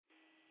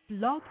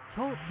Blog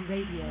Talk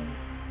Radio.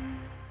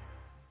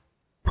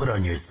 Put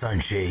on your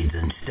sunshades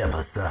and step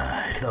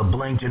aside. The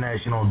Bling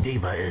International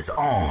Diva is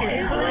on.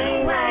 It's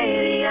Bling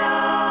Radio.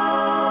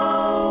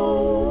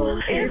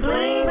 It's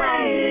Bling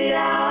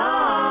Radio.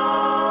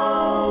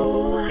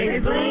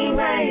 It's Bling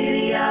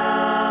Radio.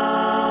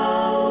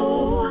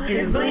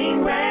 It's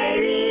Bling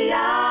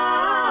Radio.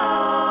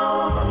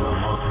 From the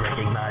most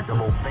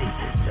recognizable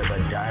faces to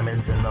the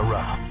diamonds in the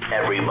rough,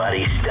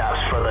 everybody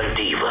stops for the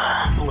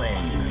Diva.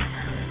 Bling.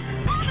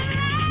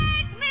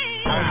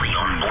 Only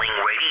on Bling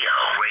Radio.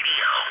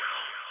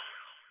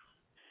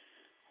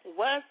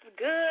 What's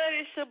good?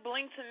 It's your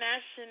Bling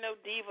International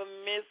Diva,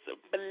 Miss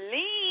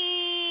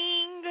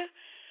Bling.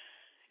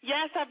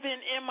 Yes, I've been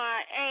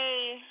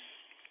MIA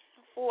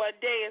for a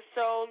day or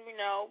so,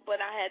 but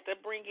I had to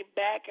bring it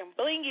back and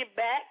bling it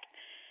back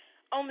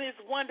on this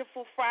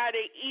wonderful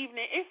Friday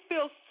evening. It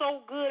feels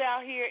so good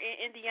out here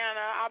in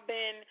Indiana. I've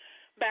been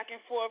back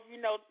and forth,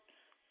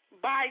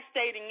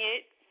 bi-stating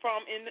it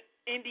from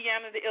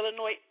Indiana to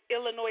Illinois,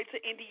 Illinois to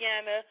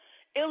Indiana,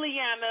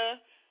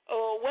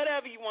 or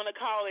whatever you want to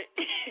call it.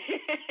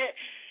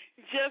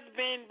 Just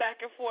been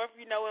back and forth,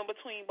 in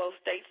between both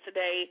states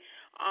today.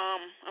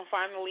 I'm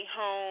finally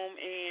home,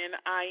 and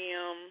I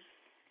am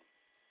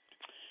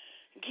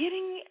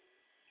getting,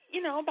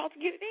 about to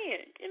get it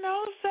in. It's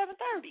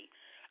 7:30.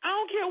 I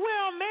don't care where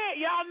I'm at.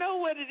 Y'all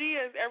know what it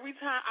is. Every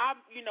time I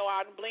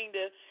bling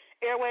the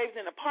airwaves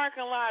in the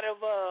parking lot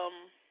of,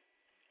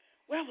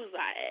 where was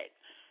I at?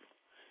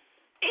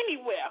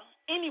 Anywhere.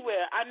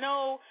 I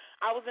know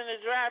I was in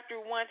the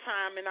drive-thru one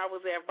time, and I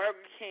was at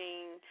Burger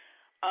King.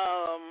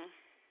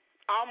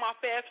 All my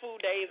fast food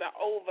days are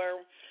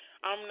over.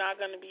 I'm not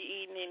going to be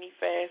eating any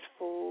fast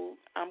food.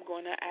 I'm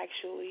going to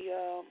actually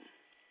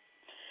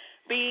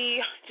be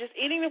just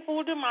eating the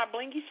food that my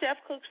Blingy chef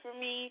cooks for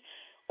me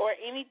or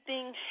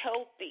anything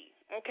healthy,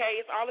 okay?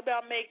 It's all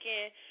about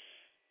making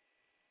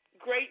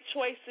great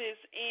choices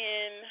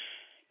in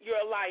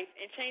your life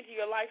and changing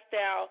your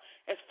lifestyle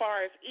as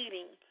far as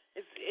eating.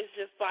 It's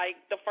just like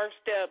the first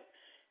step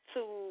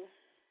to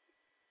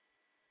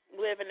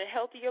living a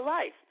healthier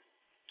life.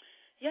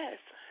 Yes.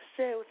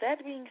 So with that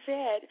being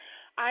said,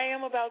 I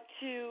am about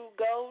to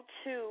go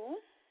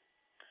to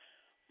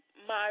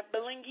my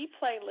Blingy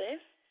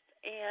playlist,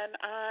 and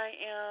I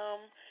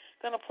am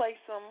going to play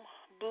some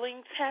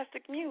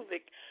Bling-tastic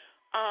music.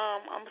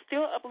 I'm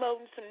still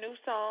uploading some new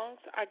songs.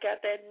 I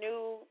got that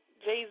new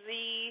Jay-Z,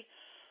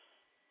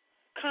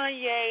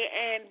 Kanye,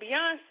 and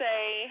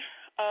Beyonce.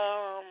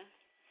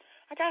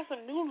 I got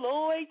some new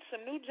Lloyd,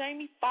 some new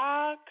Jamie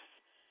Foxx.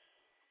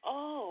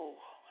 Oh,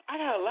 I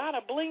got a lot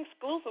of Bling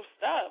exclusive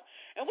stuff.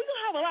 And we're going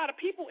to have a lot of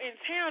people in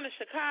town in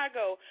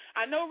Chicago.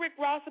 I know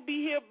Rick Ross will be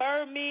here,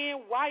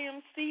 Birdman,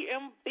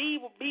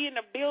 YMCMB will be in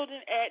the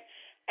building at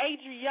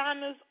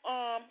Adriana's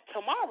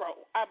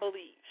tomorrow, I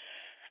believe.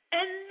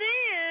 And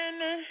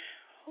then,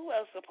 who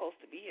else is supposed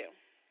to be here?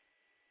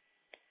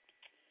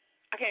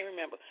 I can't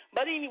remember.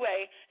 But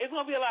anyway, it's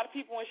going to be a lot of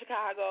people in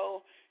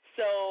Chicago.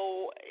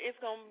 So it's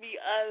going to be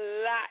a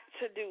lot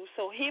to do.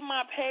 So hit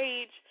my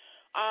page.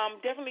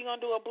 I'm definitely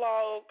going to do a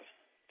blog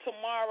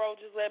tomorrow,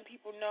 just letting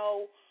people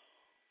know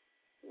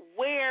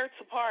where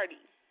to party,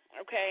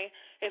 okay?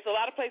 It's a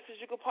lot of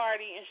places you can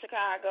party in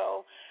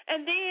Chicago.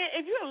 And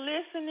then if you're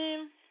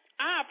listening,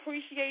 I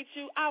appreciate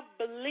you. I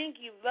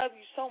blinky love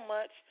you so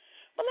much.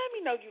 But let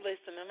me know you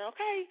listening,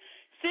 okay?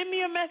 Send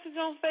me a message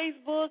on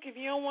Facebook. If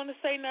you don't want to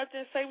say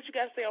nothing, say what you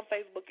got to say on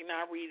Facebook, and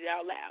I'll read it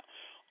out loud.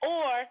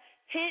 Or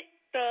hit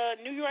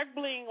the New York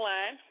Bling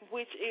line,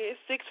 which is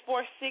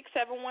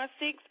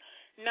 646-716-9719,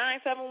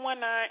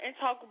 and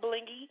talk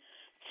Blingy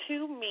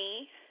to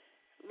me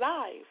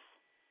live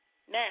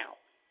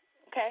now,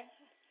 okay?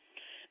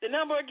 The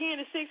number again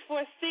is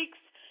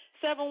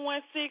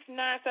 646-716-9719.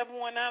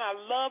 I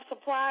love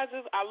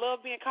surprises. I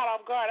love being caught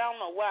off guard. I don't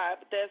know why,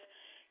 but that's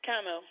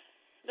kind of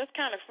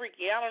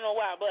freaky. I don't know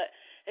why, but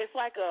it's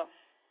like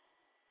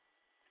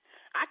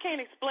I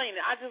can't explain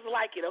it. I just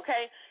like it,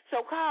 okay?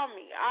 So call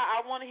me.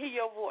 I want to hear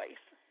your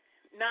voice.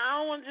 Now, I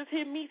don't want to just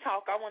hear me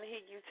talk. I want to hear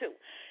you, too.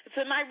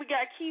 Tonight, we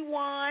got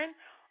Keywan,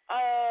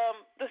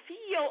 the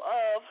CEO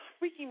of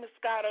Freaky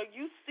Moscato,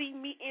 You See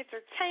Me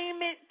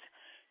Entertainment,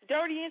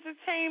 Dirty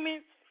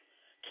Entertainment.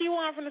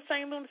 Keywan from the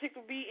St. Lunatics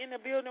will be in the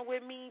building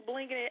with me,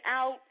 blinging it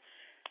out.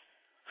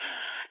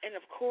 And,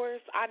 of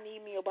course, I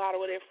need me a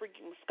bottle of that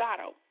Freaky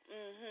Moscato.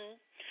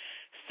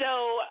 So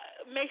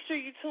make sure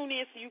you tune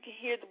in so you can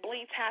hear the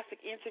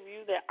Bling-tastic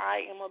interview that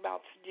I am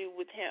about to do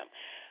with him.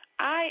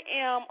 I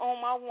am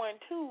on my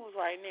 1-2s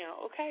right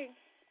now, okay?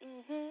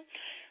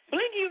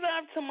 Blingy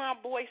love to my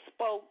boy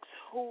Spokes,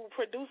 who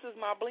produces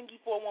my Blingy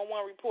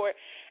 411 report,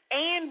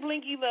 and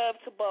Blingy love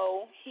to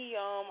Bo. He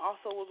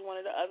also was one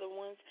of the other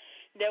ones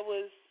that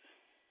was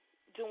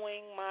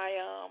doing my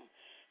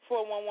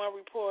 411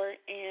 report,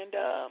 and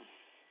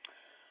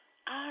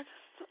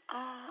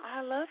I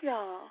love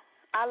y'all.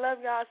 I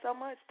love y'all so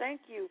much.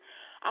 Thank you.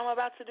 I'm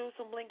about to do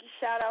some Blinky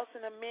shout-outs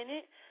in a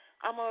minute.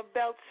 I'm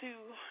about to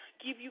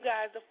give you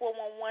guys the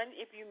 411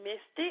 if you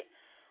missed it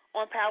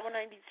on Power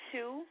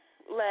 92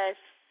 last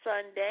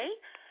Sunday.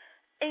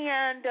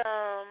 And,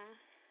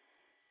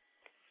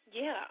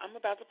 yeah, I'm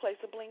about to play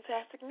some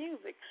Bling-tastic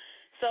music.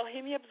 So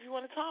hit me up if you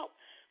want to talk.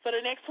 For the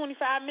next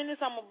 25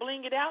 minutes, I'm going to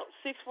bling it out.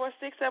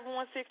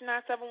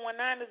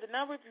 646-716-9719 is the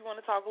number if you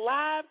want to talk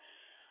live.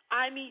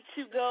 I need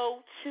to go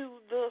to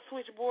the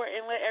switchboard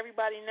and let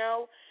everybody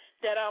know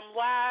that I'm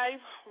live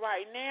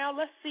right now.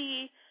 Let's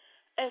see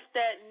if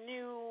that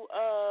new,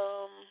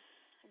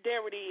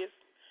 there it is.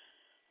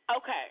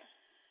 Okay.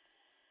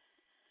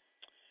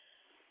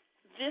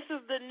 This is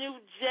the new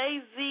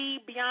Jay-Z,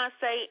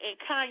 Beyonce, and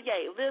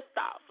Kanye. Lift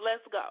off.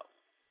 Let's go.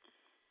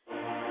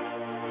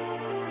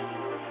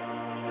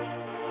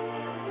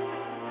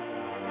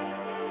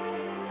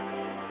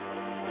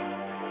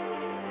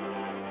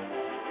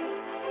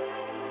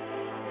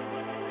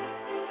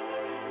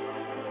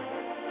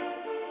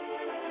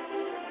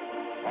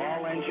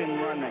 All engine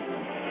running.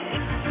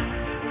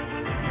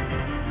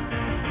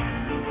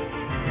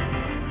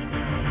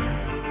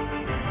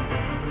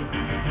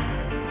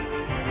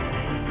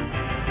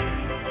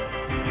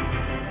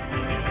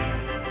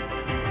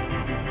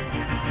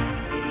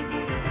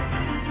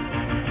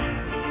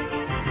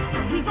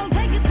 We gon'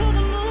 take it to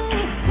the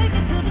moon, take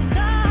it to the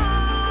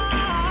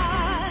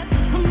stars.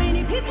 How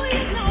many people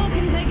you know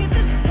can take it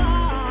this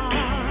far?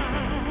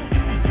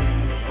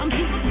 I'm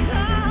super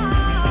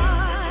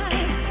tired.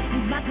 We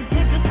about to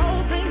take this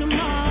whole thing to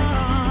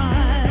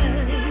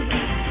Mars.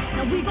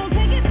 Now we gon'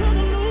 take it to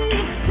the moon,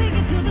 take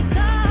it to the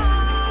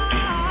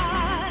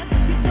stars.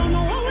 We don't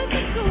know what we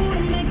can do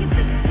to make it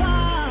this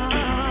far.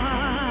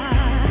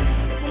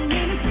 So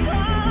many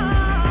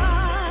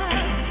stars.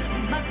 We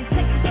about to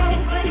take this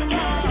whole thing to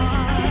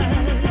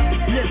Mars.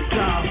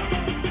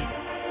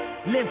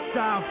 Lift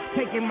off,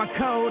 taking my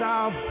coat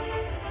off,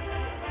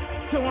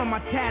 showing my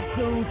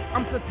tattoos,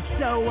 I'm such a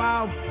show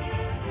off.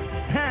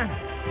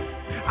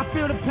 I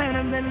feel the pain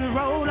and then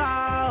roll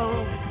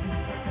off.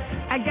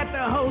 I got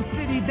the whole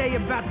city, they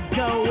about to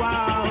go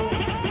off.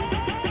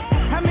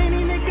 How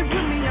many niggas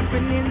with me up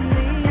in the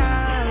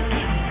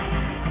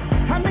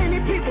eye? How many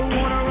people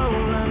wanna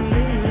roll on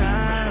me?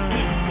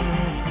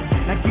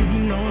 Like you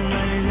know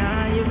me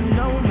now, you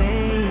know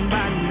me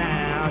by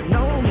now,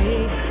 know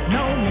me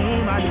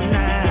by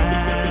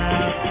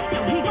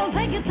now. We gon'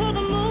 take it to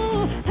the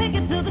moon, take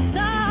it to the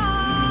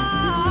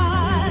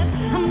stars.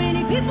 How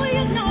many people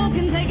you know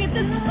can take it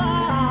this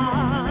far?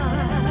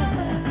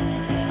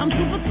 I'm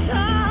super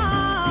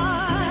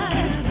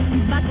tired.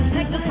 About to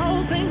take this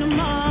whole thing to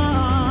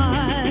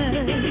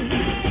Mars.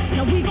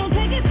 Now we gon'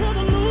 take it to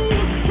the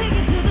moon, take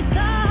it to the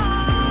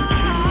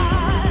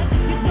stars.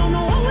 We don't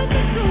know what we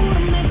can do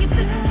to make it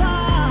this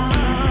far.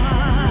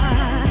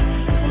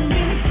 So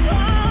many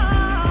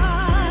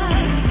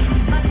stars.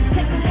 About to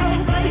take this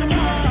whole thing to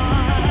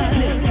Mars.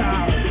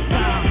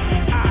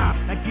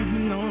 Like you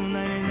know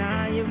me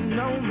now, you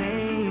know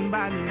me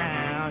by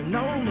now,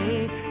 know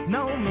me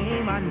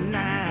by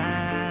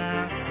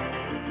now.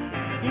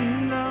 You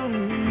know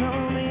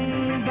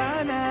me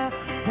by now,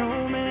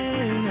 know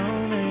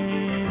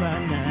me by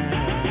now.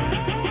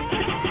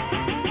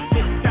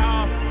 Pissed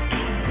off,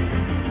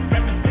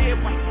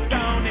 represent what's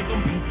gone, they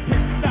gon' be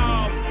pissed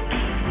off.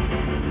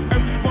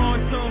 Every small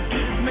tune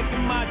shit is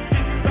making my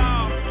dick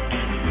soft.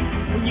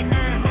 When you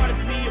earn hard to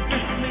see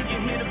eventually you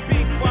hit a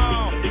big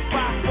wall.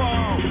 Five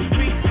ball,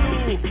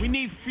 3-2, we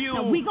need fuel.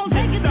 Now we gon'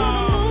 take it to the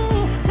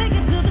moon, take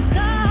it to the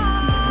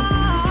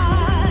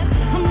stars.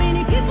 How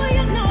many people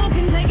you know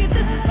can take it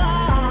this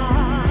far?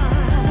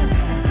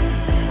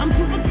 I'm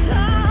super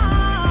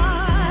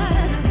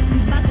tired.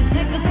 About to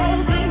take this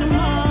whole thing to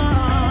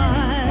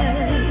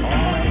Mars.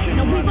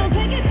 Now we gon'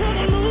 take it to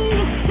the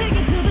moon, take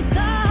it to the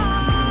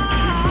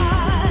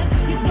stars.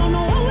 You don't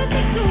know what we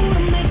can do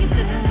to make it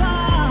this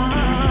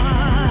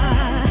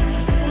far.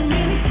 So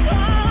many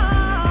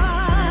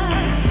stars.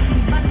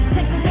 About to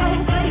take this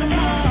whole thing to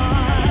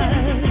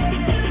Mars.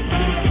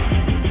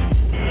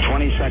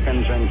 20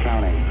 seconds and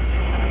counting.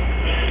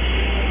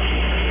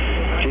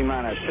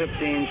 T-minus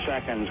 15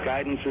 seconds.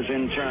 Guidance is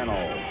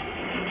internal.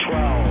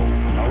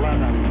 12,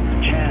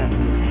 11,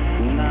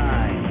 10,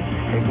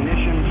 9.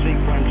 Ignition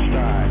sequence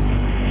start.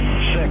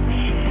 6,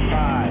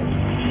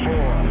 5,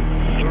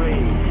 4, 3,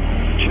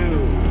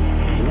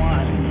 2,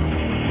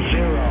 1,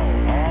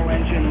 0. All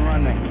engine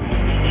running.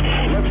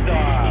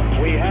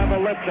 Liftoff. We have a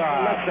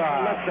liftoff.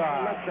 Liftoff.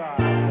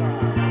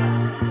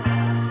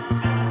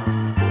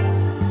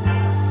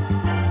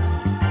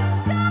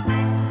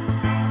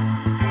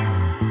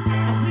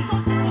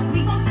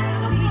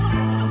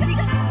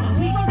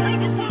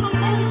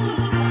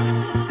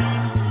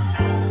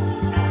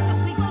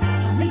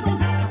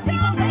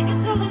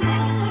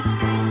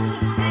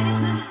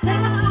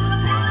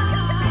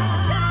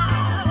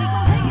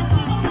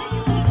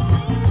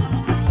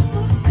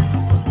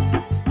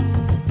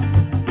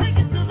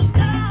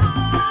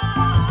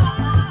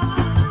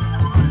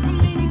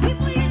 Many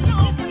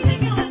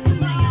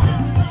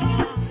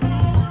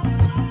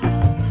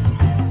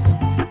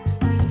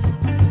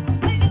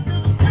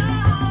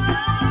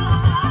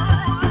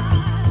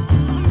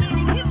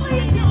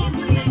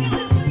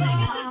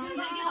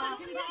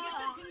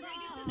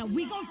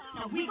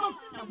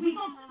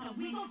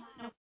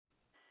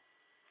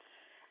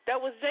That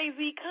was Jay-Z,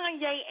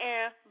 Kanye,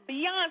 and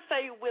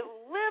Beyonce with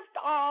Lift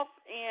Off,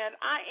 and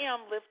I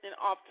am lifting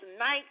off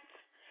tonight.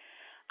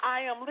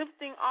 I am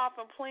lifting off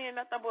and playing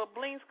nothing but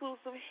Bling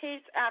exclusive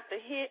hits after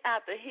hit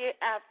after hit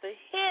after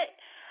hit.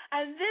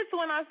 And this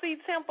one, I see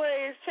Tempa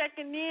is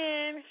checking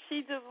in.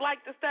 She just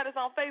liked the status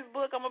on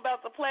Facebook. I'm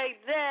about to play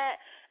that.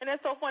 And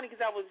that's so funny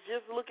because I was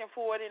just looking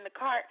for it in the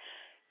cart.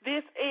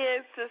 This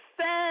is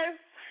Success.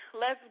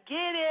 Let's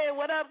get it.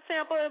 What up,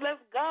 Tempa?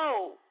 Let's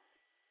go.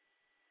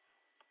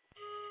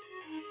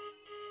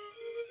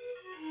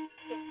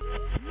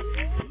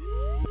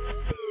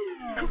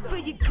 Come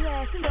fill your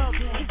glass up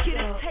and get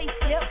a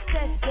taste. Yep,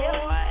 that's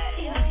it.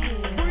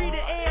 Breathe the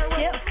air.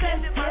 Yep,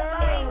 that's it.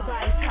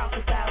 Everybody talk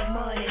about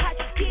money. I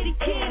just get it.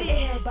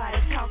 Everybody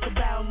talk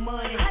about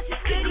money. I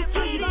just get it.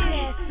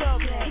 Glass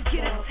up and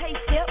get a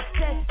taste. Yep,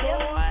 that's it.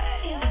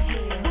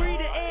 Breathe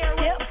the air.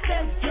 Yep,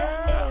 that's it.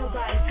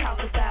 Everybody talk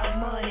about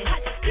money.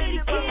 I just get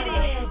it.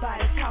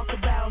 Everybody talk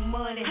about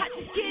money. I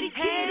just get it.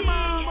 Hey,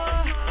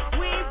 mama,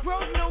 we ain't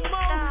broke no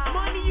more.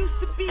 Money used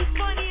to be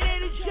money, it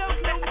ain't a joke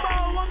no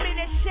more. I'm in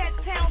that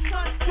Town,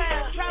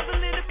 suntown,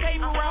 traveling the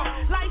paper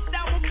route.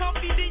 Lifestyle more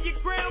comfy than your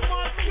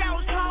grandma's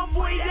couch.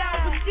 Homeboys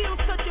out, but still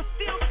such a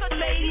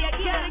lady. I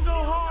gotta go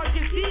hard,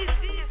 cause this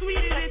is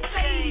sweeter than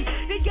shady.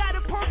 They got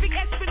a perfect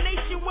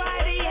explanation why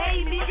they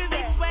hate me, cause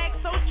they swag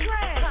so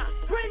trash.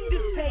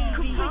 Brenda's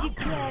baby. Come fill your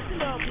glass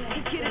up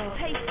and get a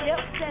taste.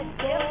 Yep, that's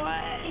it.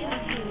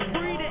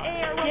 Breathe the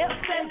air. Yep,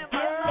 that's it.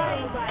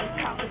 Everybody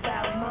talk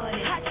about money.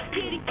 I just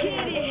get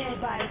it.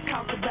 Everybody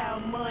talk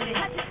about money.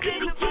 I just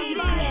get it.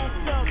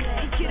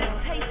 Get a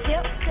taste,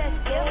 yep, that's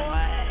it.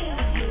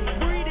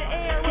 Breathe the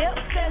air, yep,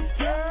 that's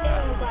it.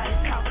 Everybody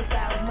talk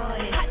about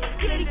money. I just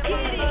get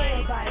it.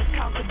 Everybody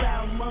talk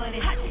about money.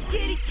 I just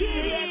get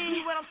it. Ask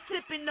me what I'm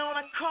sipping on,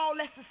 I call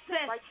that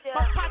success.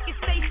 My pockets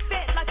stay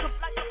fat like a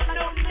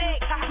no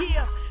neck.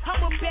 Yeah,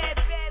 I'm a bad,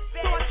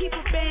 so I keep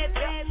a bad.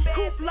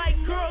 Coop like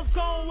girls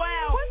gone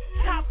wild.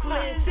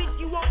 Topless, think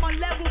you on my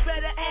level,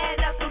 better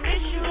add up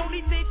permission.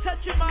 Only thing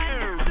touching my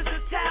hands is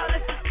a towel,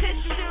 that's a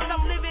tissue.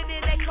 I'm living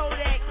in that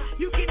Kodak.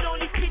 You can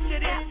only picture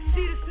that.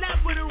 See the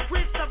snap with a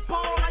wrist, I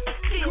ball like a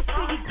fish. Go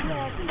fill your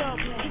glass up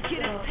and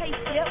get a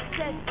taste. Yep,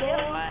 that's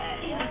it.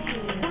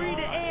 Breathe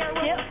the air.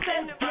 Yep,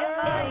 that's it.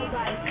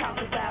 Everybody talk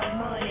about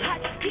money.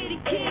 I just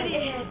get it.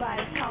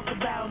 Everybody talk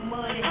about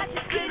money. I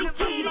just get it.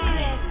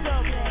 Glass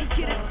up and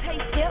get a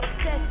taste. Yep,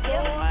 that's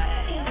it.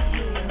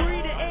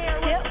 Breathe the air.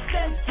 Yep,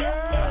 that's it.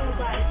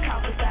 Everybody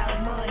talk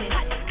about money.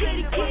 I just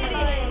get it.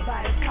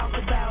 Everybody talk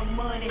about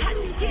money. I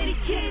just get it.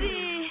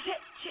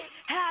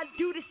 How I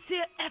do this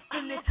here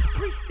effortless.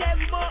 Preach that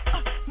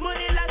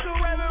money like a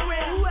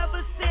reverend. Whoever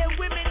said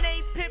women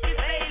ain't pimpin',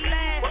 they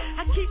laugh.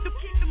 I keep them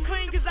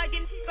clean cause I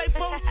can like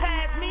both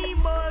sides. Me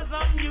muzz,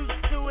 I'm used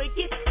to it.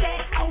 Get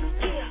that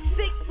open.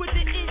 Sick with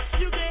the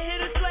issue, can hit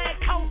a flag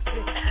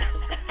open.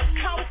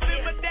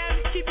 Coffin, my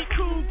diamonds keep me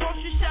cool.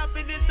 Grocery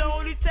shopping is the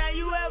only time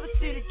you ever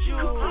see the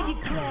jewel. Come fill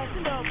your glass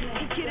up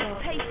and get a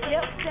taste.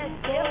 Yep,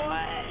 that's it.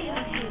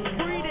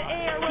 Breathe the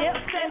air. Yep,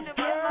 that's it.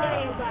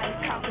 Everybody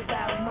talk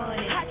about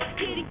money.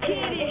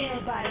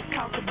 Everybody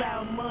talk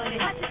about money.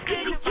 I just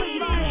get it.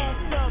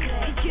 Glass up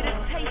and get a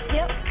taste.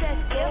 Yep,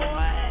 that's it.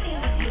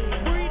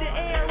 Breathe the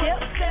air.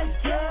 Yep,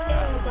 that's it.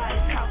 Everybody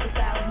talk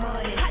about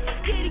money. I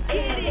just get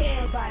it.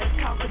 Everybody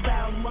talk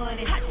about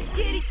money. I just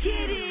get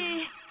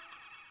it.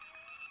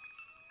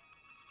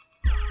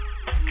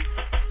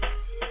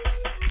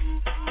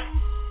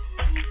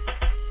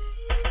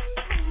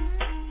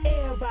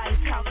 Everybody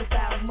talk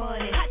about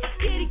money. I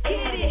just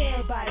get it.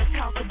 Everybody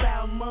talk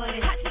about money.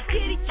 I just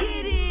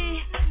get it.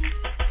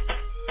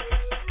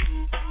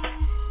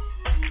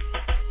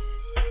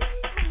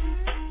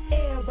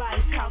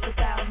 Everybody talk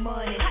about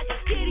money. I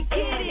just get it.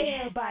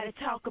 Everybody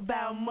talk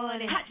about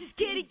money. I just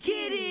get it.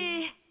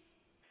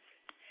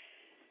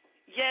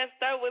 Yes,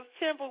 that was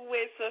Tempa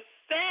with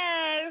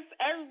Success.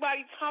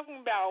 Everybody talking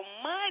about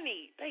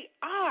money. They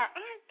are,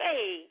 aren't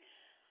they?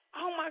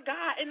 Oh, my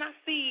God. And I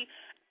see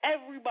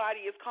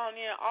everybody is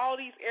calling in. All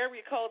these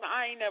area codes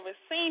I ain't never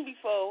seen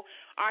before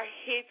are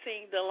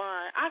hitting the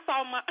line. I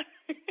saw my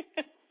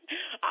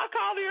I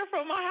called here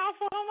from my house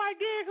phone. I'm like,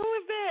 dang, who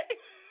is that?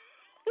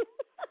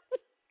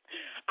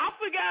 I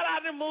forgot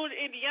I done moved to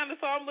Indiana,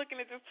 so I'm looking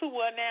at this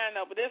 219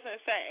 number. That's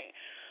insane.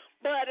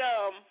 But,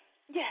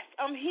 yes,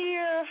 I'm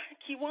here.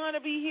 Kiwana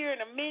be here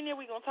in a minute.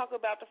 We're going to talk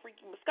about the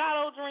freaky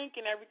Moscato drink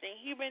and everything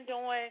he's been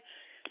doing.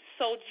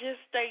 So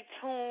just stay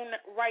tuned.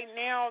 Right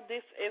now,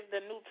 this is the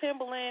new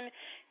Timberland,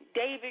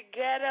 David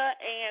Guetta,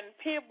 and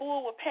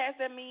Pitbull will pass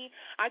at me.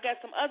 I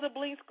got some other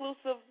Bling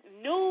exclusive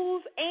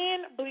news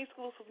and Bling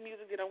exclusive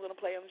music that I'm going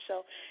to play on the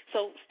show.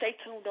 So stay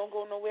tuned. Don't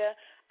go nowhere.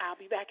 I'll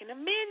be back in a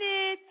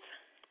minute.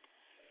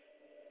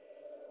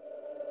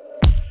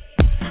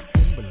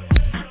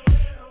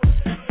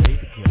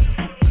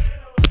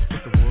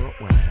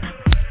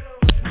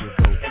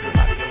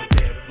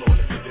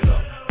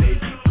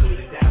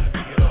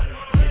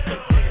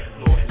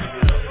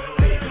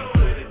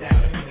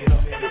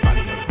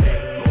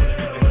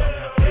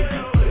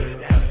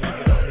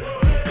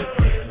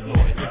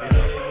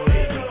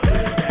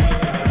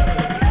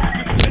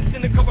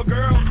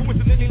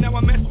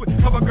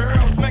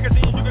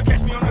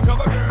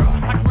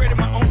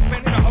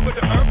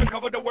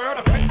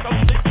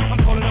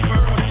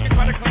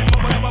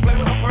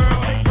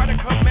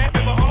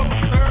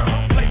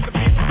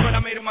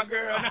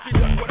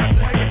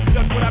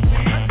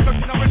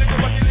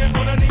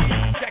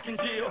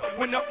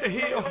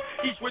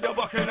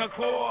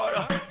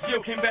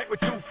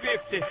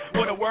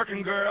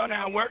 working girl,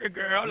 now working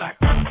girl, like.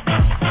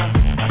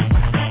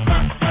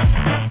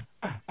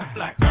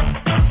 Like.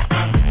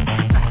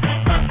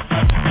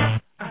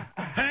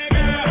 Hey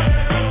girl,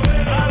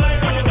 I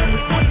like when you let me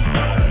squeeze.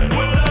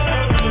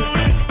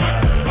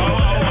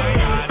 Oh my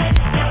God.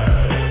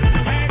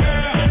 Hey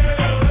girl,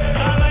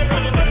 I like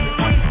when you let me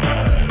squeeze.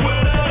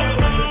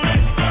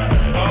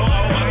 Oh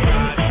my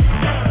God.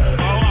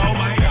 Oh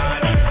my God. Oh my God.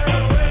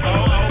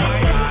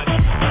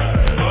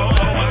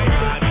 Oh my God. I like when you let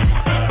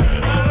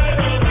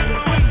me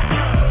squeeze.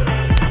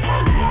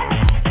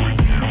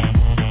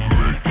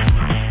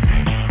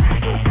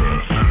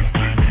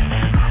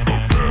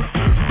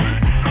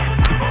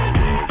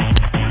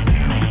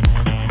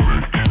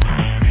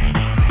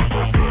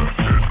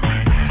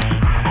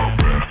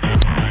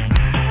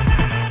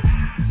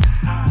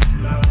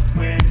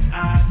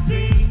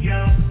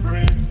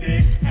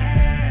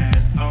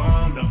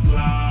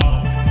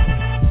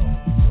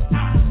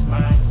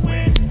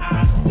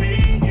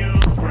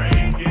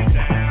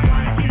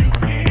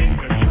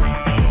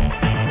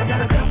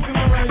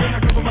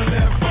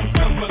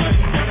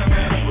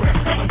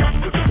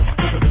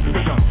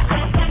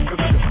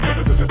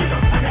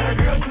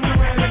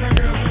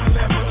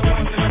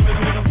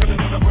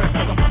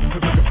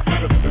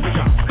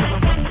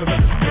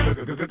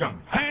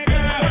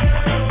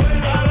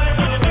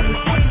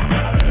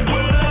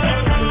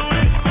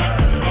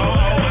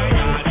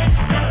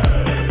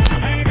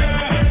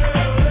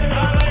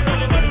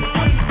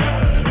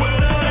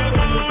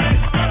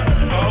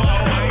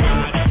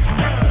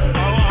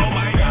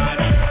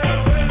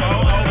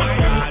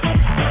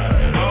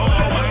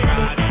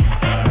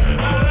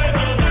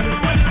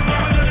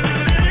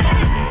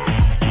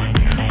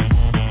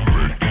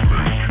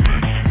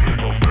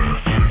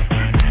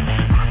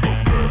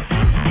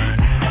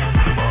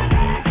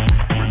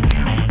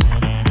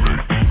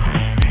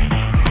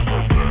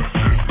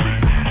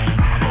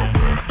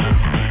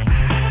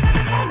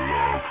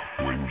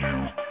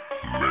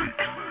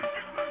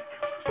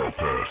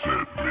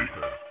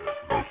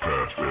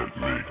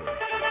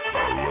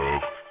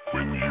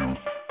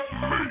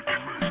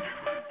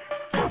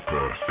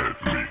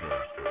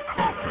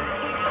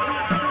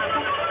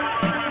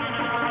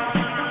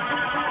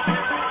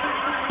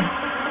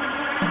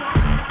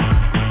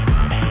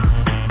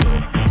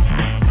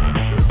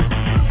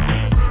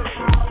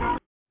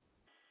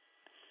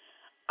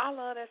 I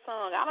love that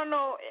song. I don't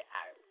know.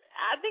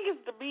 I think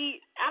it's the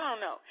beat. I don't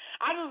know.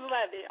 I just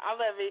love it. I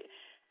love it.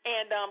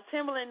 And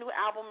Timbaland's new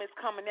album is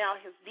coming out.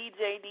 His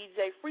DJ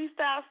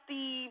Freestyle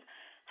Steve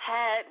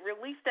had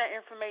released that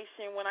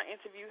information when I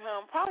interviewed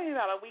him probably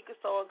about a week or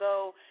so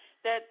ago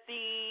that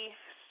the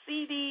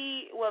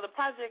CD, well, the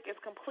project is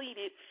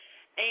completed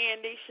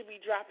and they should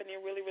be dropping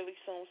it really, really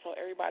soon. So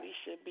everybody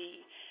should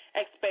be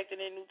expecting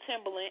a new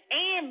Timbaland.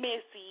 And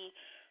Missy,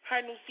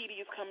 her new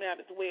CD is coming out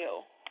as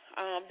well.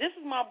 This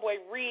is my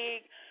boy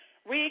Rig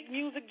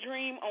Music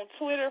Dream on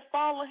Twitter.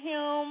 Follow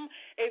him.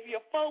 If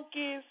you're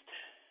focused,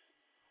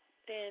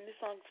 then this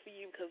song's for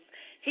you because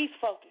he's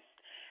focused.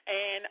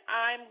 And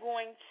I'm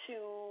going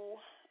to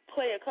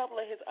play a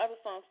couple of his other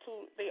songs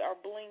too. They are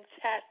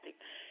bling-tastic.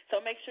 So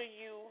make sure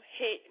you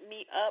hit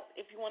me up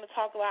if you want to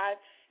talk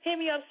live. Hit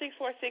me up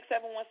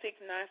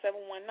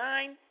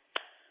 646-716-9719.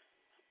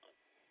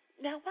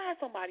 Now, why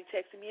is somebody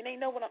texting me and they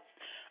know what I'm...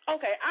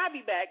 Okay, I'll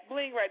be back.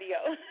 Bling Radio.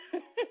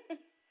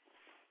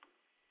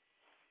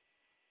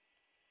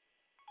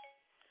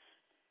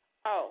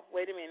 Oh,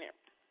 wait a minute.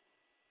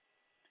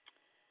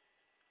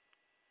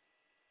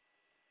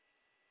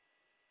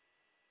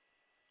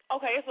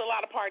 Okay, it's a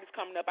lot of parties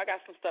coming up. I got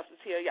some stuff to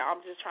tell y'all.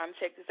 I'm just trying to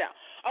check this out.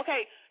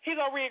 Okay, here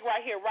go Rig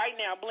right here, right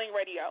now, Bling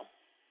Radio.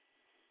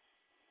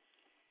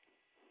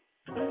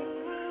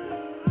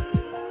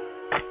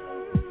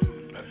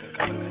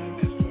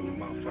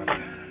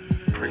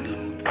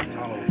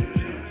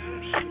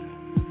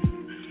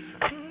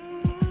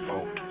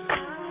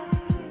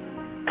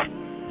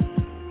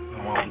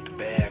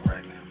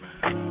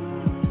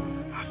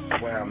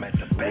 I'm at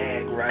the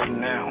bag right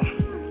now.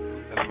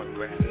 And I'm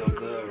gonna feel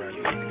good right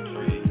now.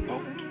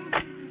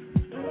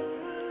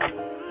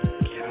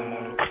 Get him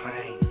on the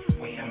plane,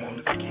 weigh him on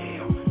the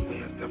scale.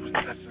 Where's the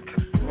recession?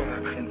 Cause I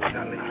couldn't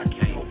tell it. I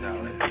can't tell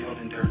it.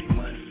 Building dirty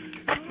money,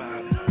 you can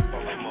smile it.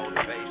 All that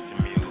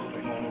motivation music. Put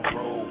him on the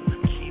road,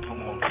 keep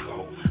him on the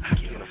go. I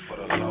get him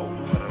for the low.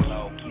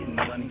 Getting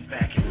money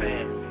back and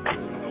fast.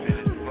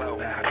 Finish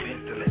slow. I've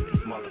been to let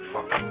these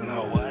motherfuckers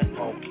know what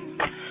focus.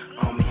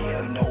 I'm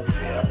here, no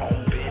fear,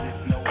 on business.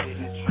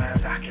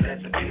 At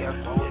the pier,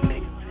 so it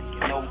niggas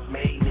taking notes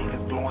made,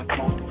 niggas blowing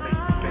smoke to take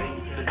the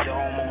base. The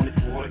dome on this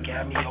water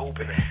got me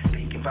open.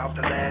 Thinking about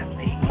the last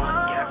 8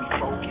 months got me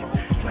focused.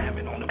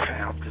 Slamming on the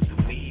pounds cause the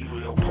weed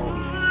real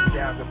potent.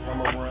 Dazzle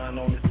from a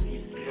run on the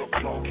sea, still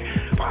smoking.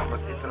 Papa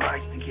hit the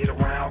lights to get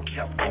around,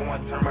 kept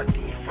going. Turn my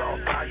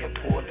defrost, tire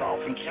pulled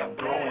off and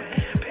kept blowing.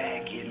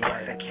 Bag getting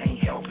right, I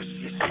can't help it,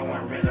 shit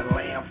showing. Rent a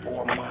lamb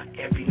for a month,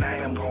 every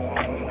night I'm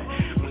going on.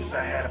 Wish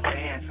I had a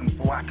phantom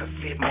so I could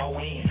fit more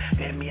in.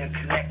 Let me a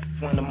connect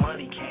when the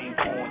money came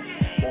on.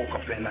 Woke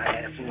up and I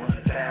had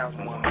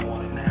 200,000 one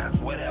morning. Now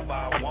it's whatever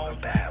I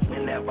want, buy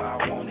whenever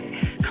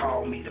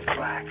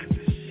Why? 'Cause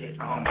this shit,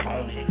 I'm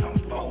on it, I'm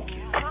focused.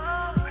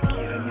 I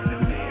get them in the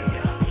mail,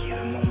 get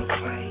them on the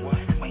plane.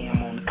 When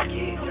I'm on the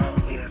schedule,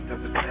 where's the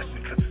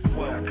recession? 'Cause I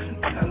swear I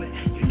couldn't tell it.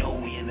 You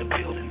know we in the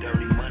building,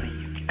 dirty money,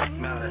 you can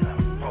smell it,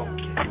 I'm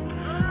focused.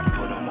 I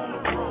put them on the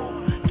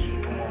road,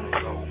 keep them on the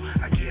go.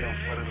 I get them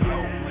for the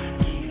low,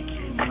 keep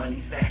getting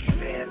money, stack it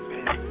fast,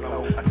 spend it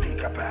slow. I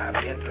think I buy a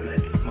bed to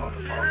let these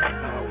motherfuckers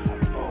know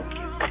I'm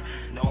focused.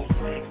 No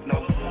sex,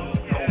 no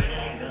food, no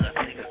handguns,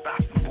 nigga,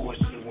 stop some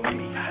bullshit with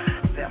me.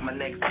 Set my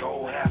next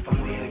goal,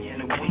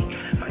 $500,000 a week.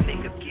 My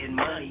niggas getting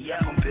money,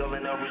 yeah, I'm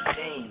building a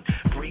regime.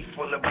 Brief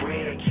full of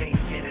bread, can't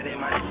fit it in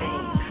my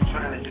jeans.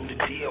 Trying to do the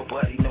deal,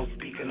 buddy, no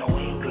speaking, no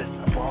English.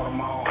 I brought them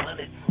all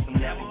hundreds, we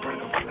never bring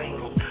them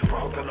singles.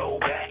 Brought the low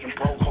back and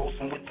broke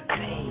hosting with the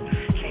team.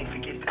 Can't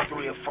forget the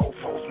 3 or 4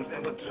 foursomes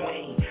in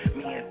between.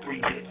 Me and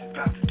 3 bitches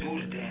about to do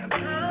the damn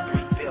thing.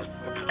 3/5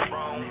 of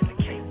Patron and a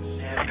case of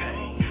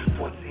champagne.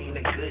 14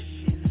 of good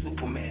shit,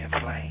 Superman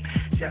flame.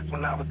 Just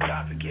when I was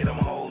about to get them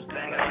hoes,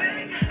 dang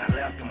I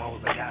left them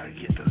hoes, I gotta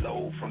get the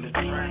load from the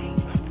train.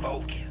 I'm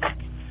focused.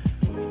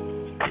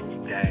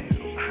 Dang,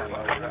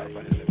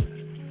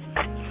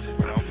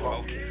 I'm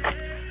focused.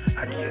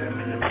 I get them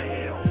in the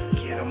mail,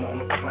 get them on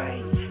the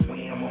plane. When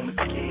I'm on the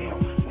scale,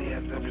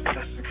 where's the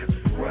recession? 'Cause I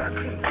swear I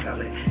couldn't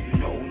tell it. You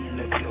know we in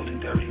the building,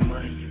 dirty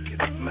money, you can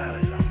smell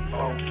it. I'm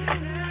focused.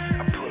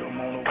 I put them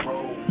on the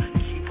road,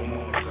 keep them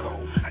on the go.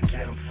 I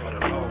get them for the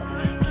low,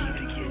 keep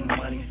it getting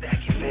money,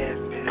 stack it fast,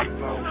 spend it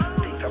slow.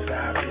 Think I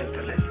buy a bed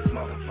to let these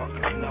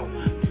motherfuckers know.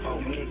 Oh,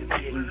 niggas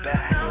getting by,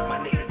 my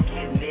niggas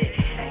getting it.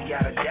 Ain't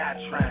gotta die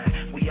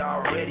trying, we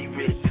already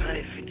rich.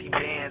 150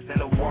 bands in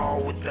the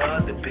wall with the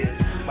other bitch.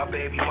 My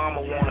baby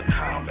mama wanna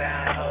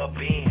combine her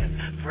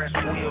Benz. Fresh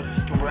wheels,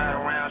 you can ride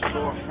around,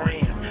 show her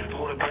friends.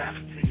 Photograph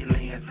it to your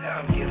lens,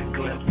 have them get a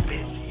glimpse,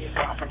 bitch.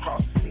 Pop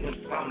across the scene,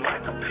 something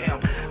like a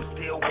pimp. I'm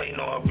still waiting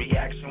on a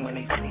reaction when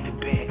they see the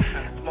bend.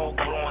 Smoke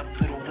blowing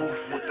through the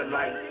roof with the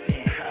lights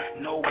in.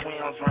 No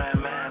rims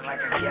around mine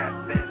like I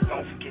got sense.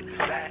 Don't forget the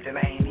fact that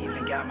I ain't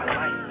even got my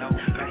lights. No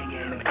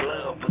banging in the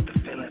glove, but the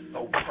feeling's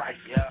so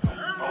priceless.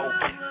 I'm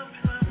focused.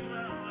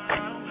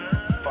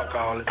 Fuck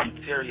all this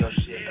material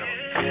shit though.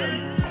 Feel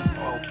me? I'm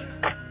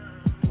focused.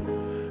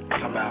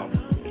 Come out.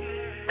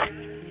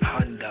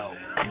 Hundo.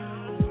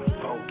 I'm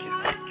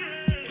focused.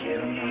 Get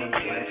them on the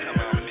plane. Come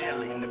out.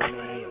 Million to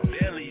million.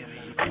 Billions.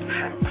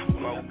 I'm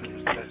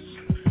focused. That's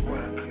what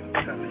I couldn't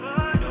tell it.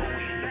 You know we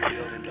in the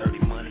building, dirty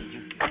money,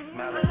 you can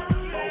smell it.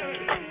 I'm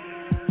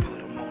focused. Put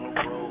them on the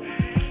road.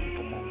 Keep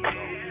them on the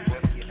go.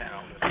 What's your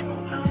town?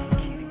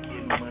 Keep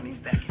getting money,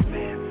 stack it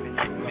fast.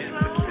 Miss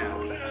the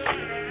count.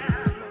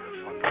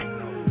 Motherfuckers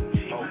know.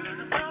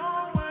 Focused.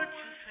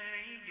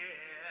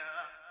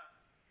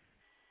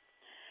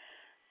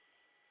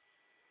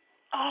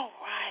 All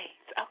right.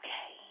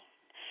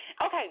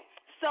 Okay.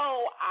 So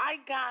I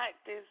got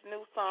this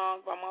new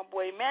song by my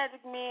boy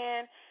Magic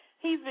Man.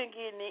 He's been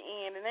getting it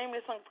in. The name of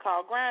the song is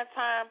called Grind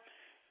Time.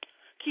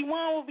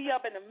 Kiwan will be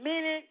up in a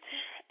minute,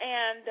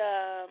 and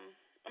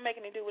I'm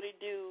making it do what it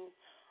do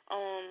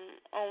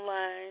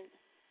online.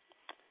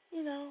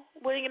 You know,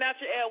 putting it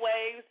out your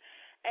airwaves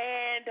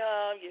and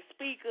your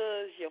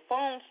speakers, your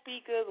phone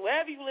speakers,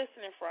 wherever you're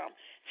listening from.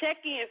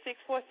 Check in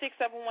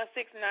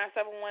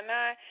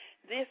 646-716-9719.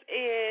 This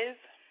is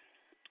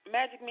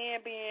Magic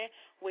Man being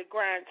with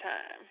Grind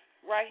Time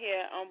right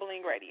here on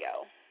Bling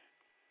Radio.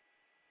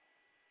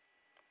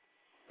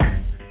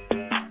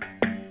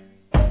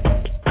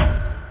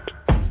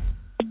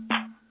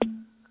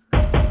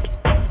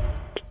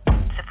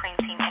 Supreme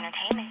Team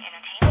Entertainment.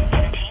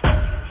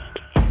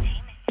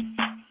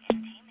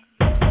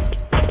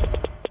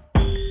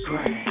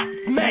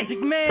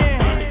 Magic Man.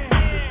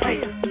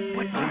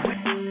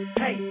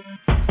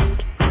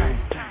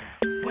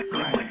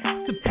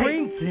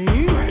 Supreme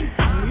Team.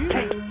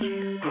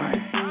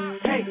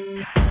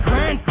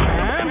 Grind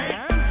time.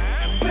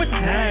 What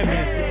time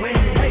is it?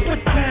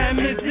 What time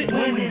is it?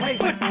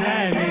 What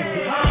time is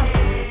it?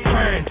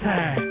 Grind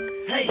time.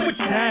 What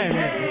time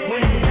is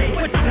it?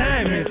 What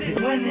time is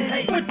it?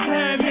 What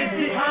time is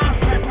it?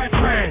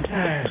 Grind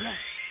time.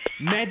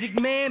 Magic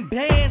Man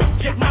band,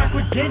 check my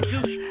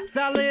credentials.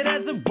 Solid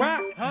as a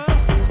rock,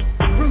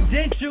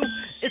 prudential.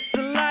 It's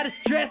a lot of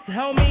stress,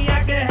 homie,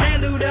 I can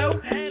handle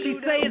though. She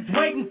say it's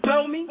waiting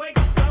for me.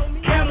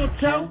 Camel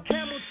toe,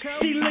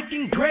 she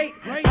looking great.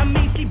 I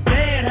mean, she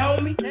bad,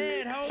 homie.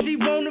 She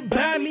wanna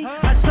buy me.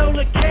 I told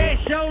her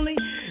cash only.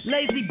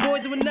 Lazy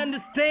boys wouldn't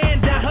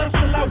understand. I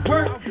hustle, I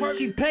work.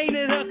 She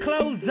painted her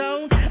clothes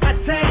on. I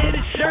tatted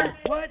a shirt.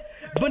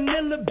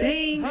 Vanilla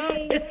bean,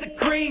 it's a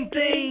cream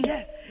thing.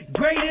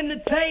 Great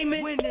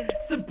entertainment,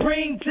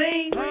 Supreme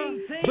Team.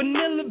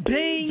 Vanilla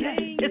bean,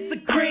 it's a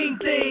cream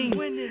thing.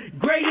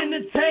 Great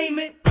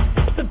entertainment,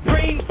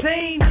 Supreme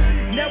Team.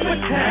 Now what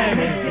time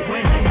is it?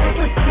 What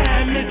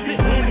time is it?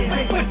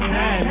 What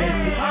time is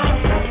it?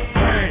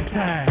 Burn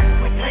time.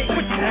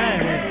 What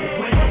time is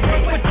it?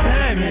 What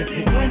time is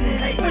it? What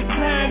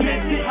time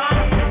is it?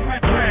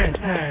 Burn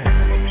time.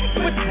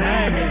 What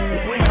time is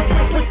it? What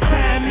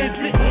time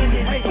is it?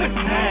 What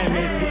time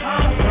is it?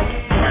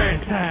 Burn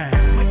time.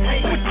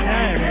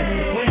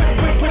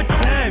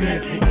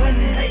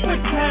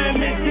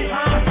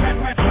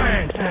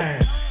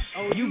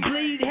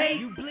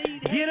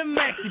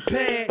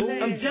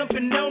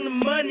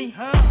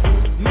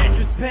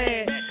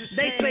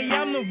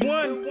 the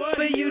one.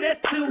 For you,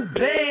 that's too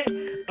bad.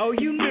 Oh,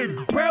 you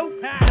niggas broke.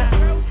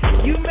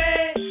 You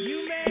mad?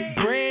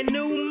 Brand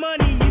new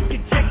money, you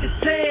can check the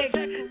tag.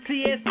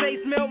 TSA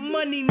smell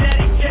money, now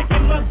they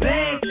checking my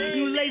bag.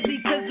 You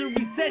lazy cause of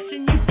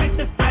recession, you picked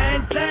a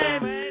fine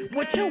time.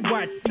 What your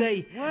watch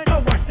say? My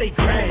watch say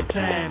grind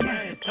time.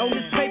 On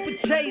this paper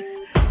chase,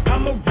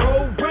 I'm a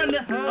road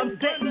runner. I'm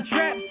setting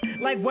traps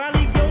like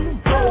Wally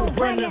on the road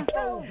runner.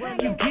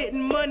 You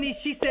getting money,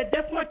 she said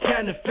that's my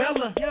kind of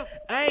fella.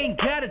 I ain't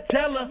gotta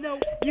tell her,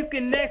 you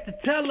can ask the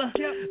teller.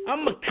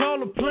 I'ma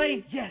call a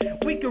play,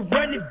 we can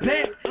run it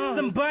back.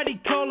 Somebody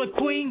call a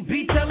queen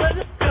bee, tell her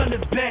to run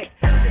it back.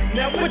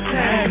 Now what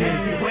time is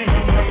it? What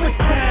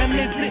time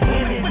is it?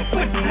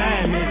 What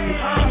time is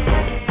it?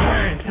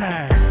 Burn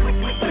time.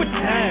 What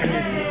time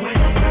is it?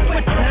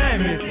 What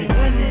time is it?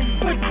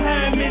 What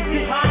time is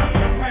it?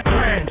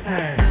 Burn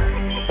time.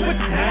 What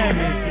time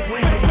is it?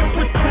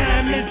 What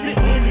time is it?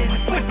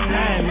 What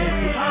time is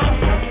it?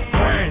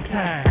 Burn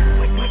time.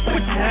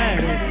 What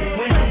time is it?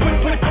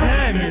 What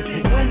time is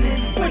it?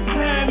 What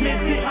time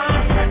is it?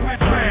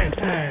 Burn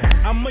time.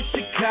 I'm a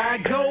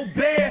Chicago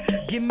bear.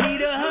 Give me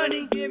the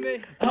honey.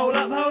 Hold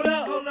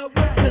up,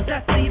 cause I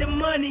see the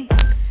money.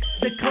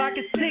 The clock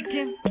is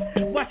ticking.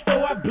 Watch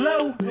before I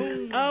blow.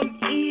 I'm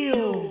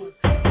ill.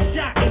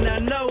 Shocking, I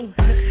know.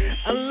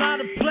 A lot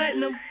of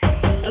platinum,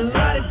 a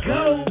lot of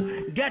gold.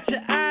 Got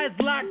your eyes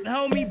locked,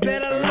 homie,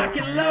 better lock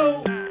it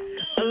low.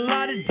 A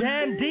lot of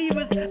damn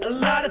divas, a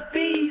lot of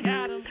fees.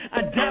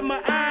 I dot my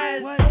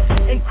I's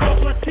and cross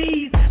my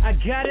T's. I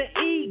got an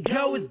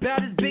ego, it's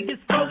about as big as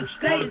 4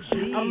 states.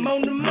 I'm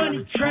on the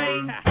money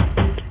train,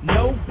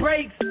 no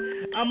brakes.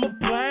 I'm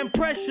applying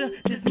pressure,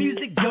 this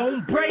music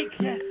gon' break.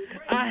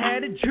 I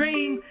had a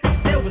dream,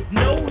 there was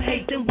no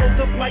hate. Then woke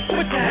up like,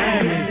 what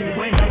time is it?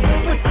 What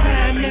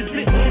time is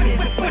it?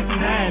 What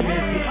time is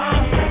it?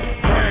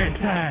 Burn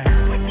time.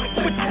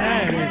 What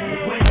time is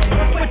it?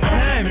 What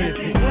time is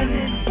it?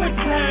 What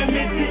time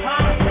is it?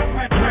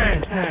 Burn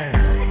time.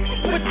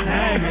 What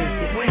time is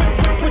it?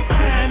 What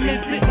time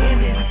is it?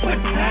 What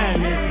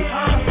time is it?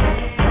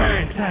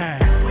 Burn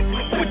time.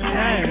 What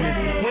time is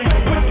it?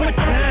 What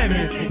time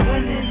is it?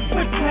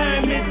 What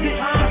time is it?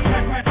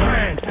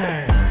 Burn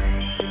time.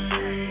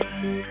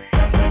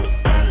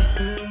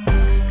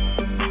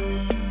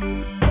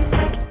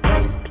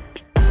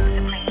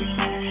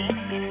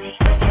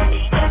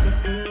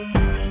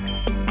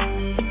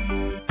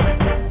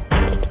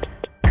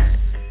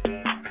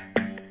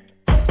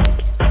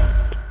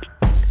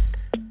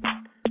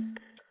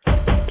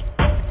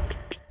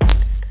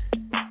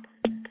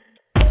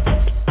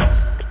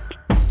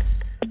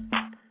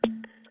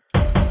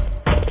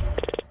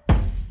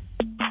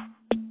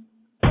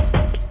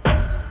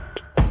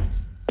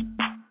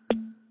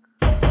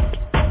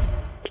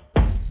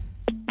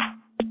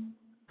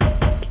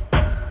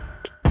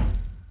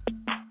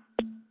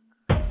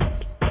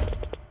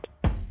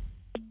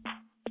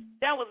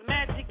 That was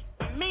Magic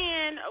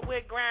Men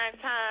with Grind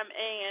Time,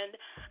 and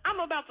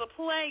I'm about to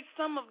play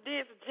some of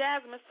this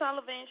Jasmine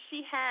Sullivan.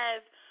 She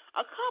has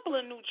a couple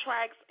of new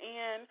tracks,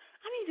 and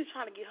I need to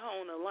try to get her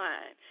on the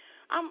line.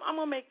 I'm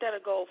going to make that a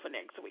goal for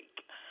next week.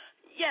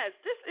 Yes,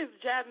 this is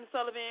Jasmine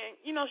Sullivan.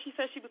 You know, she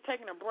said she was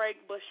taking a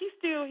break, but she's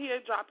still here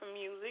dropping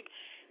music.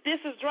 This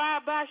is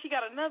Drive By. She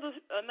got another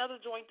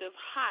joint that's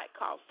hot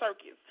called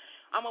Circus.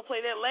 I'm going to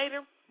play that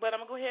later, but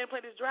I'm going to go ahead and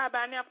play this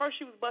drive-by now. First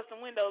she was busting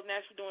windows,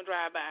 now she's doing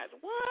drive-bys.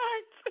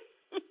 What?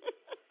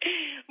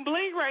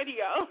 Bling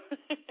Radio.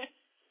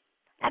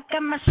 I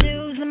got my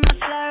shoes and my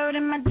shirt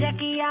and my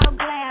Jackie all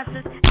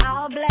glasses.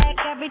 All black,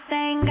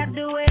 everything I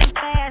do it in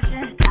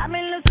fashion. I'm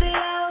in Lucy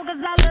Low cause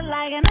I look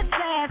like an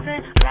assassin.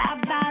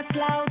 Drive by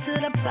slow to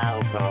the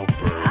po-po.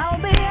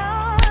 I'll be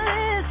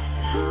honest,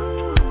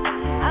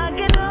 I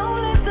get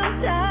lonely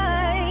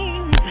sometimes.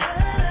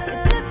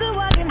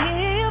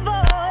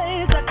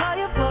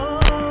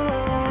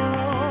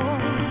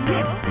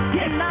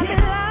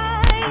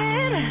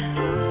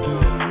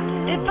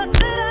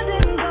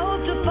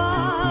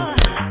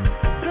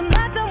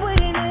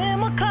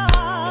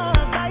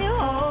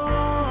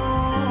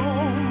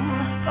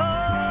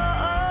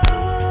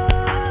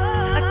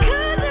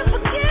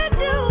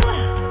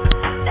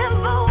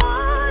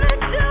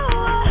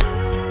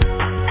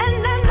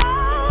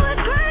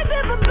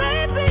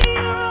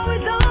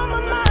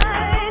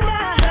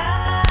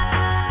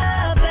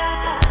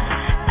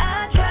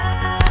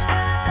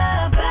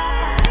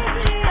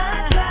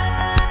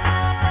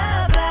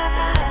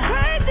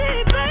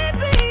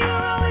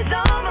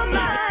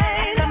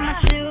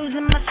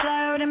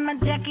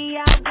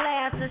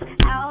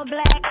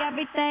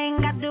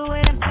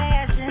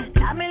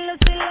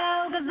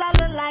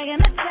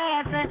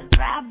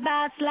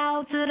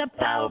 Slow to the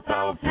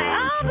po-po.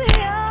 I'll be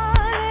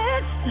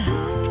honest,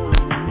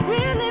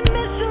 really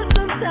miss you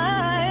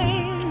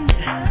sometimes,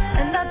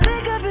 and I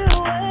think of you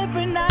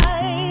every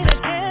night. I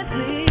can't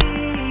sleep.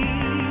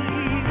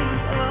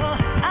 Oh,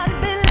 I'd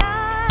be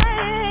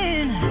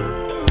lying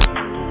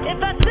if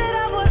I said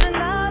I wasn't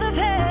out of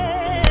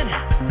head.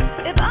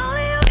 If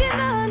only you can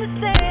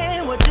understand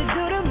what you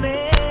do to me.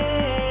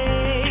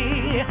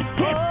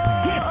 Oh,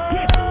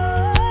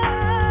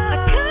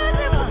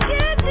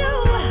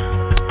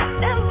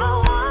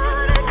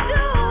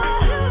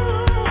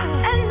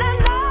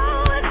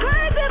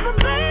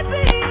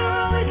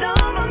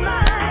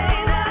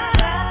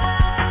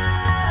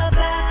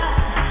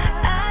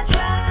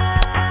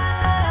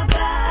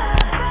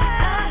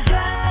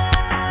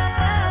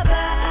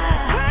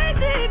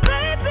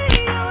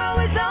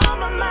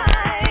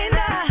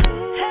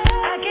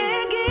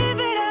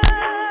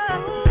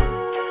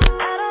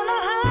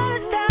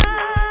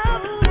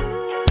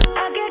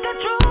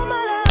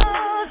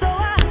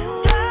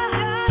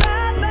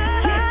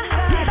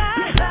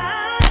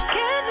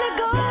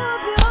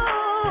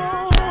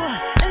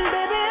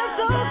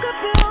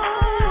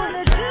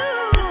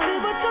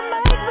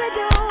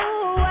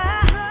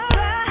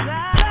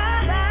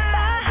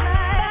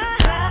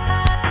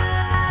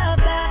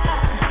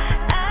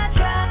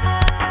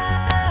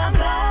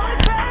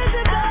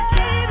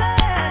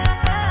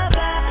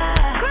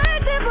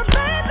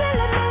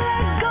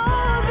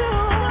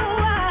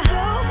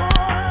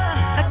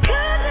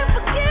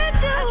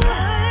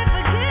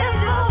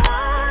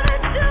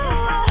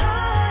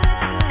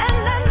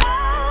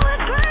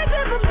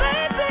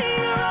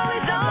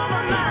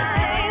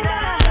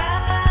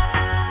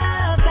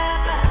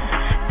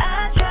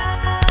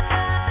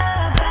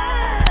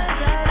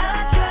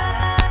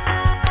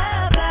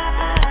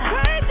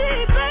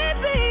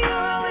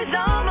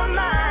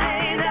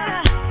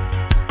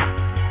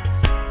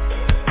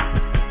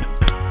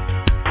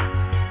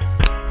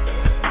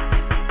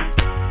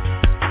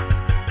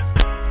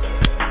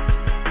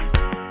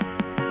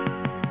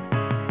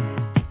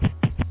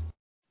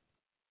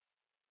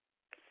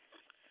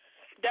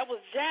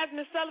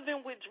 Agnes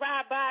Sullivan with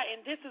Drive By,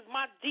 and this is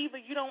my diva.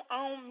 You don't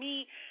own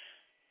me.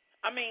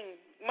 I mean,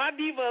 my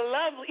diva,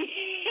 Lovely.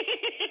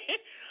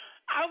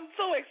 I'm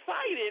so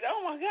excited.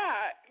 Oh, my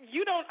God.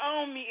 You Don't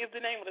Own Me is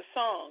the name of the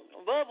song.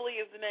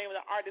 Lovely is the name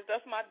of the artist.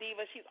 That's my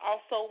diva. She's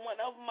also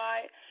one of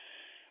my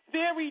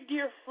very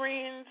dear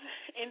friends,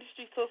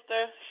 industry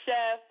sister,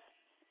 chef.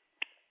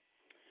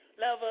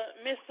 Love her,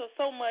 miss her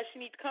so much.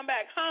 She needs to come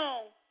back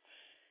home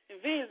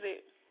and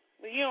visit.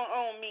 But you don't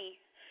own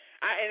me.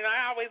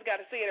 I always got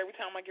to say it every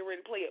time I get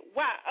ready to play it.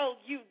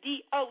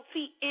 YOUDOTNOW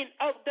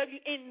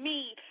in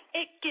me.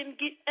 It can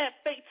get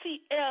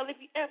FATL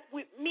if you F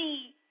with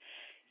me.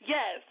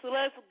 Yes,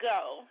 let's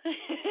go.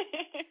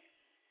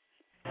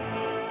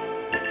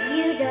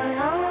 You don't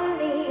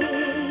own me.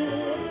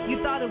 You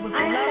thought it was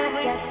I'm not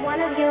lovely? just one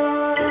of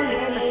your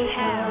many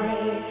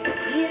toys.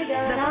 You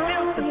don't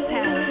own me.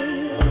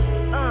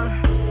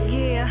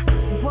 Yeah,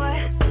 what?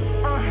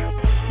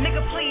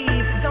 Nigga,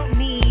 please, don't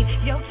need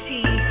your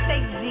cheese.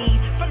 Stay G.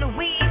 From the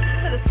weed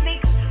to the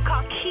sneaks,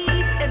 car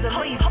keys and the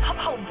leaf.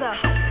 Hold up,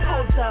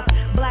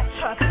 black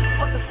truck,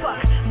 what the fuck?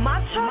 My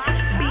truck,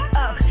 beat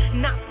up,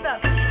 not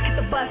stuck. Hit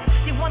the bus,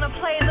 you wanna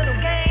play a little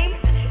game?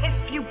 If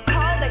you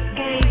call that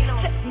game,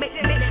 checkmate,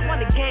 bitch, won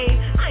the game.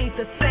 I ain't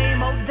the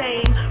same old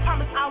dame.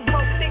 Promise I'll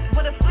roll thick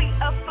with a fleet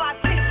of fly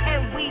chicks,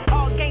 and we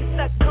all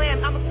gangsta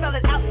glam. I'ma spell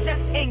it out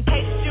just in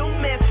case you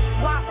miss.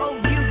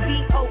 YOUDONTOW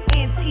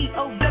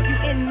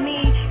in me.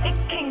 It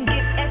can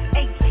get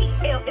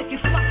SATL if you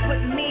fuck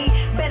with me.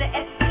 Better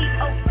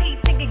SPOP,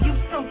 thinking you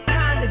some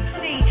kind of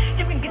G.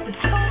 You can get the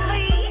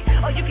Tuli,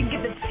 or you can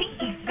get the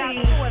TEC.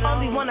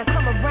 Only wanna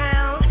come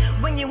around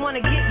when you wanna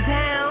get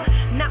down.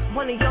 Not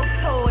one of your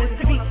toys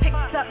to be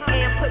picked up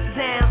and put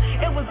down.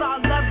 It was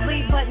all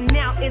lovely, but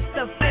now it's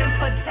the femme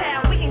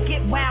fatale. We can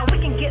get wild, we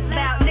can get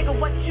loud. Nigga,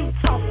 what you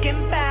talking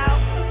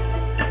about?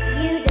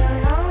 You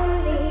don't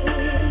own me.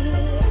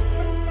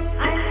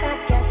 I'm not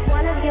just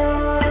one of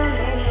your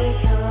many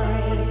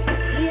toys.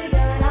 You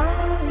don't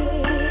own me.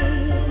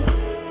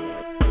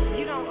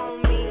 You don't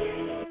own me.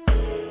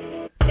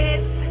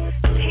 It's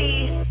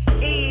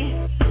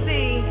T-E-C.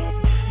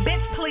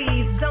 Bitch,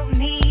 please, don't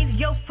need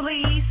your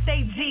fleas.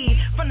 Stay G.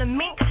 From the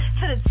mink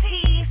to the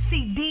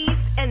TCDs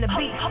and the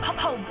beat. Hold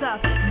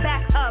up,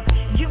 back up.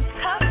 You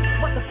tough?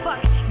 What the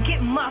fuck?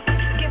 Get muffed,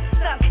 get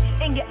stuck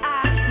in your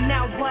eye.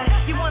 Now what?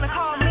 You wanna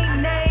call me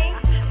names?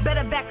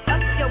 Better back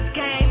up your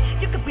game.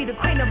 You could be the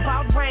queen of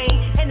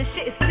Bahrain, and the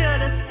shit is still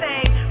the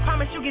same.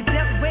 Promise you get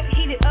dealt with,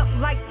 heated up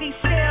like these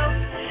shells.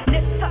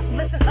 Nip tuck,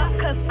 listen up,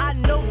 cause I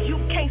know you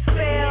can't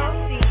spell.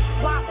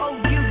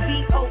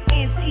 YOUDONTOW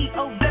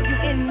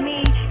in me.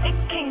 It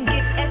can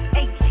get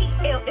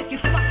SATL if you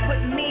fuck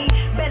with me.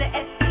 Better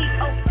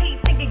SPOP,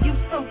 thinking you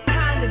some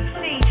kind of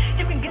G.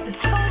 You can get the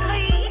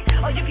Tuli,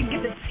 or you can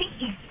get the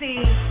TEC.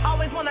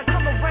 Always wanna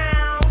come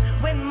around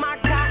when my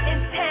guy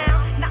in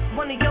town. Not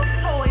one of your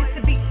toys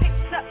to be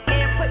picked up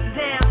and put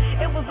down.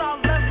 It was all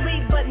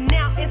lovely, but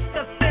now it's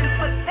the femme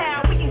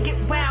fatale. We can get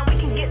wild, we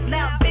can get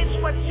loud.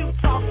 Bitch, what you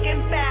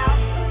talking about?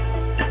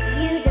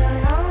 You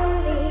don't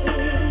own me.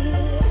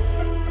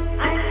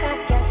 I'm not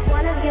just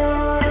one of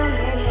your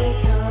many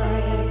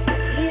toys.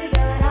 You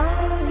don't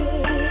own me.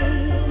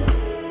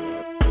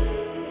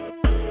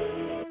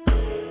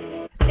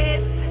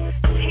 It's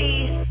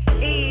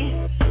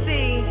T-E-C.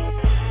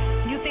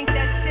 You think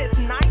that shit's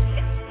nice?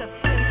 It's the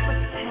femme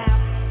fatale.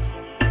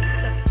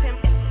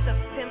 It's the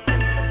femme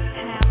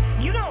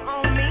fatale. You don't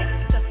own me.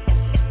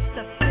 It's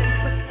the femme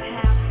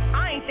fatale. I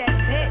ain't that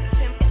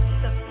bitch. It's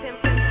the femme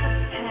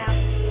fatale.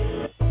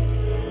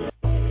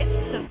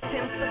 It's the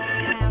femme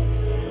fatale.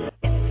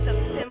 It's the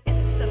femme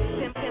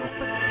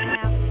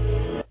fatale.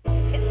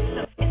 It's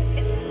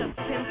the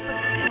femme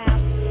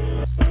fatale.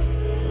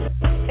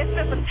 It's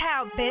femme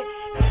fatale, bitch.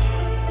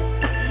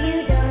 You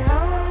don't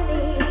own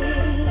me.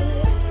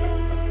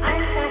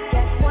 I'm not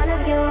just one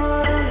of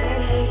your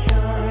many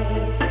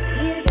toys.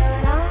 You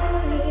don't own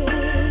me.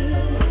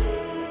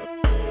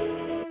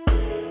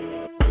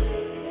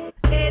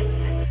 It's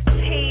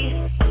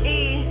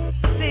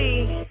T-E-C.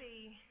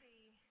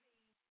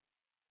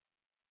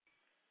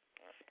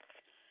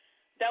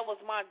 That was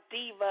my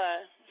diva,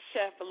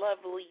 Chef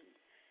Lovely.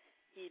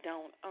 You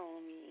don't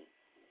own me.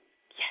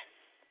 Yes.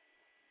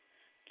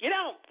 You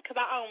don't, because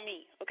I own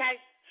me, okay?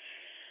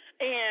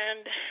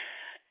 And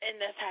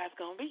that's how it's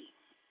going to be.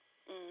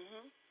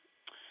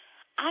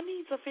 I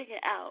need to figure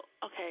out,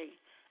 okay,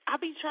 I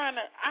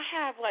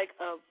have like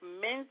a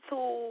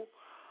mental,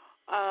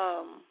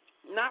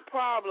 not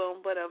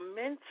problem, but a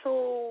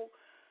mental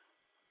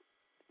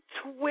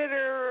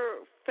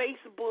Twitter,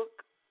 Facebook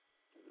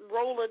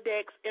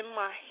Rolodex in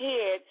my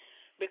head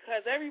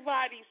because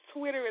everybody's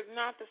Twitter is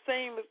not the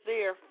same as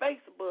their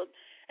Facebook.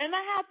 And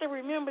I have to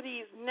remember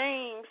these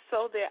names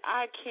so that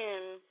I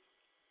can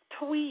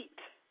tweet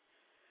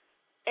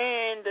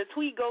and the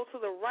tweet goes to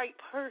the right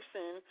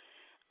person.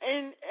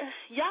 And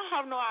y'all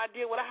have no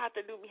idea what I have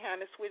to do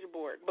behind the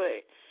switchboard, but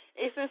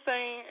it's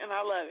insane and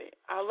I love it.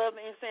 I love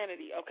the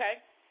insanity,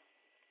 okay?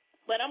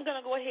 But I'm going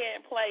to go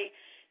ahead and play.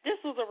 This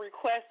was a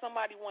request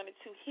somebody wanted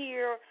to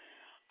hear.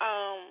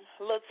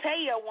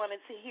 Latea wanted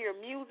to hear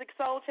Music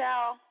Soul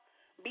Child,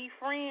 Be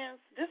Friends.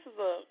 This is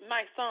a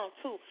nice song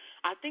too.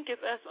 I think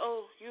it's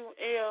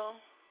SOULCHILD.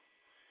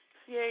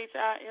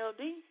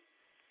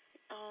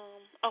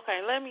 Okay,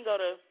 let me go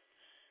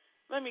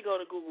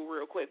to Google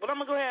real quick. But I'm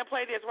gonna go ahead and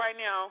play this right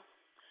now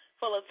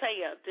for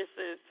Latea. This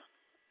is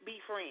Be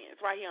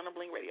Friends right here on the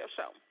Bling Radio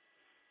Show.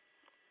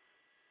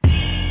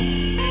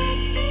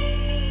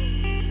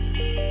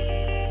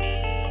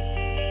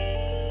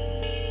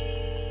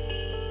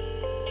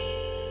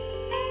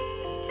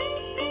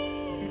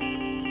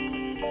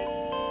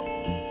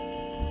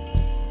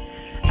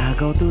 I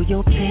go through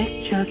your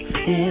pictures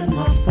in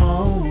my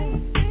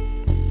phone,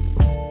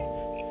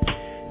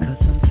 'cause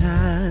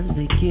sometimes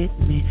they get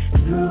me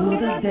through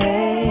the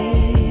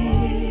day.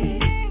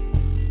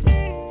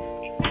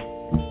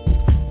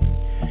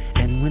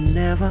 And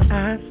whenever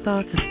I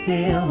start to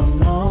feel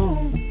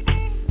alone,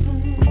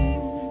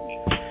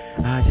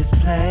 I just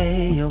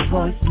play your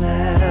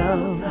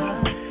voicemail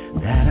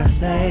that I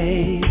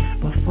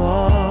saved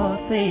before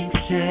things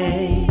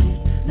change.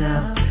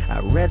 Now I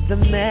read the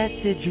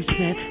message you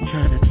sent,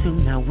 trying to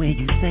tune out when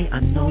you say I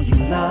know you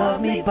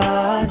love me,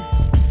 but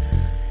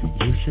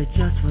you should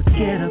just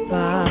forget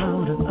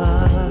about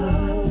us.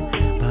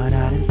 But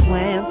I done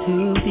swam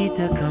too deep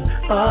to come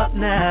up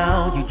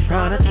now. You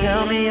trying to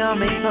tell me I'll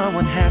make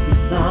someone happy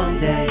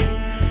someday,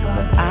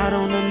 but I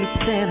don't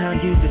understand how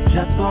you could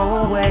just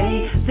throw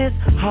away this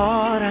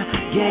heart I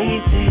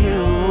gave to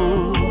you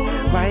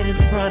right in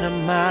front of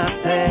my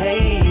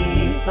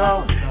face.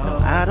 So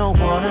no, I don't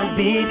wanna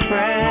be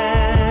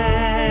friends,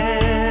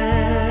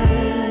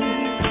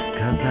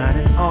 'cause I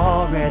done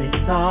already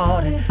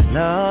started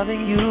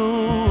loving you.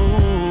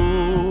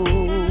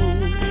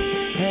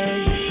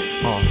 Hey,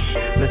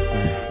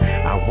 listen,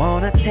 I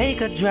wanna take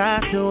a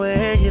drive to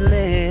where you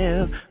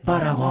live,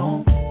 but I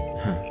won't.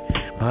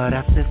 But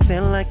I still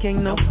feel like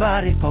ain't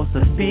nobody supposed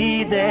to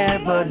be there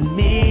but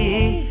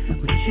me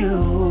with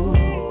you.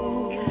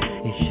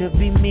 It should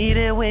be me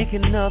there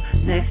waking up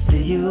next to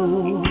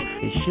you.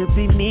 It should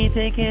be me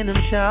taking them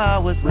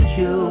showers with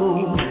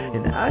you.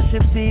 And I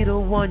should be the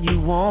one you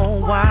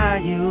want.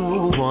 Why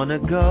you wanna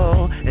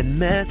go and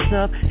mess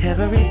up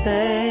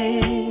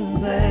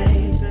everything,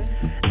 babe?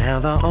 Now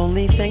the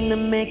only thing to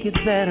make it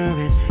better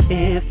is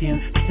if you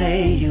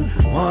say you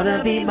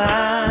wanna be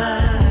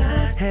mine.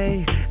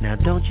 Hey, now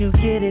don't you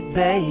get it,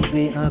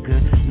 baby? A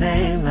good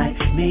name like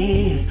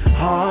me is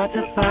hard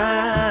to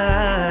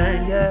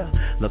find, yeah.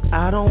 Look,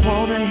 I don't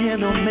wanna hear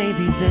no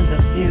maybes in the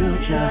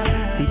future.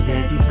 See,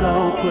 there you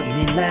go, put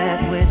me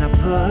last when I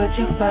put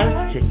you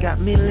first. You got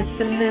me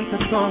listening to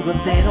songs,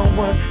 but they don't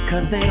work,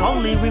 'cause they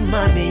only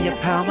remind me of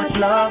how much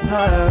love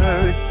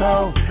hurts.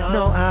 So,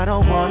 no, I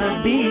don't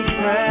wanna be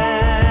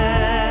friends,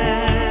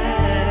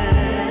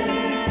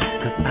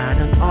 'cause I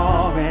done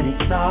already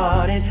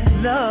started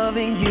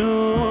loving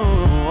you.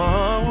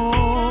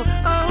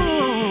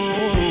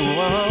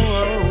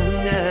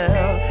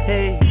 Yeah.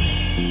 Hey,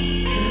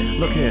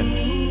 look here.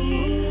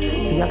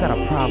 See, I got a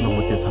problem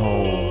with this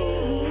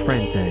whole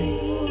friend thing.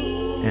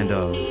 And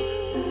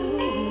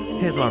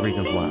here's my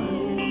reasons why.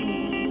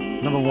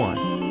 Number one,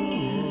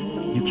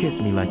 you kiss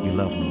me like you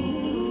love me.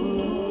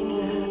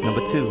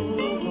 Number two,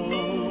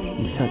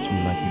 you touch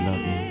me like you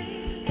love me.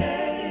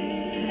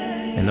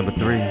 And number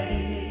three,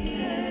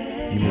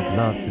 you make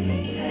love to me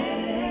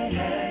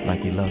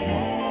like you love me.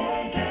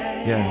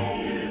 Yeah.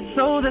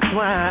 So that's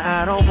why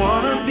I don't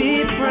wanna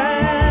be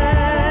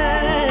friends,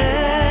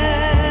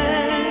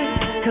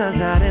 'cause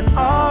I done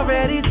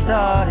already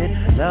started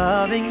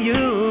loving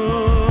you.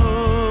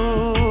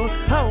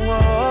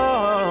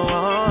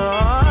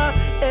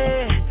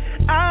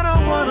 I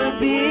don't wanna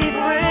be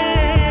friends,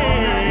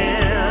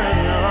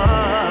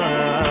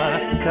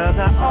 'cause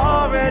I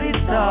already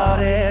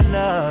started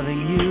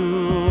loving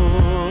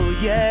you.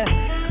 Yeah.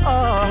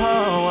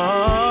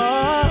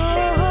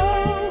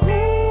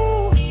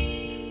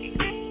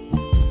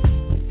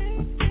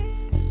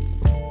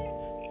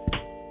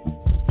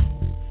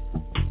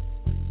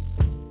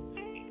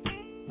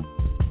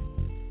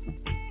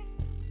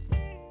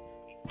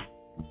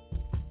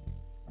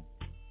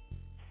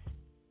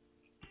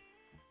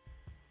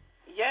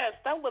 Yes,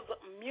 that was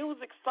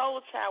Music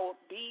Soul Child,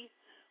 Be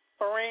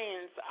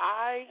Friends.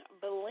 I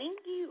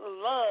blingy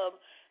love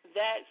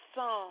that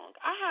song.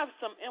 I have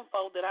some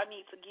info that I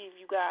need to give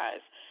you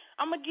guys.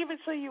 I'm going to give it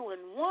to you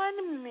in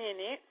 1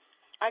 minute.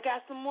 I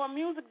got some more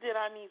music that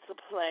I need to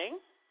play.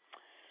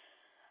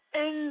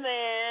 And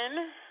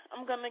then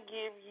I'm going to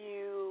give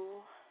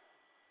you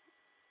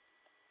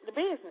the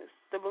business,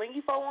 the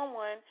Blingy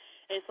 411.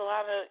 It's a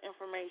lot of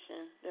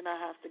information that I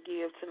have to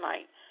give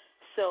tonight.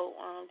 So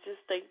just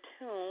stay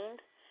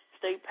tuned,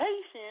 stay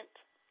patient,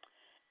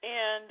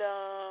 and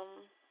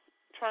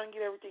try and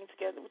get everything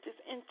together with this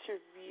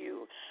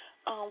interview.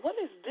 What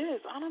is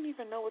this? I don't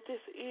even know what this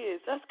is.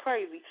 That's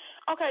crazy.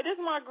 Okay, this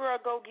is my girl,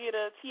 Go Get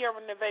a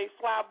Tierra Neve,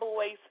 Fly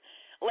Boys.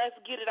 Let's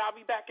get it. I'll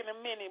be back in a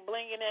minute.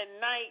 Blinging at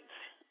night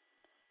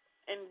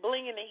and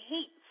blinging the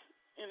heat.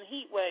 In the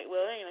heat wave.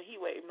 Well, it ain't a heat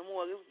wave no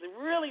more. It was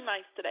really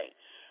nice today.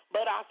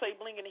 but I'll say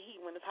bling in the heat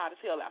when it's hot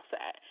as hell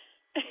outside.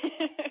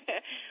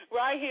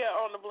 Right here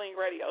on the Bling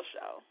Radio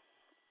Show.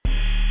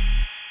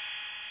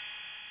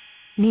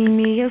 Need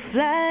me a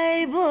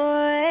fly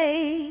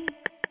boy.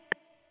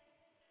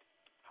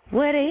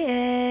 Where they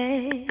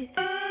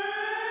at?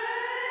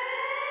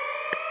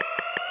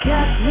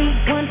 Got me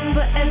one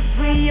for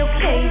every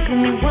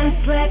occasion. One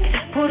black,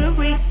 Puerto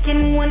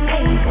Rican, one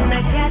Asian. I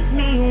got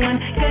me one,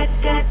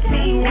 got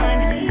me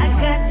one. I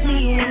got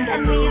me one. Got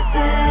me a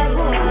fly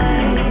boy.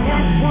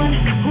 Got one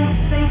who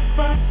say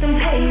fuck them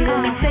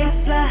haters. Stay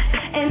fly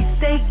and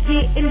stay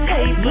getting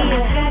paper.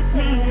 I got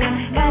me one,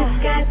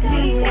 got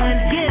me one.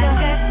 I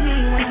got me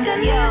one.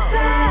 Got me a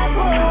fly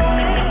boy.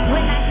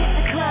 When I hit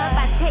the club,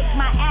 I take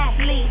my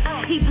athlete.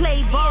 He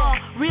play ball,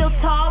 real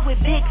tall with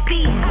big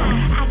feet.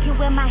 I can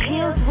wear my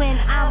heels when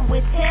I'm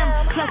with him.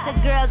 Plus the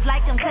girls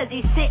like him cause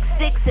he's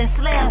 6'6" and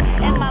slim.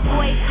 And my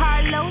boy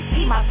Carlos,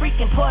 he my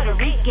freaking Puerto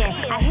Rican.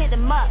 I hit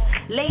him up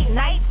late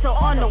night, so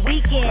on the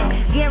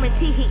weekend.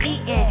 Guarantee he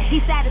eatin',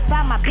 he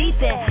satisfy my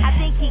beeping. I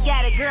think he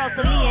got a girl,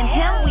 so me and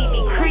him, we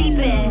be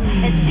creepin'.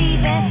 And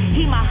Steven,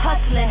 he my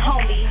hustlin'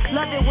 homie.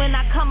 Love it when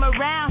I come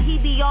around,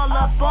 he be all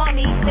up on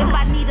me. If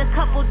I need a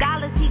couple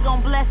dollars, he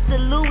gon' bless the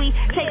Louis.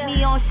 Take me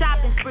on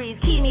shopping sprees,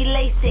 keep me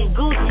lacing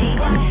Gucci.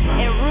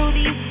 And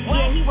Rudy,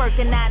 yeah, he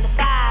working 9 to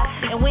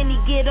 5. And when he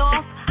get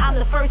off, I'm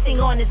the first thing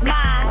on his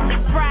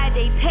mind.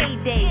 Friday,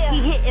 payday, he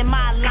hitting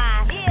my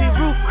line.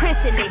 Roof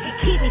christened it, he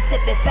keep me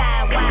sipping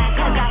fine wine.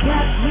 Cause I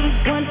got me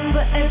one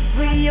for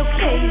every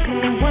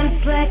occasion.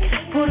 One black,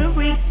 Puerto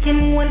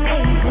Rican, one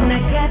Asian. I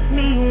got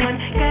me one,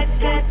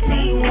 got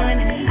me one.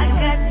 I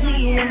got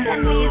me one, got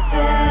me a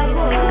fly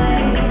boy.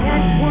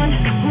 Got one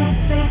who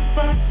say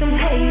fuck them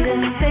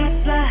haters. Stay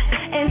fly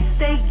and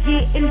stay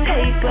getting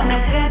paper. I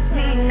got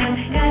me one,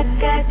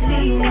 got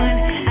me one.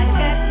 I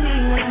got me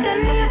one, got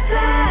me a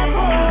fly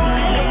boy.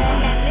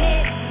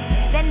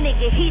 That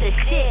nigga, he the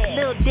shit.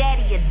 Lil'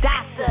 daddy a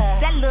doctor.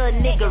 That little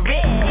nigga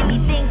rich.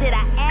 Anything that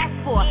I ask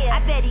for, I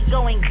bet he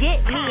go and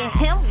get. Me and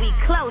him, we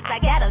close.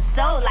 I got him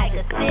so like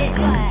a stitch.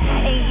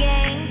 And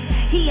Yang,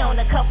 he own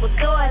a couple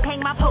stores. Hang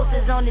my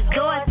posters on his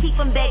doors. Keep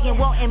him begging,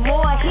 wanting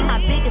more. He my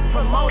biggest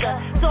promoter,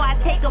 so I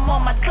take him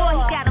on my tour.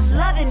 He got him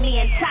loving me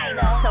in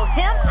China, so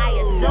him I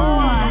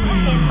adore.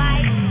 And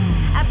Mike,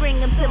 I bring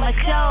him to my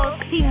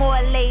shows. He more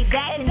laid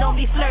back and don't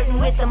be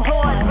flirting with them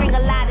whores. Bring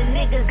a lot of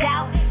niggas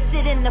out,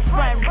 sit in the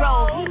front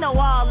row. He know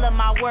all of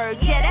my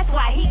words, yeah, that's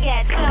why he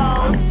got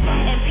chose.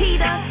 And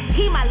Peter,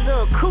 he my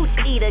little cooch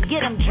eater.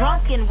 Get him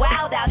drunk and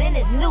wild out in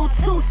his new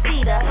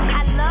two-seater.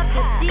 I love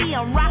to see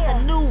him rock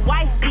a new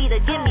wife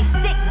beater. Give me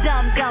sick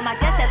dumb, I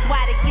guess that's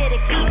why they get to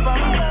keep him.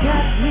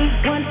 Got me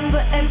one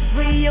for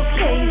every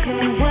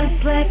occasion. One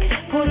black,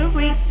 Puerto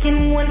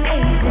Rican, one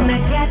Asian. I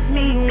got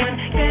me one,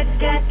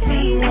 got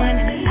me one.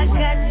 I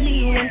got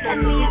me one, got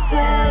me a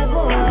fly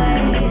boy.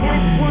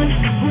 Got one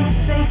who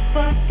say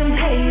fuck them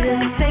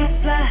haters. Stay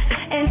fly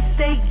and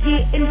stay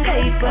getting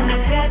paper. I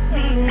got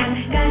me one,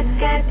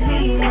 got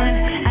me one.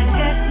 I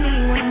got me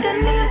one, got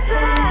me a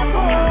fly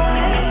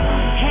boy.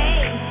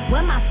 Hey,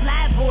 where my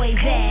fly boys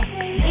at?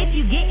 If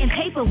you getting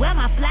paper, where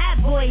my fly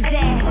boys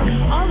at?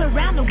 All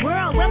around the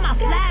world, where my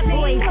fly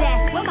boys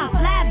at? Where my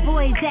fly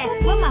boys at?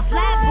 Where my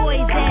fly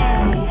boys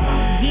at?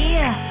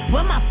 Yeah,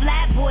 where my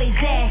fly boys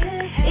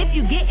at? If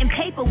you getting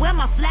paper, where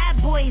my fly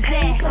boys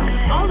at?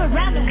 All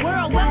around the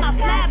world, where my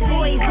fly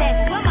boys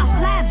at? Where my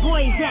fly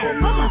boys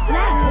at? Where my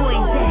fly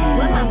boys at?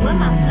 Where my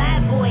fly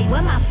boy?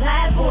 Where my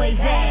fly boys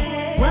at?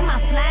 Where my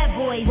fly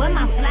boy? Where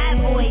my fly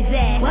boys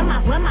at? Where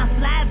my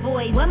fly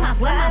boy? Where my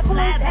fly boy? Where my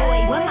fly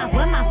boy?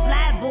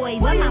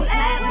 Where my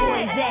fly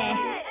boys at?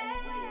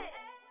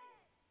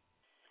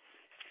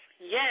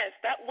 Yes,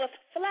 that was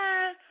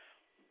Fly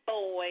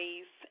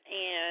Boys,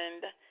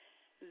 and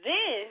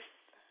this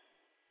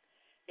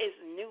is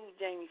new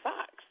Jamie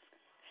Foxx.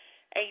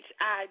 HIJKLMNOPQRSTUBWS.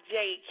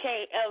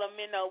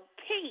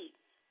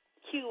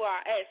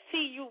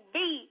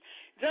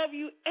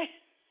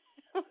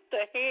 What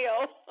the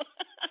hell?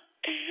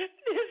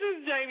 This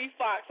is Jamie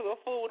Foxx, a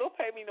fool. Don't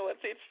pay me no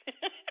attention.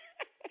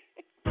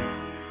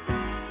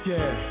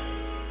 Yeah,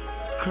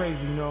 it's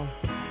crazy, you know,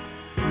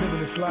 living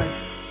this life,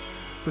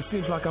 but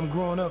seems like I'm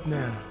growing up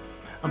now.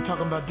 I'm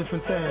talking about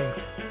different things,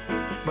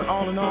 but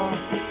all in all,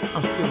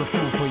 I'm still a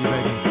fool for you,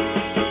 baby.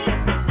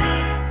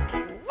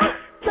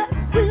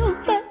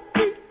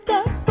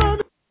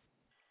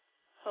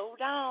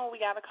 Hold on, we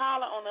got a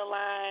caller on the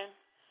line.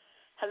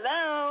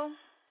 Hello?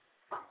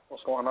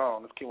 What's going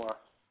on? It's Kiwan.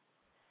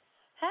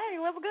 Hey,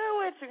 what's good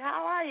with you?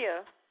 How are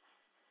you?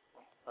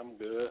 I'm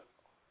good.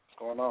 What's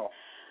going on?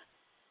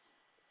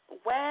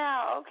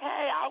 Wow,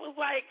 okay. I was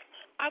like,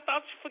 I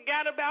thought you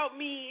forgot about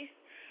me.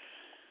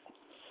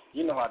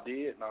 You know I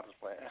did. No, I'm just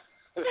playing.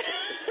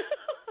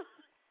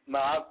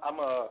 No,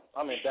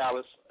 I'm in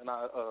Dallas, and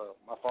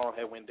my phone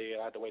had went dead.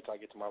 I had to wait till I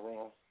get to my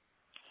room.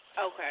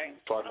 Okay.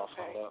 Plug my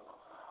phone up.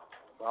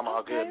 But I'm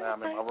all good now.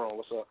 I'm in my room.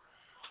 What's up?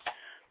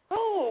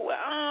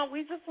 Oh,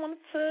 we just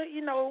wanted to,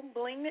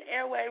 bling the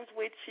airwaves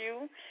with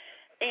you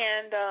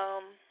and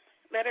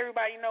let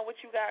everybody know what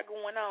you got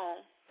going on.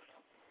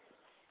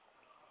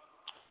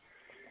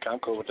 Okay, I'm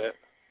cool with that.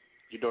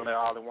 You doing that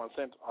all in one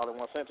sentence, or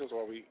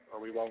are we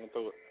rolling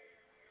through it?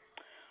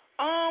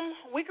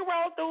 We can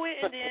roll through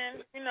it, and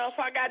then if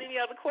I got any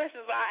other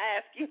questions, I'll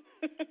ask you.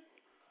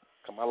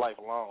 Cause my life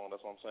long,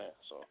 that's what I'm saying.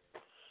 So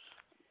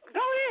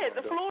go ahead.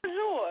 The floor is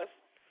yours.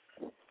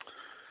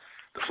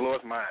 The floor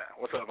is mine.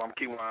 What's up? I'm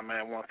Keyline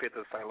Man, 1/5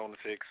 of St.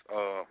 Lunatics.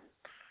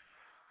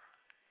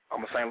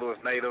 I'm a St.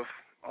 Louis native.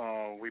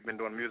 We've been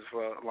doing music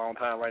for a long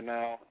time right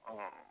now.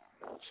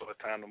 So it's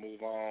time to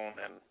move on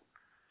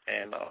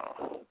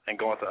and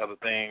go into other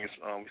things.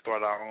 We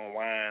started our own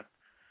wine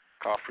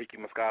called Freaky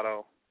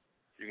Moscato.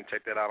 You can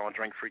check that out on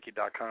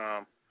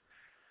drinkfreaky.com.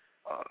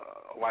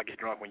 Why get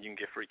drunk when you can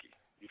get freaky?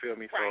 You feel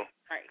me? Right,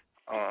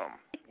 so, right.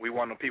 We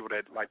one of the people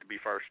that like to be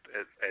first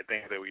at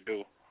things that we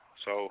do.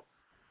 So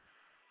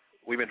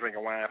we've been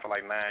drinking wine for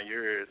like 9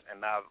 years,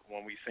 and now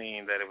when we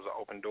seen that it was an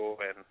open door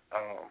and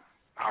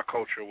our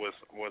culture was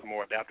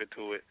more adapted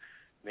to it,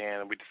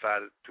 then we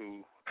decided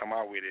to come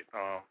out with it.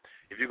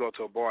 If you go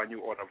to a bar and you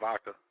order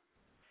vodka,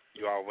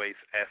 you always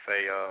ask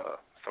a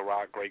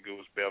Ciroc, Grey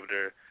Goose,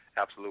 Belvedere,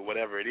 Absolute,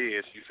 whatever it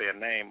is, you say a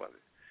name of it.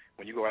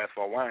 When you go ask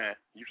for a wine,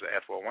 you just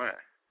ask for a wine.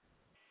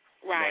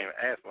 Right. You don't even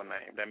ask for a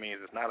name. That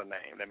means it's not a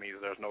name. That means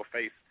there's no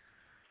face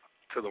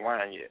to the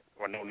wine yet,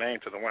 or no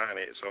name to the wine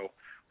yet. So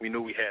we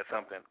knew we had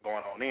something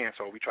going on in.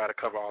 So we try to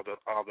cover all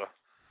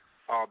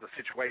the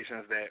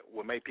situations that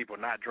would make people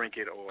not drink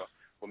it or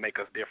would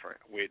make us different.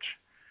 Which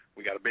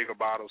we got a bigger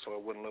bottle, so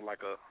it wouldn't look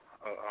like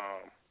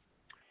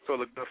so it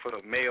looked good for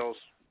the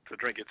males to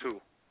drink it too.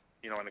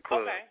 In the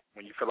club,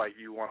 when you feel like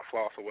you want to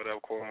floss or whatever,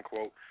 quote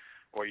unquote,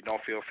 or you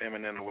don't feel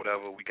feminine or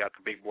whatever, we got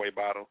the big boy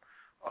bottle,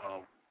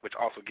 which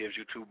also gives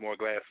you 2 more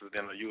glasses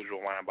than the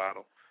usual wine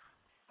bottle.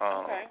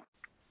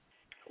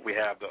 We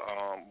have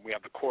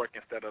the cork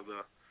instead of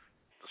the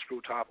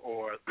screw top,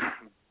 or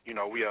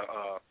we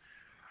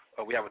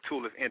have a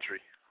toolless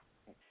entry.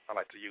 I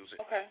like to use it.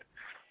 Okay.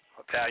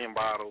 Italian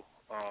bottle,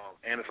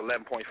 and it's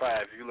 11.5.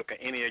 If you look at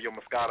any of your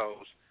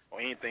Moscatos or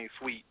anything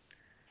sweet,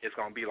 it's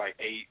going to be like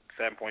 8,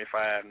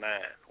 7.5, 9.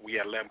 We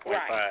at 11.5.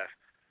 Right.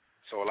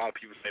 So a lot of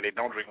people say they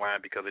don't drink wine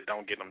because it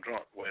don't get them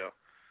drunk. Well,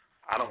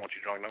 I don't want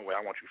you drunk no way.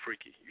 I want you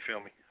freaky. You feel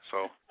me?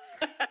 So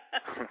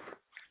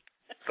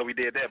so we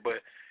did that.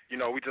 But,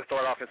 we just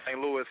started off in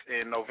St. Louis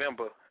in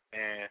November,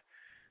 and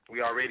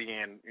we already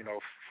in,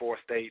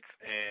 4 states,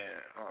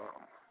 and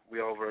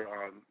we over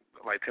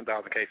like 10,000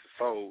 cases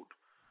sold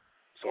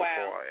so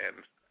far.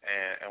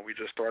 And we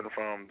just started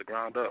from the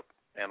ground up.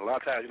 And a lot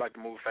of times you like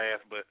to move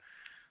fast, but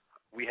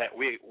we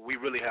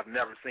really have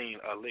never seen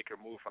a liquor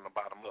move from the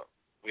bottom up.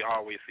 We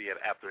always see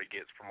it after it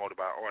gets promoted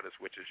by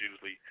artists, which is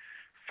usually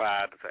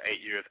 5 to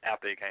 8 years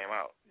after it came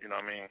out. You know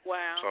what I mean?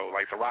 Wow. So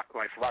like Ciroc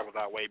was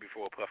out way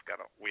before Puff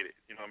got with it.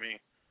 You know what I mean?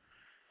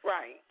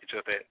 Right. It's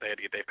just that they had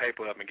to get their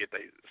paper up and get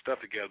their stuff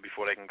together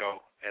before they can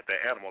go at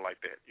that animal like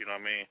that. You know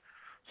what I mean?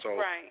 So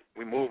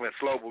we moving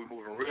slow, but we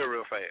moving real,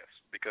 real fast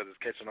because it's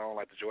catching on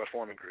like the George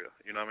Foreman grill.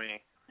 You know what I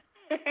mean?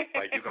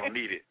 Like you're gonna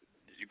need it.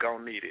 You're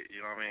gonna need it.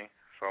 You know what I mean?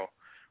 So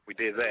we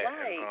did that.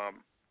 Right.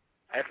 And,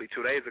 actually,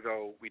 2 days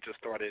ago, we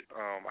just started.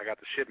 I got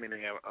the shipment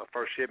in,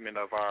 first shipment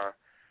of our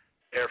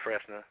air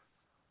freshener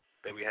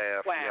that we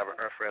have. Wow. We have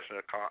an air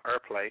freshener called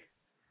Airplay,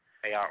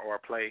 AIR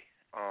Play.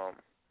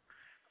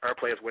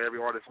 Airplay is what every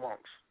artist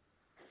wants.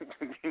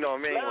 You know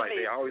what I mean? Like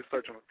they always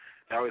search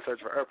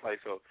for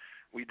Airplay. So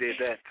we did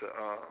that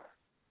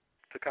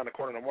to kind of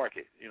corner the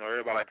market.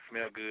 Everybody like to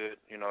smell good.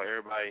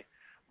 Everybody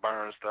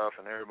burns stuff,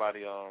 and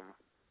everybody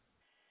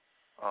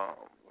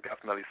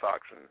got smelly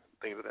socks and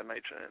things of that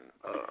nature,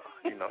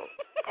 and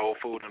old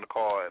food in the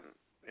car, and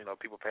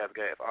people pass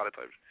gas, all that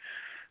type of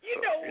shit.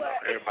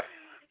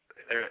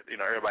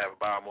 Everybody have a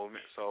bowel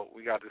movement. So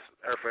we got this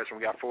air freshener.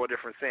 We got 4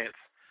 different scents.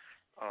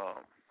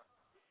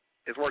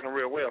 It's working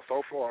real well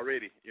so far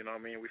already. You know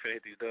what I mean? We've had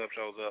these dub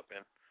shows up,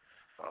 and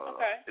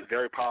it's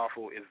very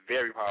powerful. It's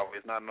very powerful.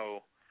 It's not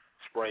no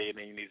spray and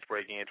then you need to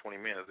spray again in 20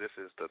 minutes. This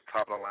is the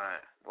top of the line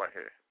right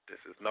here.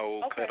 This is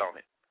no cut on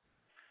it.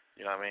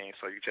 You know what I mean?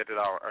 So you check it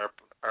out,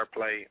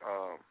 Airplay,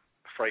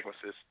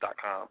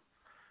 fragrances.com,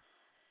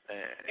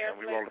 and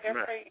we roll it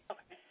from there.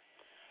 Okay.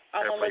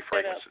 Airplay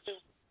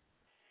Fragrances.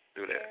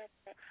 Do that.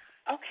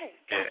 Okay.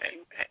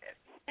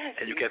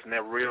 And you catching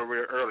that real,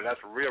 real early. That's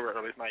real, real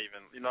early. It's not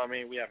even, you know what I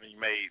mean? We haven't even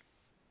made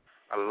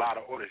a lot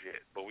of orders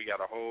yet, but we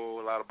got a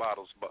whole lot of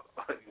bottles, but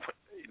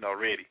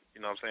ready. You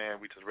know what I'm saying?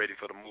 We just ready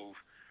for the move.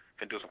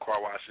 Can do some car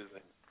washes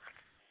and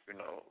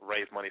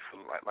raise money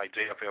for like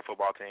JFL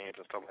football teams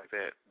and stuff like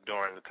that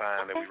during the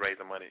time that we raise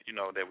the money,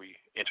 that we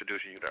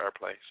introducing you to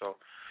Airplay. So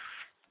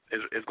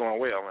it's going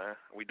well, man.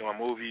 We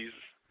doing movies,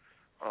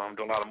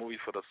 doing a lot of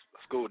movies for the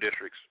school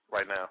districts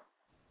right now.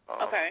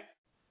 Okay.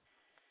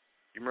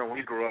 You remember when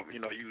we grew up,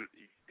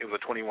 it was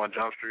a 21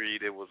 Jump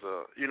Street. It was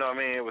you know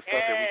what I mean? It was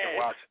stuff that we can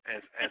watch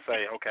and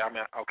say, okay, I'm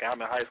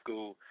in high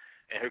school,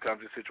 and here comes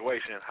this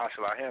situation. How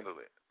shall I handle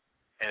it?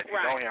 And if you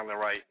don't handle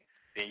it right,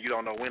 then you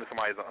don't know when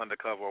somebody's an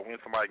undercover or when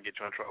somebody can get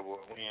you in trouble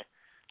or when,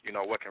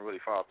 what can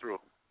really fall through.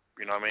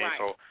 You know what I mean?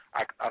 Right. So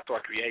I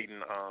start creating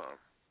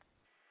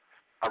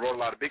I wrote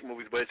a lot of big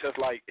movies, but it's just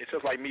like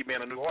me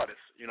being a new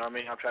artist. You know what I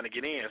mean? I'm trying to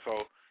get in,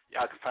 so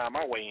I have to find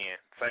my way in.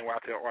 Same way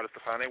I tell artists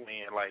to find their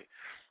way in. Like,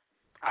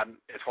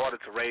 it's harder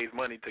to raise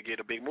money to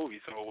get a big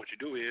movie. So what you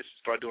do is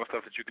start doing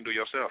stuff that you can do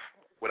yourself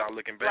without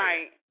looking back,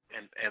 right?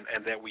 And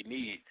that we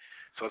need.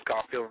 So it's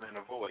called filling in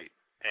the void.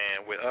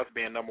 And with us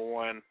being number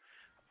one,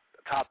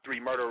 top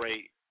 3 murder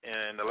rate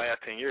in the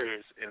last 10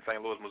 years in St.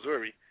 Louis,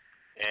 Missouri,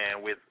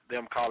 and with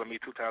them calling me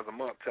 2 times a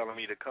month, telling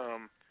me to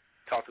come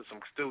talk to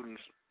some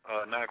students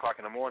 9 o'clock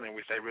in the morning,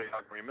 which they really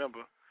not gonna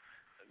remember,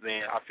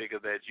 then I figure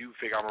that you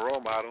figure I'm a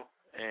role model,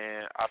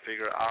 and I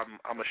figure I'm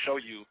gonna show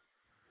you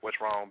what's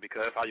wrong,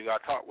 because that's how you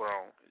got taught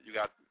wrong. You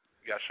got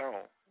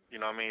shown. You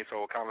know what I mean?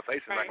 So a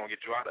conversation is not gonna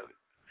get you out of it.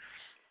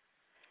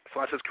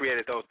 So I just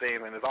created those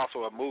things, and there's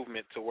also a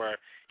movement to where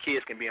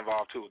kids can be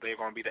involved too. They're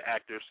gonna be the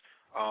actors.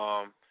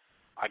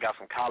 I got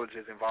some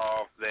colleges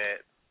involved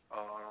that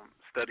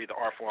study the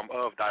art form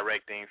of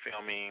directing,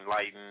 filming,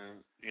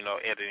 lighting,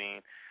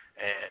 editing,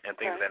 and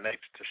things of that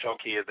nature, to show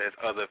kids there's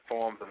other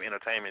forms of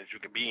entertainment that you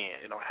can be in.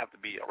 It don't have to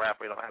be a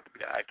rapper. It don't have to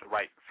be an actor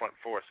right front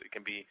force. It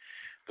can be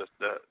the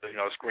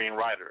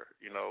screenwriter.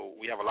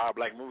 We have a lot of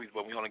black movies,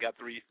 but we only got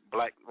 3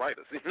 black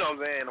writers. You know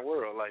what I'm saying, in the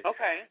world. Like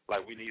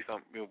we need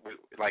some.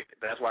 Like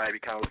that's why it be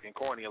kind of looking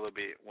corny a little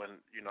bit when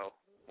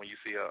you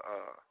see a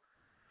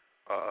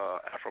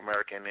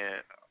Afro-American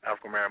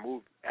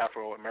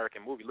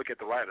movie. Look at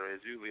the writer.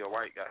 It's usually a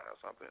white guy or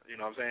something. You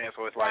know what I'm saying?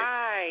 So it's like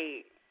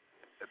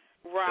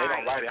they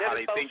don't write it how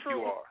they think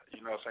you are.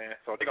 You know what I'm saying?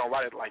 So they gonna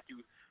write it like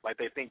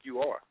they think you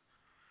are.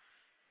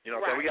 You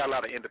know, so we got a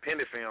lot of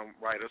independent film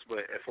writers,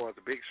 but as far as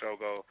the big show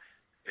go,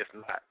 it's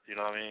not. You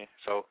know what I mean?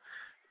 So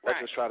let's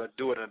just try to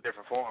do it in a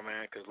different form,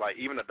 man. Because like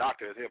even a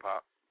doctor is hip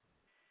hop.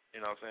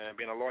 You know what I'm saying?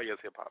 Being a lawyer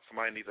is hip hop.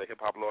 Somebody needs a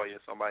hip hop lawyer.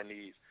 Somebody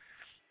needs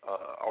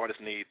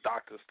artists need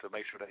doctors to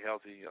make sure they're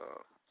healthy.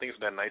 Things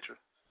of that nature.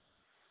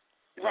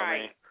 You know what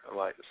I mean?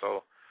 Like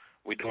so,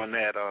 we doing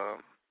that.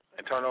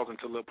 And turn those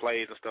into little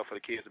plays and stuff for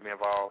the kids to be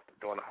involved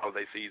during the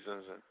holiday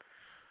seasons, and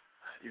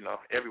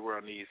every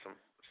world needs some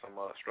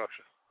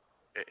structure.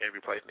 Every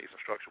place needs some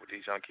structure with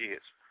these young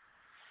kids.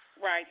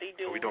 Right, they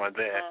do. So we're doing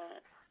that.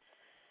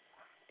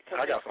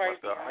 I got so much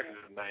stuff I can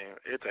just name.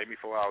 It take me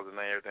 4 hours to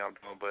name everything I'm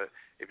doing, but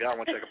if y'all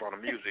want to check up on the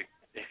music,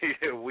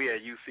 we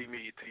at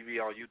UCMe TV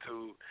on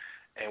YouTube,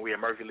 and we at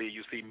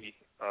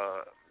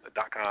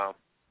MurphyLeeUCMe.com.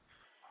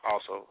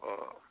 Also,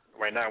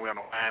 right now we're on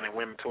the Wine and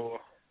Women tour.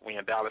 We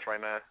in Dallas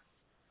right now.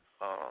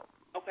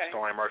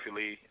 Starring Murphy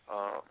Lee.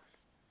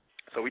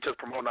 So we just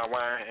promoting our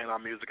wine and our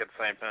music at the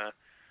same time,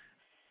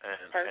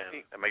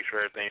 and make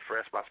sure everything's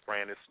fresh by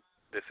spraying this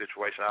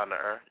situation out in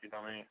the air. You know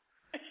what I mean?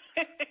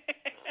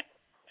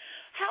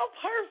 How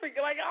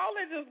perfect! Like all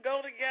that just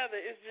go together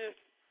is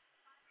just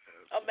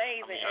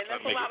amazing, and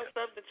there's a lot of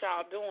stuff that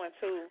y'all doing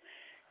too.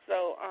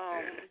 So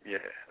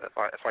yeah,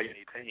 that's why you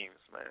need teams,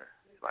 man.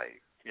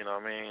 Like you know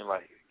what I mean?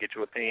 Like get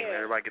you a team.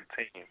 Everybody get a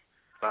team.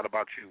 It's not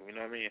about you. You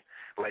know what I mean?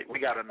 Like we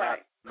gotta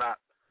not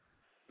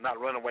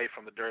run away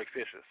from the Derek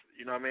Fishers.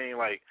 You know what I mean?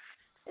 Like,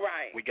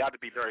 we got to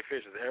be Derek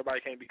Fishers.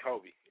 Everybody can't be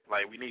Kobe.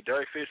 Like, we need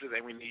Derek Fishers,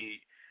 and we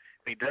need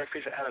Derek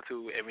Fisher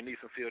attitude, and we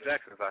need some Phil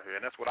Jacksons out here.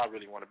 And that's what I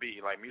really want to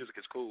be. Like, music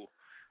is cool,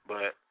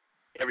 but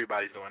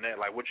everybody's doing that.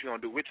 Like, what you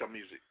gonna do with your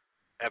music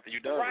after you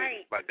done with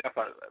it? Like, that's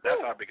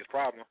our biggest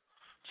problem.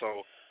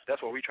 So that's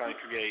what we trying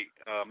to create.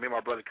 Me and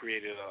my brother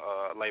created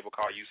a label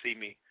called You See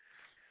Me,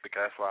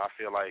 because that's why I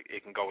feel like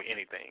it can go with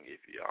anything.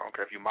 I don't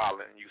care if you're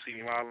modeling. You see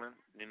me modeling,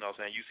 you know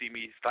what I'm saying? You see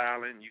me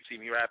styling, you see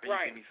me rapping, you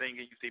see me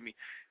singing, you see me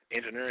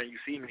engineering. You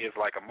see me as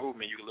like a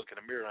movement. You can look in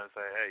the mirror and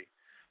say, hey,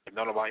 if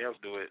nobody else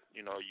do it,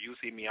 you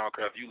see me, I don't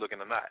care if you looking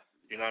or not.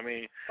 You know what I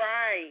mean?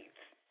 Right.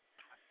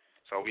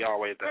 So we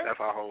always, that's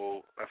our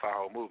whole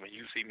movement.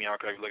 You see me, I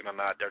don't care if you're looking or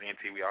not. Dirty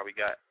NT, we all we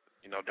got.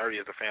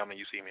 Dirty is a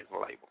family, you see me as a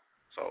label.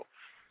 So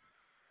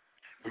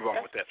we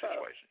rolling with that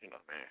situation, you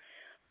know what I mean?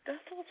 That's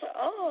what's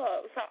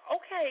up. So,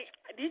 okay,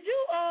 did you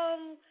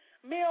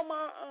mail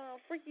my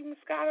Freaky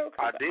Moscato?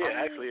 I did,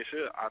 actually. It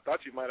should. I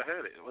thought you might have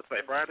had it. What's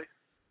today, Friday?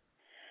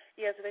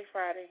 Yeah, today's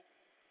Friday.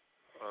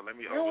 Let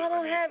me. No, I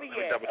don't have it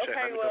yet. Double check.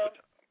 Okay,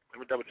 let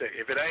me double check.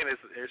 If it ain't,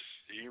 it's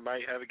you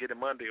might have it get it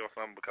Monday or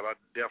something, because I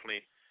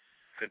definitely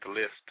sent the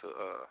list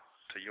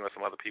to you and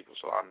some other people,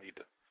 so I need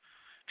to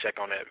check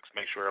on that,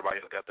 make sure everybody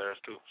else got theirs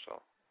too.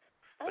 So,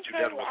 but you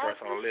definitely were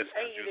first on the list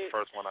because you're the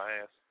first one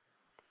I asked.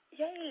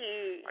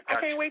 Yay!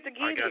 I can't wait to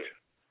get it.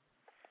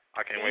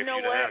 I can't wait for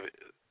you to have it.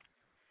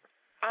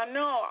 I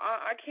know.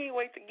 I can't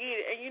wait to get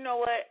it. And you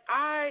know what?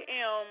 I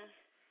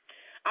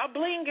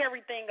bling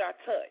everything I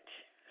touch.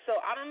 So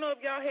I don't know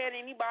if y'all had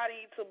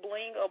anybody to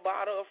bling a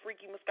bottle of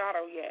Freaky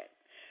Moscato yet.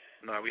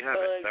 No, we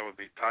haven't. That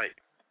would be tight.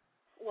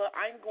 Well,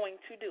 I'm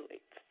going to do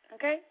it.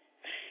 Okay?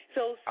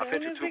 So I sent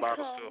you 2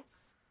 bottles too.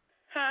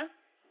 Huh?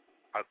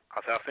 I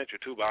sent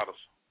you 2 bottles.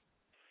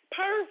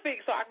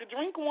 Perfect. So I could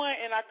drink one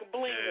and I could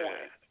bling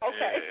one.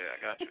 Okay. Yeah, I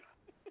got you.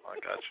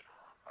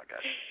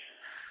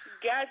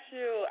 Got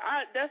you.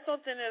 That's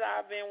something that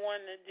I've been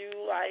wanting to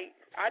do. Like,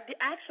 I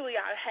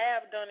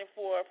have done it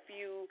for a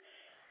few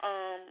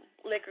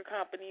liquor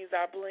companies.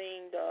 I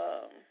blinged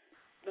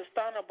the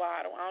stunner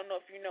bottle. I don't know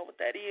if you know what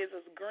that is.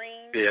 It's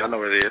green. Yeah, I know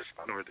what it is.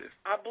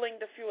 I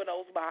blinged a few of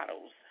those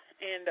bottles,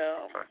 and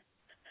okay.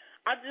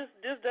 that's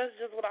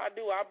just what I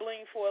do. I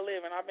bling for a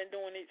living. I've been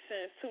doing it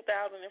since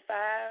 2005.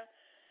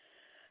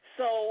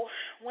 So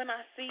when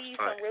I see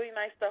some really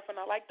nice stuff, and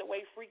I like the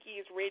way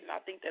Freaky is written, I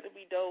think that'd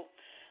be dope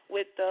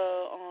with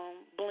the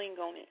bling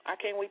on it. I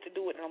can't wait to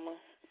do it. And I'm gonna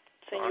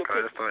send you a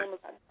picture as soon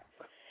as I.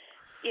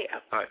 Yeah.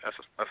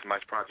 That's a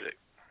nice project.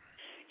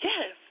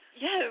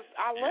 Yes,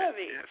 I love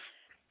it.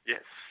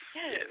 Yes.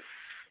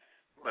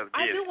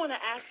 I do want to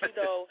ask you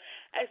though,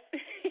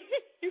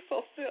 you're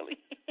so silly.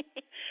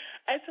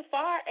 As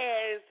far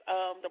as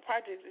the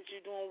projects that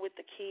you're doing with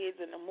the kids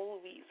and the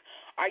movies,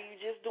 are you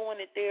just doing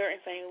it there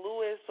in St.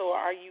 Louis, or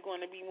are you going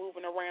to be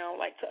moving around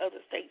like to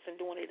other states and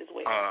doing it as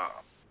well?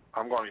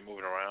 I'm going to be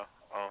moving around.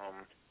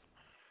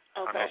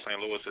 Okay. I know St.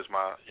 Louis is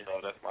my,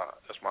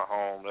 that's my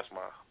home, that's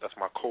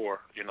my core,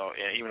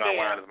 and even our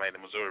wine is made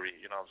in Missouri,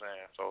 you know what I'm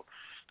saying? So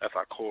that's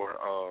our core.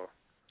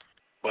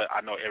 But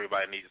I know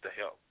everybody needs the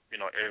help.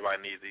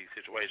 Everybody needs these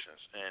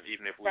situations, and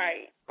even if we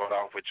start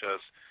off with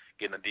just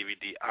getting a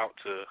DVD out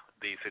to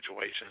these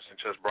situations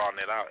and just broaden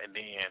it out, and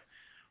then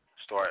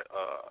start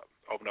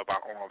opening up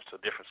our arms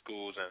to different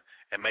schools,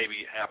 and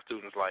maybe have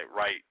students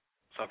write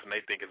something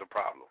they think is a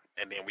problem,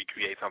 and then we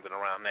create something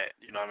around that,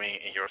 you know what I mean,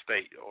 in your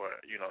state or,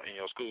 in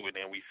your school, and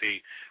then we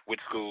see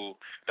which school,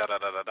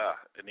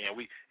 and then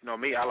we,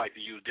 me, I like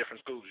to use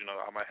different schools,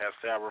 I might have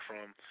Sarah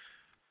from,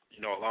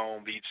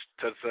 Long Beach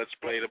such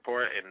played a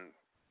part, and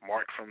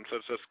Mark from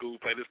such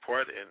school played this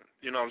part, and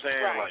you know what I'm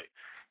saying, right.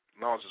 As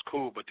long as it's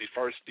cool, but these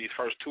first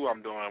two I'm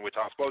doing, which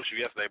I was supposed to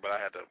yesterday, but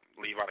I had to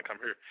leave out and come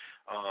here,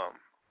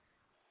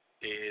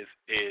 is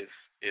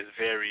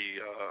very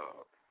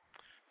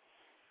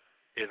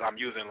I'm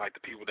using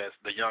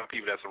the young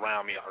people that's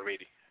around me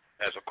already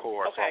as a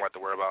core, so I don't have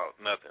to worry about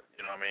nothing.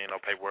 You know what I mean? No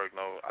paperwork,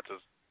 I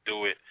just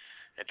do it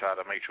and try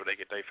to make sure they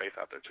get their face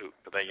out there too,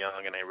 because they're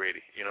young and they're ready.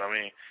 You know what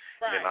I mean?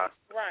 Right. And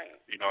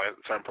then at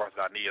certain parts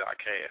that I need, I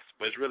cast.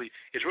 But it's really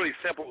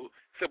simple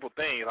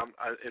things.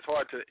 It's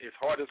hard to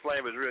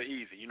explain, but it's real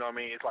easy. You know what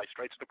I mean? It's like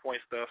straight to the point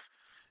stuff.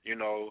 It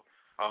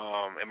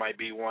might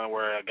be one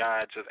where a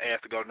guy just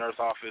asked to go to the nurse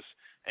office,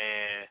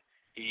 and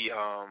he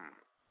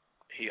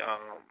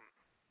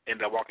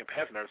ended up walking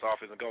past the nurse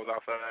office and goes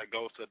outside,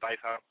 goes to the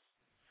dice house,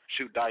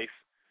 shoot dice,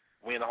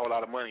 win a whole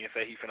lot of money, and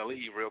say he finna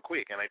leave real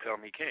quick, and they tell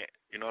him he can't.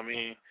 You know what I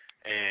mean?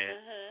 And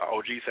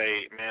OG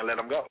say, man,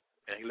 let him go.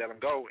 And he let him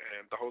go,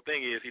 and the whole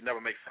thing is he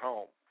never makes it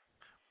home.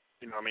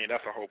 You know what I mean?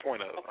 That's the whole point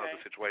of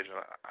the situation.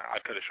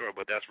 I cut it short,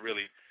 but that's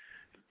really,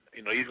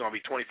 he's going to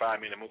be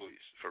 25-minute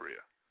movies, for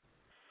real.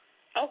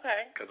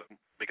 Okay.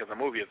 Because a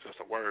movie is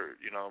just a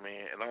word, you know what I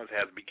mean? As long as it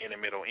has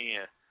beginning, middle,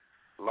 end,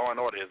 Law and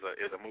Order is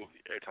a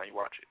movie every time you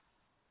watch it.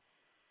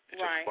 It's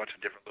just a bunch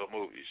of different little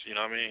movies, you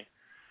know what I mean?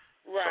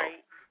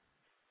 Right.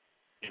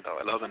 So,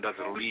 as long as it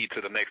doesn't lead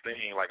to the next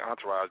thing like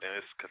Entourage, then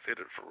it's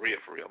considered for real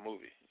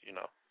movie,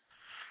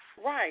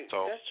 Right.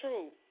 So, that's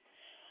true.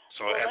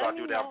 So as I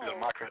do that, I'm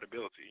building my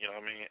credibility, you know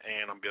what I mean?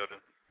 And I'm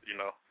building,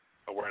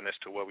 awareness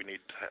to what we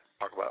need to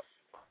talk about.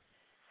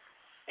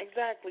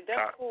 Exactly.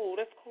 That's cool.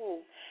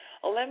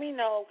 Well, let me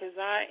know, because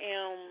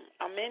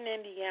I'm in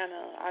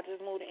Indiana. I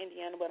just moved to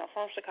Indiana, but I'm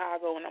from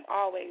Chicago, and I'm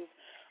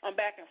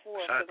back and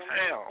forth because I'm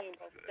between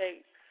both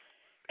states.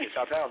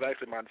 Chi-Town is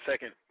actually my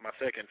second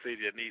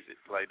city that needs it.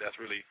 That's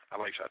really, I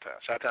like Chi-Town.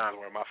 Chi-Town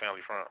is where my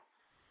family's from.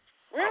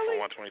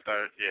 Really? I'm from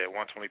 123rd. Yeah,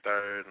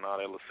 123rd and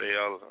all that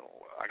LaSalle.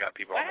 I got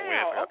people on the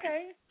west.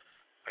 Okay.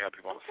 I got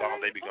people on the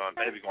south. They be going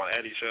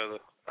at each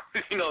other.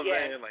 You know what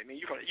I'm saying? Like, man,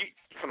 you from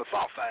the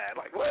south side.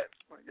 Like, what?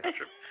 Yeah,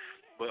 true.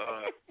 But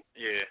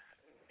yeah,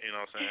 you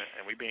know what I'm saying.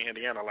 And we be in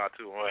Indiana a lot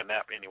too, or in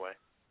Napa anyway.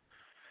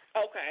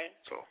 Okay.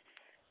 So.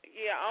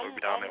 Yeah, I'm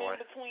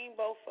in between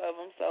both of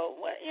them. So,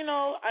 and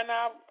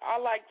I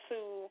like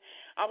to.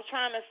 I was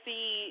trying to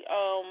see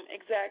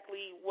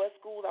exactly what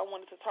schools I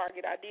wanted to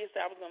target. I did say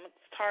I was going to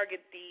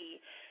target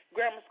the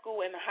grammar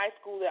school and the high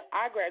school that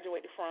I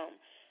graduated from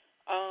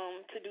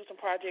to do some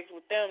projects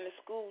with them this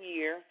school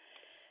year.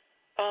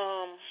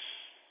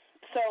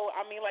 So,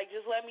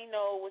 just let me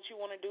know what you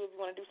want to do. If you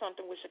want to do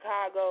something with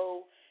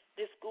Chicago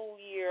this school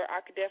year,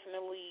 I could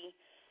definitely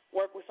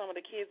work with some of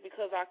the kids,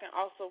 because I can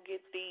also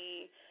get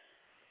the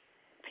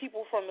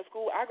people from the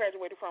school I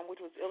graduated from, which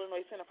was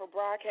Illinois Center for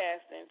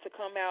Broadcasting, to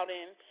come out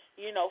and,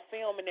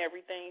 film and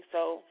everything.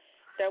 So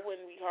that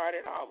wouldn't be hard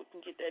at all. We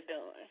can get that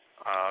done.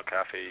 Okay,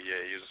 I feel you.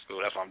 Yeah, using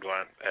school. That's what I'm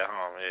doing at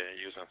home. Yeah,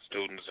 using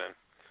students and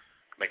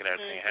making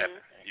everything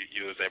happen. You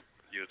use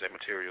their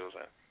materials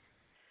and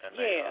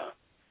their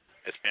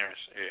experience.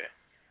 Yeah.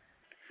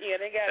 Yeah,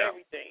 they got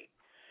everything.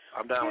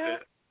 I'm down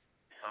with it.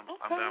 I'm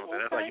down with it.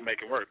 That's how you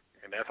make it work.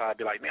 And that's how I'd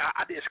be like, man,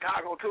 I did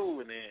Chicago too,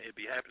 and then it'd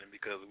be happening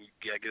because we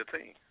gotta get a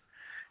team.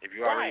 If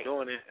you're already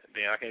doing it,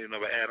 then I can't do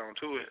nothing but add on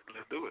to it.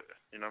 Let's do it.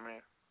 You know what I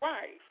mean?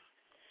 Right.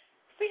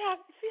 See how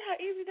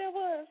easy that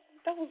was?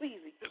 That was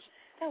easy.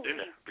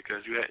 Easy.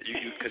 Because you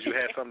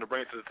had something to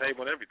bring to the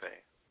table and everything.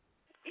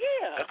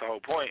 Yeah. That's the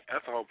whole point.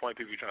 That's the whole point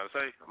people are trying to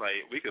say.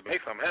 Like, we could make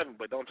something happen,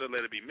 but don't just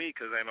let it be me,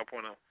 because there ain't no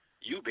point of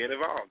you being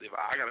involved. If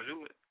I got to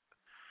do it.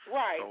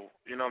 Right. So,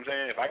 you know what I'm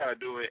saying? If I got to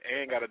do it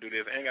and got to do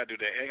this and got to do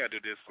that and got to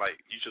do this, like,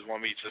 you just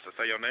want me just to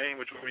say your name?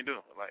 What you want me to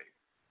do? Like,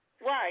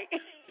 right.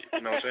 You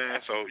know what I'm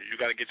saying? So you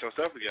got to get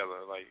yourself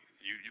together. Like,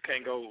 you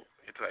can't go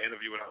into an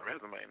interview without a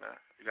resume now.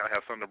 You got to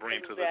have something to bring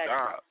to the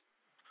job.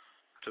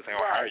 Just ain't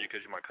gonna hire you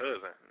because you're my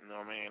cousin. You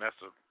know what I mean? That's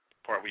the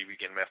part we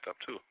getting messed up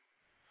too.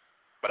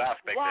 But I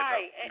expect that, though.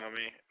 You know what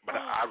I mean? But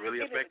I really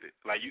expect it.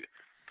 Like you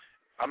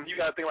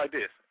gotta think like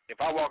this.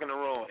 If I walk in the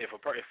room, if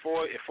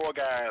four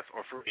guys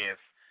or friends,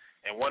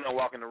 and one of them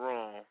walk in the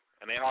room,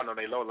 and they all know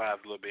they low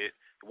lives a little bit,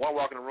 one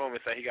walk in the room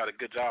and say he got a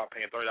good job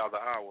paying $30 an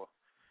hour,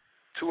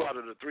 2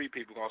 out of the 3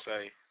 people gonna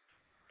say,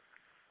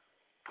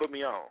 put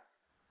me on.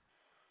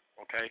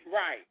 Okay?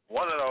 Right.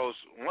 One of those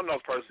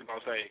persons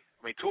gonna say,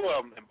 2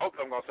 of them, and both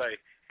of them gonna say,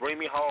 bring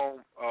me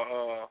home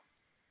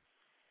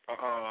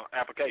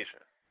application.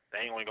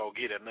 They ain't gonna go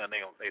get it or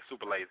nothing. They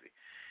super lazy.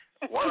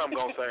 One of them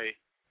gonna say,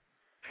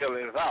 fill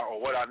this out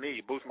or what I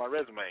need, boost my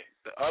resume.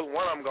 The other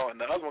one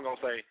gonna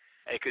say,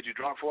 hey, could you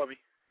drop for me?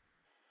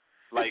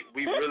 Like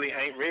we really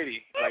ain't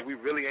ready.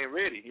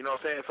 You know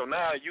what I'm saying? So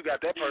now you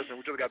got that person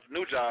who just got the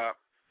new job.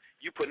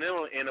 You putting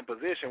him in a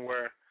position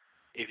where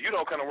if you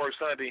don't come to work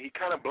Sunday, he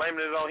kind of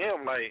blaming it on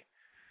him. Like,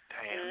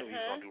 damn, I knew he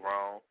was gonna do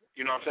wrong.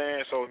 You know what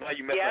I'm saying? So now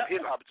you mess up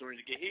his opportunity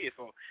to get his.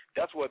 So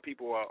that's what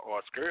people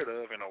are scared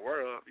of and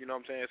aware of. You know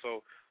what I'm saying? So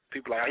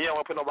people like, he don't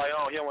want to put nobody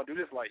on. He don't want to do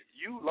this. Like,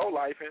 you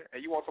low-lifing,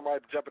 and you want somebody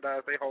to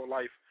jeopardize their whole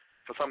life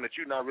for something that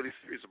you're not really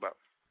serious about.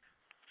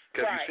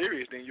 Because if you're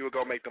serious, then you would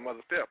go make them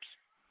other steps.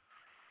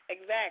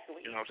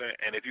 Exactly. You know what I'm saying?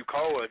 And if you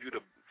cold,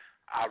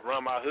 I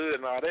run my hood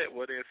and all that,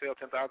 well, then sell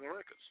 10,000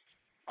 records.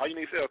 All you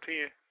need to sell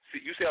 10. See,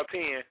 you sell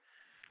 10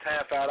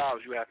 times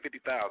 $5, you have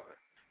 50,000.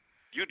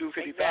 You do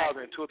 50,000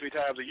 2 or 3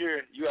 times a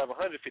year, you have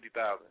 150,000.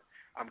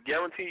 I'm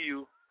guarantee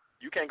you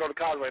can't go to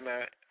college right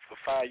now for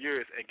 5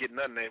 years and get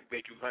nothing that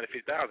make you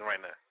 150,000 right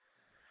now.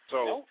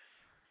 So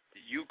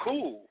you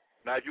cool.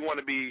 Now if you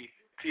want to be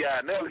T.I.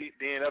 and Nelly,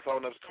 then that's a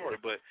whole other story.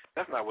 But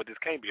that's not what this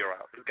can't be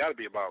about. It's got to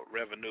be about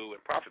revenue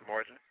and profit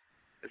margin.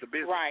 It's a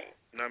business. Right.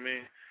 You know what I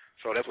mean?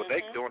 So that's what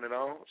they doing it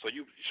on. So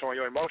you showing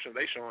your emotions,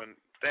 they showing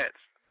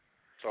stats.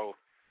 So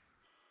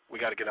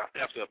we got to get our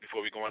steps up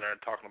before we go in there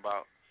and talking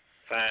about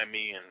sign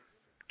me and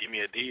give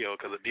me a deal,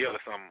 because a deal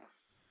is something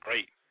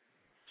great.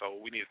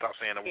 So we need to stop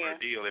saying I want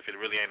a deal if it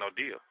really ain't no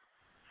deal.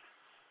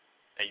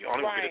 And you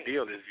only gonna get a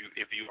deal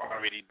if you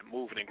already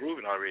moving and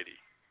grooving already.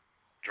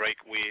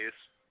 Drake, Wiz,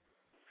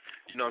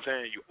 you know what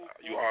I'm saying?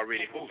 You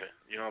already moving.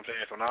 You know what I'm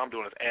saying? So now I'm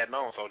doing is adding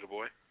on, Soulja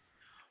Boy.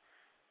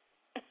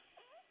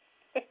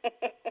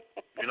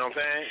 You know what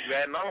I'm saying? You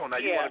adding on. Now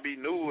you want to be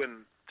new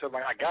and tell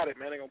like I got it,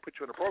 man. They gonna put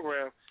you in the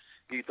program,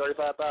 give you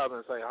 $35,000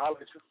 and say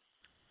holler at you.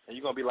 And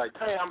you're going to be like,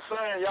 hey, I'm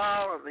saying,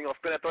 y'all, and you're going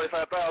to spend that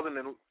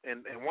 $35,000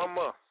 in 1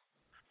 month.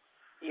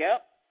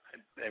 Yep.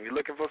 And you're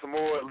looking for some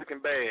more looking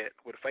bad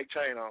with a fake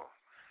chain on.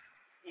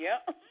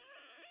 Yep.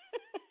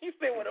 You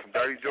said with a fake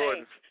dirty chain.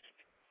 Jordans.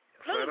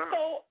 Look,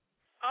 so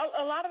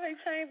a lot of their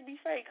chains be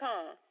fake,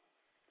 huh?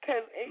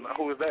 Now,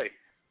 who is they?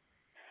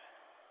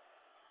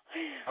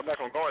 I'm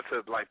not going to go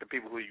into, like, the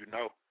people who you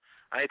know.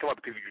 I ain't talking about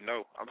the people you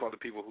know. I'm talking about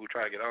the people who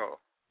try to get off.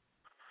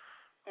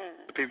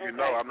 The people you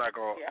know, I'm not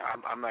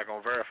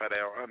gonna verify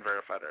that or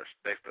unverify their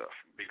stuff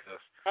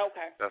because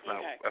that's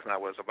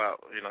not what it's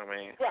about. You know what I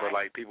mean? Right. But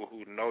like people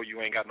who know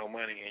you ain't got no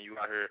money and you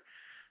out here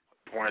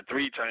wearing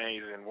 3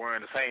 chains and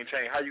wearing the same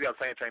chain. How you got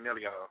the same chain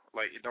Nelly got?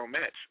 Like it don't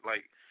match.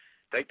 Like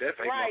take that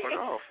fake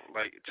motherfucker off.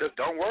 Like just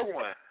don't wear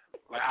one.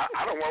 Like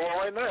I don't wear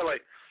one right now.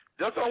 Like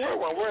just don't wear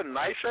one. Wear a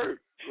nice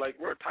shirt. Like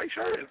wear a tight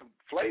shirt and some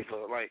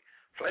flavor. Like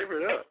flavor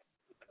it up.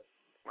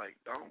 Like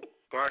don't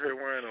go out here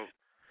wearing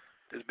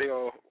this big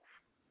old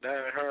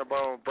diamond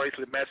herringbone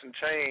bracelet matching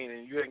chain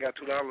and you ain't got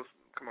 $2.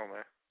 Come on,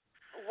 man.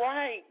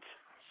 Right.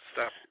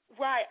 Stop it.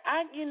 Right.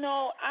 I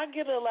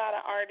get a lot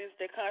of artists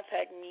that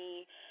contact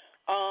me.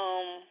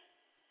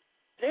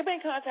 They've been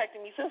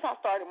contacting me since I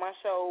started my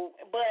show,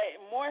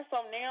 but more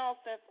so now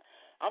since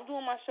I'm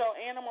doing my show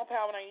and I'm on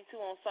Power 92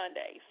 on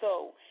Sunday.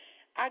 So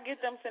I get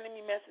them sending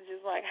me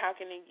messages like how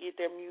can they get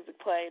their music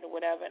played or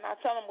whatever, and I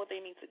tell them what they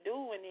need to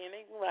do, and then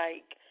they be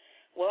like,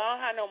 well, I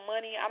don't have no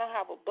money, I don't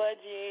have a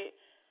budget.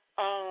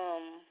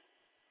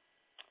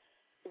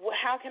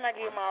 How can I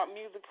get my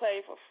music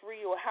played for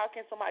free, or how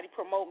can somebody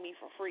promote me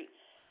for free?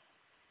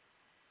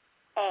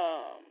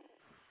 I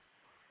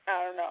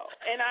don't know.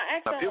 And I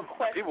asked them a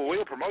question. People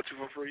will promote you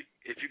for free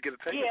if you get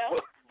a tape. Yeah.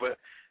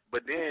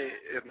 But then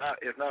it's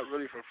not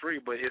really for free.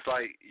 But it's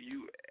like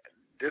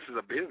this is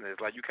a business.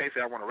 Like you can't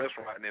say I want a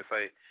restaurant and then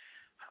say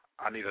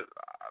I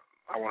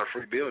want a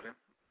free building.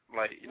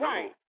 Like you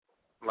know,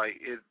 like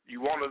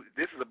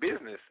this is a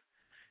business.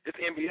 It's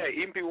the NBA.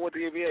 Even people with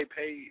the NBA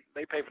pay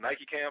for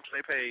Nike camps.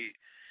 They pay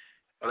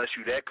unless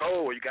you that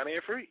cold or you got in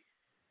free.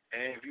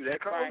 And if you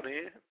that cold,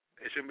 then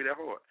it shouldn't be that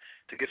hard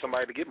to get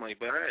somebody to get money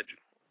behind you.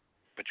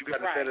 But you got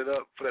to set it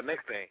up for the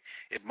next thing.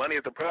 If money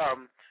is the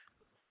problem,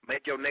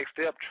 make your next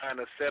step trying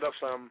to set up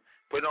something,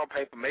 put it on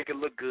paper, make it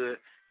look good,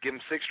 give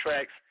them 6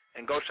 tracks,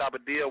 and go shop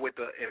a deal with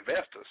the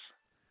investors.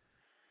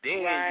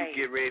 Then you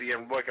get ready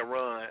and make a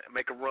run,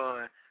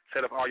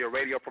 set up all your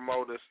radio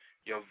promoters,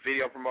 your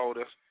video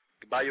promoters,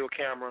 buy you a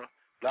camera,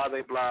 blah,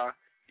 blah, blah.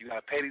 You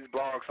got to pay these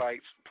blog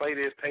sites, pay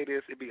this.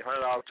 It'd be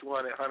 $100,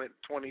 $200, $120,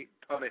 $140,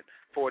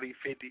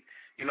 $50.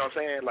 You know what I'm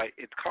saying? Like,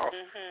 it costs.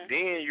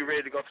 Then you're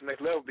ready to go to the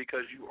next level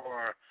because you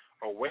are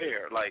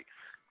aware. Like,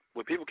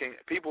 when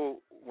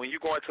when you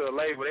go into a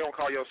label, they don't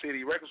call your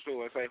city record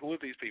store and say, who is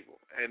these people?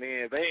 And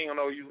then if they ain't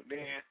gonna know you,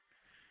 then,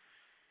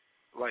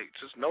 like,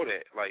 just know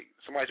that. Like,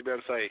 somebody should be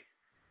able to say,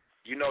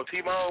 you know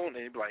T-Bone?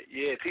 And you be like,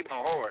 yeah,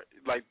 T-Bone hard.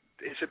 Like,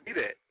 it should be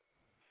that.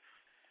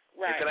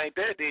 Right. If it ain't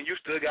that, then you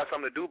still got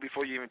something to do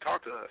before you even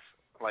talk to us.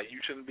 Like,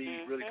 you shouldn't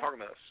be really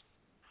talking to us.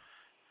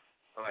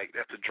 Like,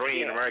 that's the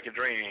dream, American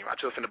dream. I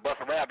just finna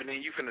bust a rap, and then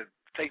you finna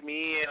take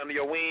me in under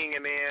your wing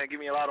and then give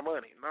me a lot of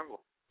money.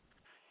 No.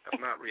 That's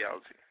not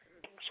reality.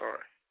 I'm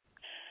sorry.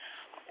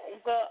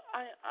 Well,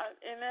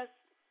 and that's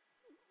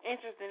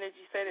interesting that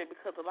you said it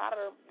because a lot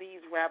of these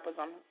rappers,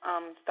 I'm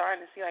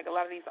starting to see like a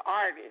lot of these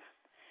artists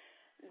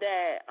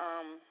that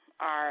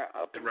are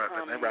up and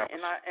coming,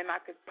 and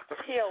I could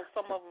tell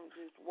some of them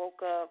just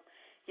woke up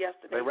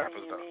yesterday. They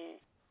rappers though.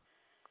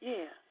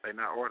 Yeah. They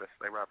not artists.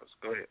 They rappers.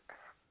 Go ahead.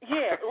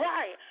 Yeah,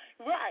 right.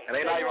 And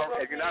they not even,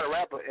 if you're not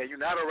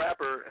a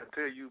rapper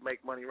until you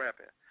make money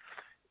rapping.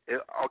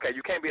 Okay,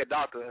 you can't be a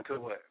doctor until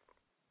what?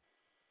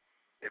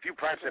 If you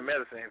practicing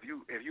medicine, if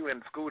you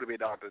in school to be a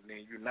doctor,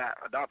 then you're not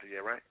a doctor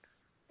yet, right?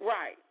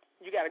 Right.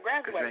 You got to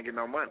graduate. Because you ain't get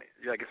no money.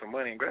 You got to get some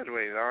money and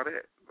graduate and all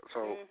that.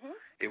 So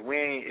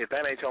if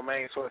that ain't your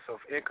main source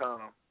of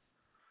income,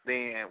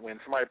 then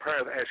when somebody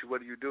parents ask you what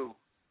do you do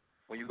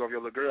when you go to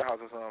your little girl house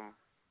or something,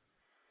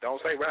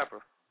 don't say rapper.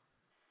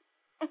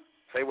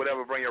 Say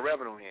whatever bring your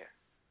revenue in.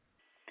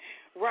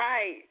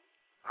 Right.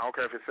 I don't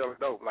care if it's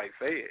selling dope. Like,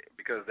 say it,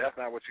 because that's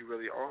not what you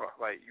really are.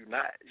 Like, you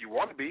not. You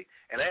want to be,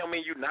 and that don't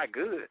mean you're not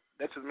good.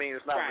 That just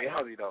means it's not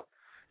reality, though.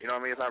 You know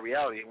what I mean? It's not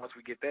reality. And once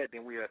we get that,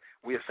 then we'll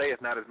say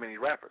it's not as many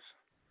rappers.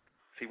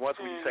 See,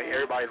 once we say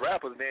everybody's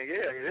rappers, then,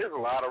 yeah, it is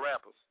a lot of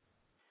rappers.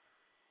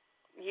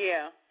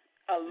 Yeah,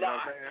 a lot. You know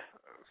what I'm saying?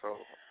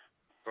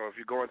 So if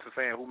you go into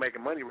saying who making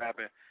money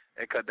rapping,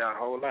 it cut down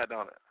a whole lot,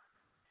 don't it?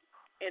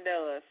 It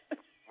does.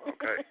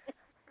 Okay.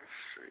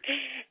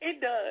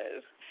 It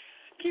does.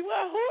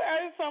 Kiwa, who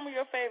are some of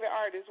your favorite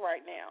artists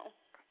right now?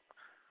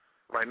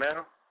 Right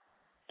now?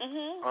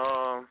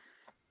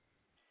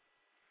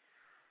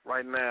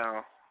 Right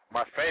now,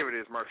 my favorite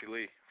is Murphy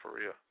Lee, for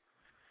real.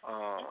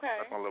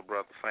 That's my little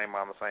brother, same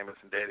mama, same as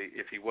daddy.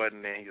 If he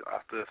wasn't, then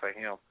I still say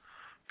him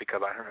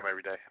because I hear him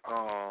every day.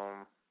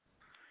 I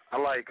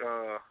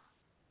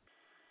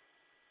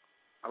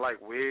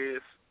like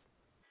Wiz.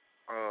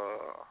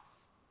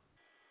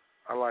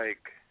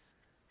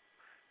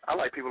 I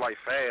like people like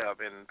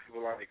Fab and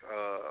people like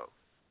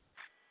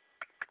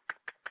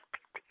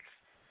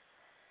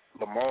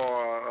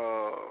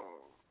Lamar.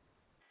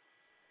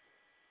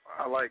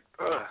 I like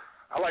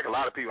a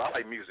lot of people. I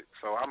like music,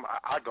 so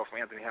I go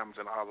from Anthony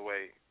Hamilton all the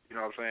way. You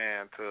know what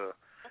I'm saying?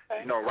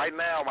 You know, right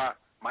now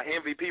my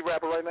MVP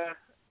rapper right now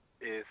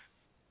is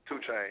 2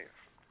 Chainz.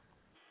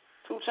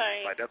 2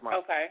 Chainz. Like that's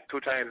my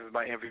 2 Chainz is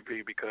my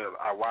MVP because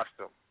I watched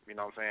him. You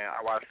know what I'm saying?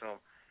 I watched him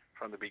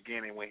from the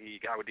beginning when he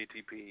got with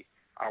DTP.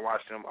 I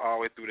watched him all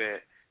the way through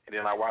that, and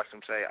then I watched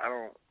him say,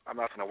 I'm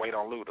not going to wait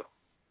on Luda.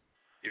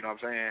 You know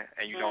what I'm saying?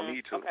 And you don't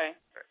need to. Okay.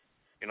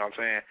 You know what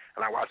I'm saying?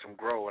 And I watched him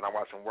grow, and I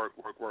watched him work.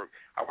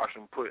 I watched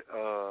him put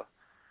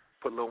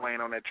Lil Wayne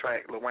on that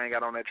track. Lil Wayne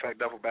got on that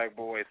track, Duffel Bag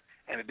Boys,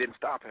 and it didn't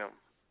stop him.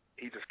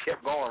 He just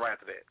kept going right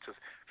after that.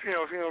 Just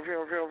film.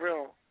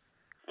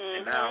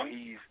 And now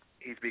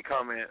he's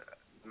becoming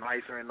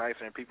nicer and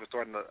nicer, and people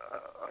starting to,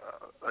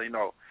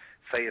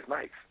 say it's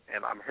nice.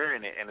 And I'm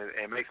hearing it, and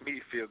it makes me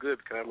feel good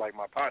because I like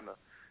my partner.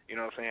 You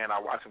know what I'm saying? I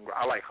watch him.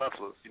 I like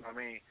hustlers. You know what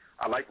I mean?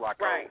 I like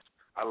rock right.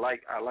 I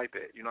like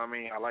that. You know what I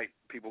mean? I like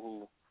people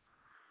who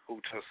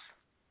just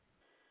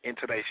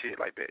into that shit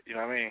like that. You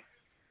know what I mean?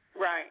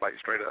 Right. Like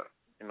straight up.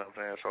 You know what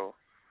I'm saying? So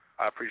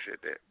I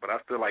appreciate that. But I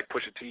still like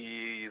Pusha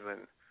T's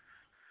and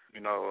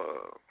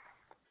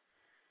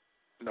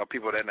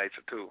people of that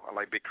nature too. I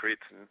like Big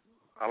Crits and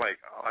I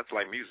just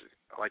like music.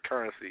 I like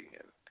Currency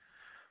and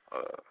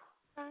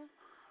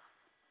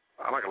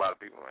I like a lot of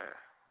people, man.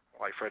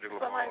 I like Frederick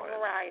Lamar. I like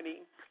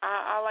variety.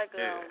 I like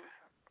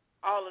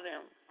all of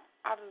them.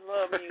 I just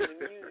love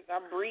music.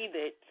 I breathe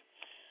it.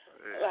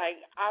 Yeah. Like,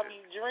 I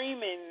be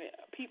dreaming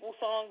people's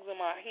songs in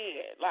my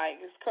head. Like,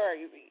 it's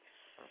crazy.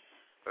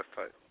 That's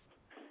tight.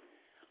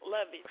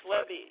 Love it.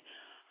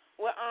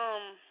 Well,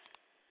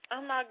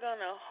 I'm not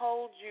going to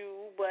hold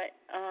you, but,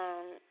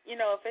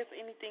 if there's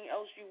anything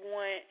else you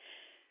want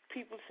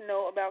people to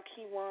know about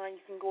Keywan,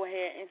 you can go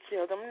ahead and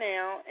tell them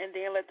now, and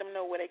then let them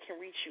know where they can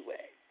reach you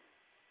at.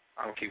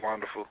 I'm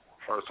Keywonderful.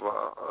 First of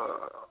all,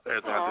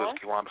 everything I do is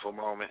Keywonderful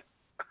moment.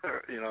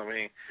 You know what I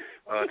mean?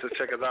 Just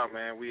check us out,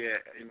 man. We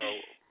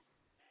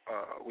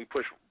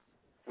push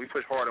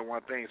hard on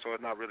one thing, so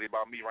it's not really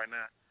about me right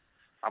now.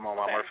 I'm on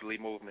my Murphy Lee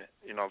movement.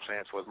 You know what I'm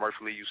saying? So it's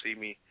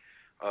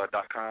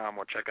MurphyLeeYouSeeMe.com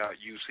or check out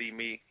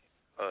YouSeeMe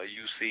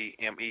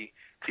UCME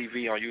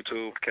TV on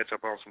YouTube. Catch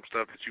up on some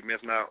stuff that you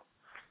missing out.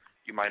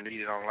 You might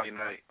need it on late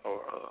night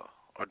or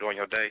during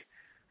your day.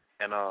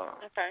 And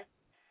okay.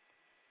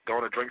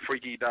 Go to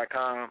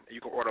drinkfreaky.com.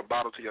 You can order a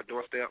bottle to your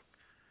doorstep.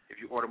 If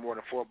you order more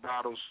than 4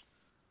 bottles,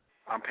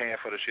 I'm paying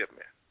for the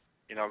shipment.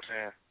 You know what I'm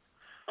saying?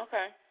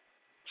 Okay.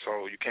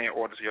 So you can't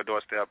order to your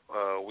doorstep.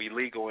 We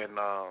legal in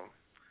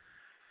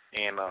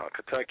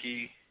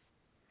Kentucky,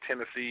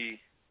 Tennessee,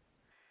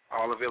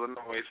 all of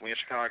Illinois. We in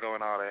Chicago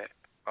and all that.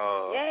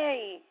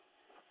 Yay!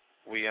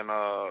 We in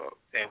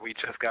and we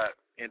just got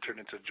entered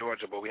into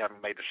Georgia, but we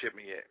haven't made the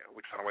shipment yet.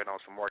 We're trying to wait on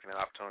some marketing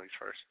opportunities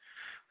first.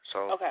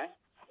 So okay.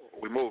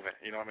 We moving.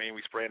 You know what I mean?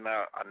 We spreading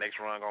out. Our next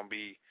run gonna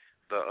be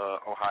the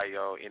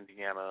Ohio,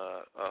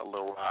 Indiana,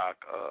 Little Rock,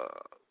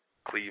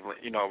 Cleveland.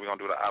 You know, we're gonna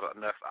do the outer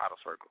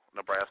circle,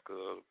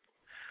 Nebraska.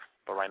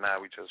 But right now,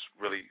 we just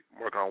really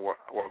working on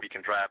what we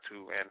can drive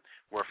to and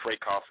where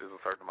freight cost is a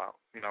certain amount.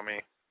 You know what I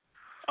mean?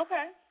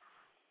 Okay.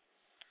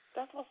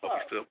 That's what's but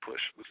up. We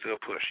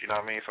still push. You know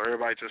what I mean? So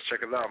everybody just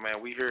check us out,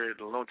 man. We here.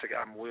 The Lunatic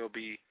album will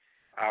be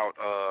out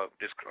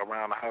this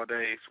around the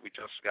holidays. We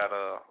just got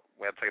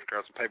we have to take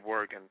care of some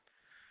paperwork and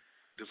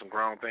do some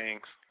grown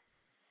things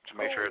to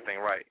make sure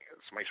everything right.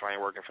 To make sure I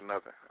ain't working for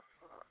nothing.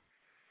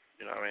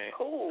 You know what I mean?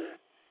 Cool.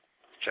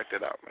 Check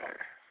that out, man.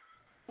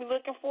 We're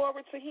looking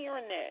forward to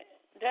hearing that.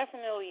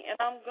 Definitely. And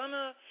I'm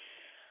gonna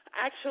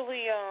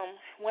actually,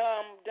 when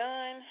I'm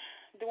done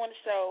doing the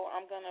show,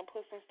 I'm gonna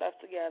put some stuff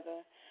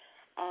together.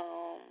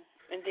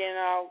 And then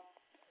I'll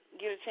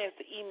get a chance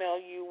to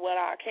email you what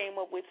I came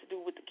up with to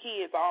do with the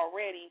kids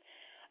already.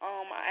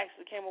 I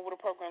actually came up with a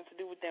program to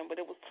do with them, but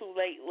it was too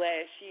late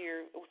last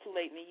year. It was too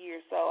late in the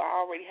year, so I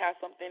already have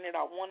something that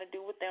I want to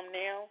do with them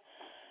now.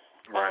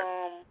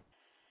 Right.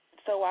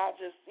 So I'll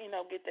just,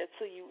 get that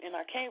to you. And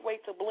I can't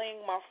wait to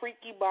bling my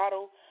freaky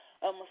bottle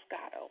of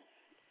Moscato.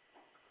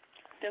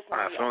 As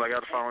soon as I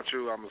got the phone with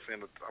you, I'm gonna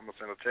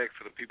send a text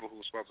to the people who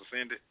were supposed to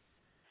send it.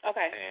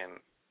 Okay. And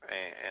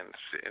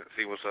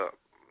see what's up.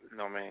 You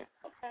know what I mean?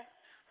 Okay.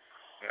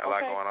 We got a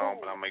lot going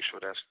on, but I'll make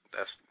sure that's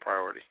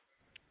priority.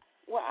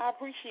 Well, I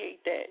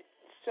appreciate that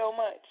so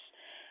much.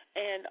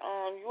 And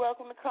you're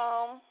welcome to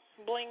come,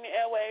 bling the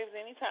airwaves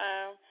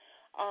anytime.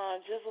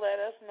 Just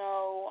let us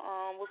know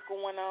what's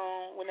going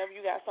on whenever you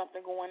got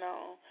something going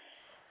on.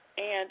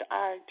 And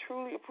I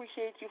truly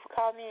appreciate you for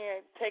calling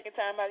in, taking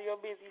time out of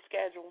your busy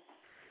schedule.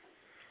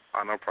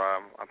 No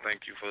problem. I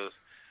thank you for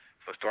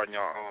starting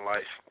your own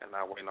life and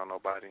not waiting on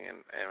nobody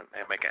and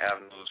making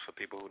avenues for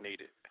people who need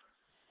it.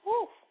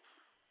 Whew.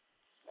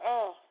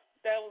 Oh,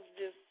 that was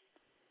just,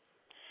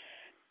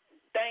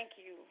 thank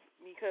you,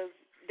 because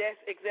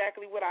that's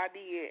exactly what I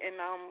did. And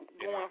I'm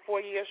going 4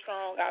 years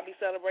strong. I'll be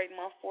celebrating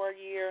my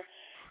 4-year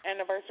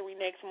anniversary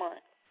next month.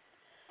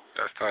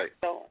 That's tight.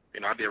 So,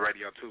 I did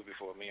radio, too,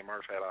 before. Me and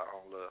Murph had our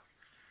own little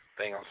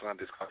thing on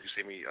Sundays called You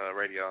See Me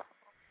Radio.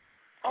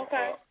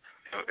 Okay.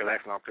 It's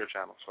actually on Clear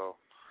Channel, so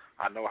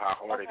I know how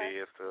hard it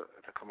is to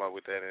come up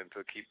with that and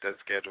to keep that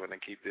schedule and then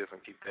keep this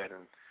and keep that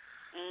and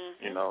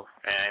and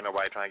ain't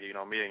nobody trying to give you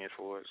no millions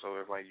for it. So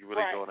it's like you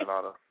really doing it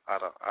out of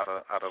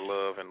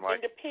love and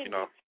like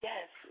independence.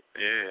 Yes.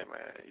 Yeah,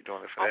 man, you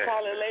doing it for that. I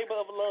call it man. labor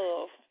of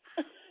love.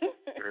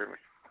 You hear me?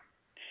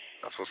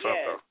 That's what's up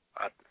though.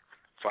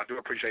 So I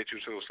do appreciate you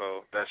too.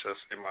 So that's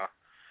just in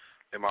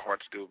my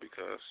heart to do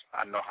because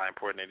I know how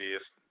important it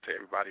is to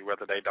everybody,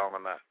 whether they don't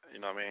or not. You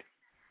know what I mean?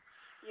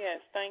 Yes,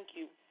 thank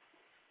you.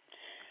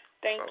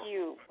 Thank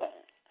you.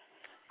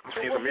 I'm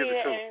singing some music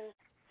too.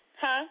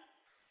 Huh?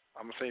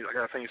 I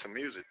gotta sing you some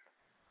music.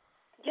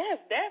 Yes,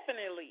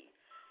 definitely.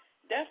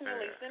 Send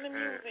the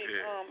music.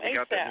 We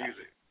got that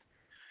music.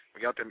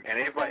 We got them. And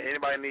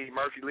anybody need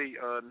Murphy Lee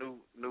new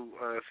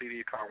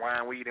CD called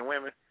Wine, Weed, and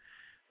Women?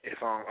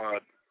 It's on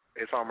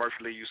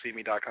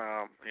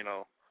MurphyLeeUCMe.com.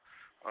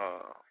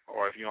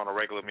 Or if you're on a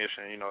regular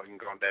mission, you can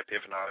go on that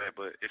Piff and all that.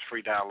 But it's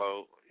free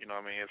download. You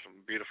know what I mean? It's some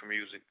beautiful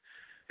music.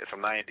 It's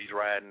some 90s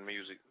riding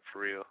music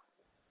for real.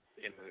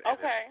 And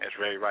it's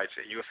very right.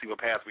 You'll see what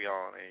path we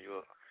on, and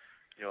you'll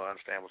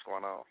understand what's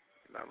going on.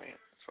 You know what I mean?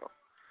 So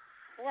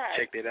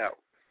check that out.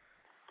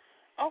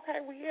 Okay,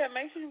 well,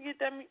 make sure you get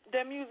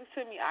that music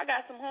to me. I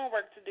got some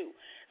homework to do.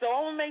 So I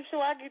want to make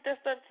sure I get that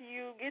stuff to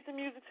you. Get the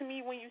music to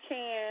me when you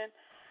can,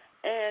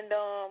 and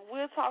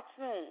we'll talk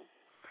soon.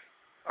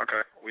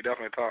 Okay, we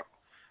definitely talk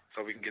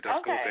so we can get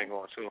that school thing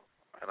going, too.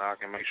 And I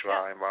can make sure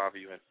I involve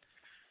you and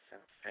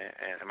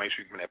make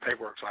sure you give me that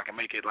paperwork so I can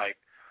make it like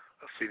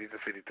a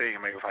city-to-city thing.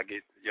 And maybe if I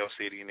get your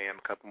city and then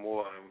a couple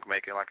more and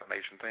make it like a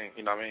nation thing,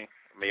 you know what I mean?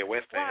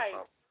 Midwest thing or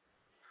something.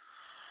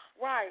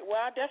 Right.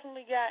 Well, I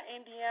definitely got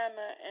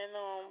Indiana and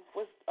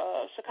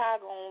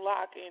Chicago on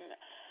lock, and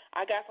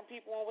I got some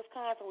people in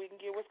Wisconsin. We can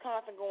get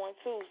Wisconsin going,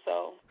 too.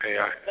 So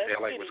I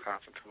like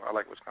Wisconsin, too. I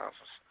like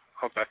Wisconsin.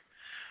 Okay.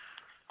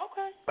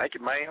 Okay. Thank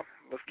you, ma'am.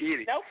 Let's get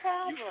it. No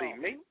problem. You see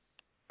me?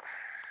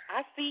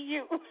 I see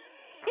you.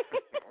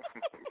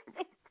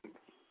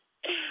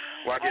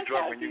 Well, I get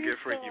drunk when you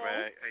get freaky,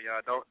 man. Hey,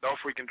 y'all, don't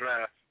freaking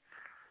drive.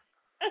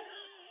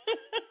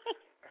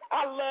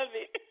 I love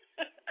it.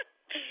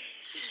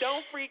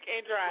 Don't freak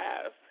and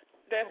drive.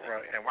 That's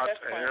right. And watch,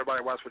 that's and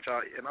everybody watch what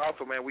y'all. And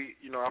also, man,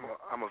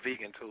 I'm a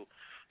vegan too,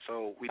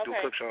 so we do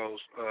cook shows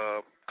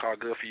called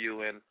Good for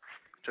You, and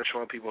just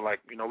showing people like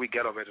we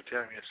ghetto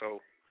vegetarian,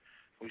 so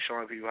we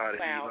showing people how to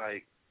eat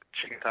like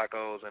chicken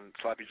tacos and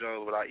sloppy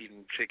joes without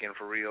eating chicken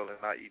for real and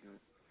not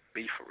eating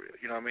beef for real.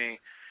 You know what I mean?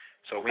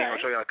 So we ain't gonna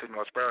show you how to cook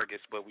no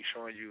asparagus, but we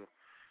showing you,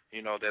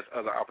 there's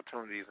other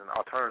opportunities and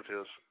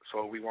alternatives,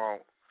 so we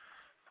won't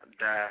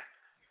die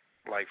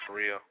like for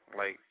real,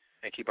 like,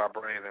 and keep our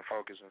brains in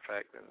focus, in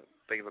fact, and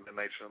things of the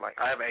nature. Like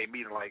I haven't ate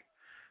meat in like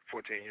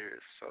 14 years,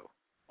 so.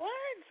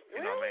 What?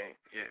 You know what I mean?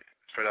 Yeah,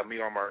 straight up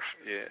meat on Murph.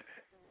 Yeah,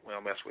 we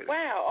don't mess with it.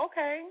 Wow.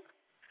 Okay.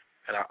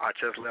 And I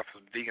just left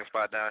a vegan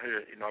spot down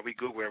here. We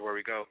Google everywhere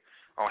we go.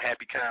 On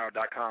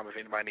happycow.com if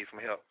anybody needs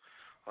some help.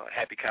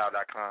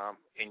 Happycow.com,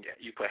 and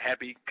you put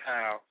Happy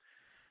Cow.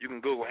 You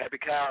can Google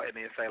Happy Cow and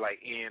then say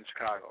like in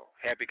Chicago,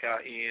 Happy Cow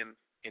in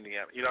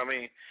Indiana. You know what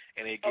I mean?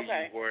 And it gives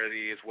you where it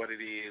is, what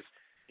it is.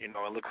 And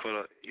look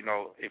for the,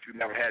 if you've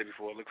never had it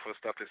before, look for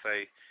stuff that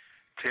say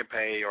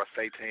tempeh or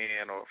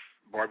seitan or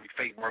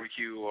fake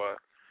barbecue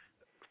or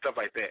stuff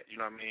like that. You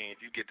know what I mean?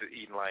 If you get to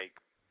eating like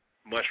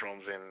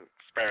mushrooms and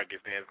asparagus,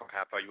 then it's gonna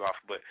kind of throw you off.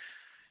 But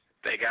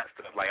they got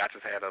stuff like I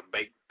just had a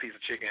baked piece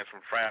of chicken and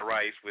some fried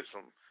rice with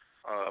some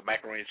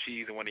macaroni and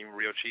cheese. It wasn't even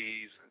real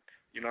cheese.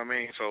 You know what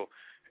I mean? So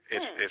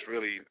it's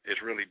really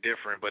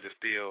different, but it's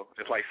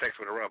like sex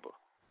with a rubber.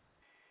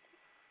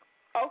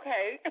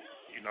 Okay.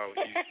 You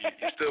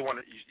still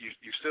want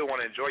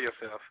to enjoy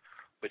yourself,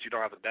 but you don't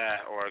have to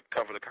die or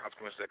cover the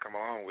consequences that come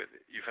along with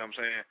it. You feel what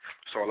I'm saying?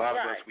 So a lot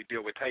of us, we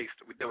deal with taste.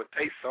 We deal with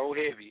taste so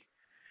heavy.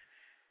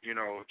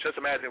 Just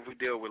imagine if we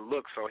deal with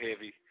looks so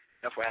heavy.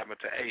 That's what happened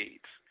to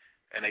AIDS.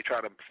 And they try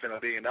to spend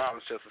 $1 billion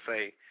just to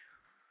say,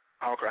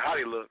 I don't care how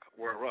they look,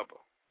 we're a rubber.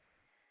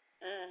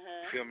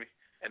 Mm-hmm. Feel me?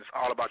 And it's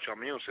all about your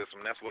immune system.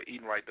 That's what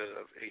eating right does.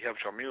 It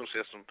helps your immune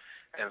system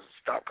and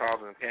stop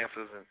causing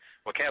cancers.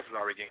 Cancer's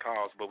already getting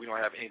caused, but we don't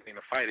have anything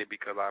to fight it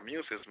because our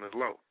immune system is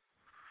low.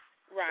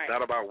 Right. It's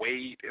not about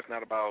weight. It's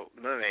not about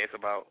none of that. It's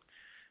about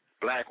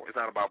It's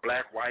not about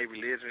black, white,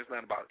 religion. It's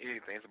not about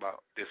anything. It's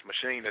about this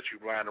machine that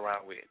you ride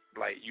around with.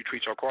 Like, you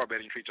treat your car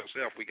better than you treat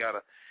yourself. You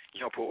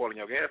don't put oil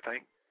in your gas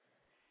tank.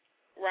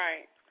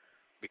 Right.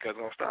 Because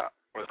it's going to stop.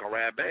 Or it's going to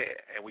ride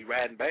bad. And we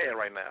riding bad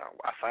right now.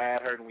 Our side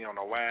hurting. We don't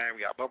know why.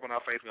 We got a bump on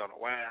our face. We don't know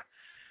why.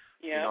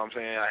 Yeah. You know what I'm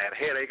saying? I had a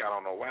headache. I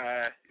don't know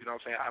why. You know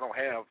what I'm saying? I don't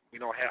have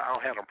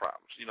them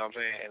problems. You know what I'm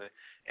saying?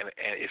 And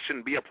it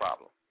shouldn't be a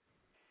problem.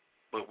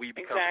 But we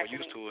become so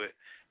used to it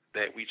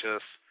that we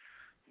just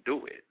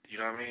do it. You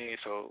know what I mean?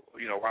 So,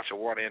 watch your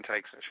water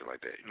intakes and shit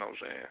like that. You know what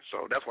I'm saying?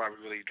 So that's why we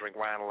really drink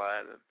wine a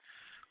lot and,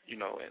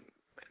 and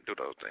do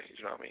those things.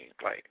 You know what I mean?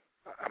 Like,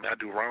 I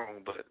do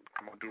wrong, but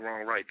I'm going to do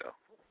wrong right, though.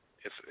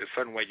 It's a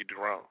certain way you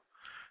do wrong.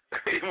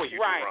 When you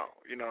do wrong.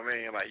 You know what I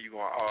mean? Like, we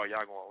going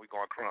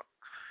crunk.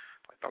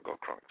 Like, don't go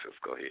crunk.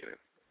 Just go ahead and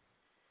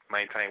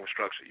maintain with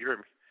structure. You hear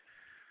me?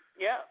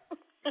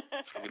 Yep.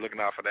 So we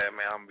looking out for that,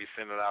 man. I'm going to be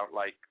sending out,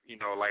 like,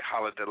 like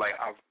holiday. Like,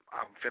 I'm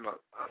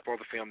supposed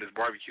to film this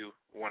barbecue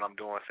when I'm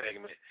doing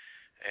segment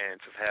and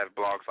just have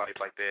blog sites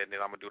like that. And then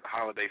I'm going to do the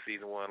holiday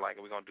season one. Like,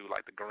 we're going to do,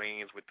 like, the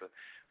greens with the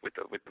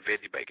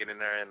veggie bacon in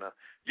there. And,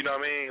 you know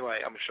what I mean?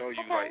 Like, I'm going to show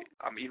you, like,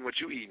 I'm eating what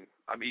you eating.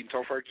 I'm eating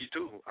tofurkey,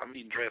 too. I'm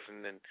eating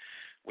dressing and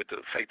with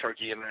the fake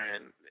turkey in there.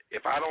 And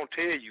if I don't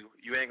tell you,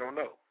 you ain't going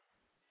to know.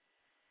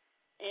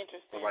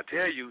 Interesting. If I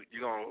tell you,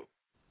 you're going to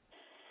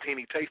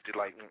teeny taste it,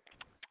 like,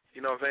 you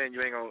know what I'm saying?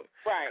 You ain't going to,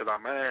 because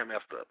our mind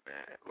messed up,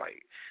 man.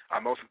 Like,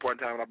 our most important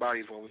time in our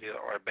bodies when we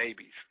are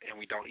babies, and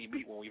we don't eat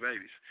meat when we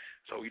babies.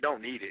 So we don't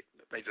need it.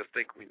 They just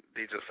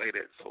they just say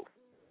that, so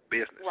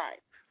business.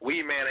 Right.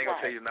 Weed man ain't going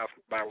to tell you enough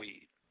about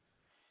weed.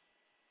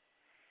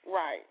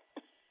 Right.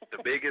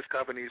 The biggest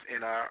companies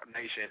in our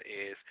nation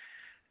is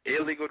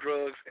illegal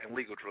drugs and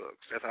legal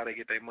drugs. That's how they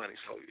get their money.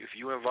 So if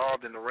you're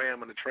involved in the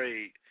realm of the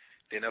trade,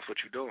 then that's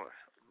what you're doing.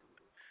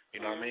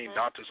 You know what I mean?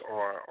 Doctors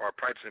are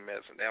practicing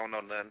medicine. They don't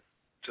know nothing.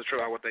 Just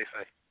try out what they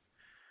say.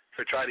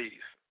 So try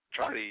these.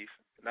 Try these.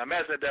 Now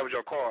imagine that was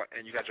your car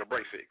and you got your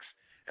brake fixed,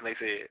 and they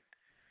said,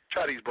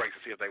 try these brakes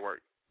and see if they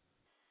work.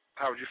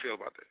 How would you feel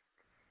about that?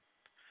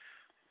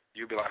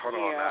 You'd be like, hold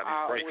on now,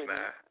 these brakes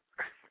now.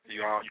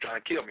 You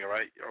trying to kill me,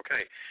 right?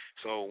 Okay.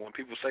 So when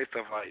people say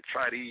stuff like,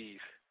 try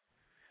these,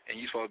 and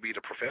you supposed to be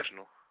the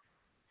professional,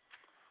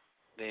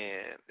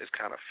 then it's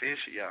kind of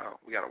fishy, y'all.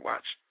 We gotta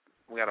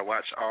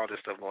watch all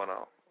this stuff going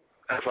on.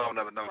 That's all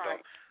another note,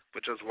 though.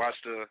 But just watch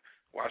the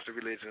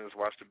religions,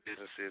 watch the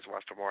businesses,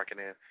 watch the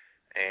marketing,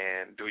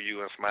 and do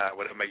you and smile.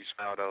 Whatever makes you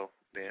smile, though,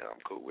 then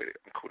I'm cool with it.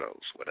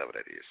 Kudos, whatever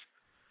that is.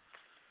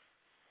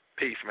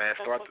 Peace, man.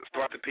 Start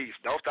the peace.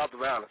 Don't stop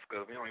the violence,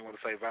 because we don't even want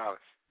to say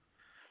violence.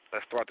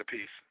 Let's start the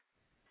peace.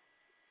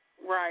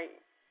 Right.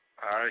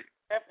 All right.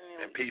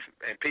 Definitely.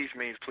 And peace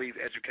means please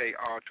educate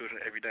all children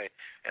every day,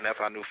 and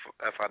that's our new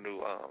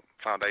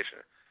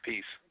foundation.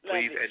 Peace.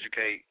 Please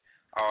educate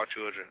all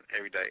children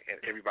every day, and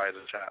everybody's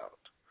a child.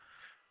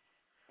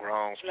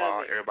 Grown,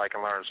 small, everybody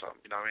can learn something.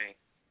 You know what I mean?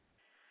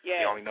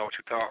 Yeah. You only know what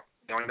you talk.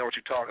 You only know what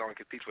you talk. You only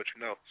can teach what you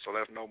know. So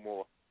let's know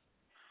more.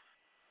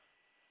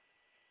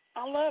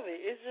 I love it.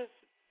 It's just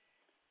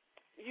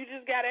you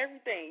just got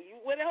everything.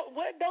 What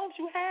don't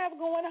you have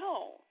going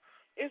home?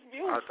 It's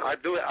beautiful. I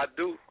do.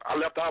 I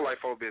left out like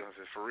 4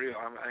 businesses for real.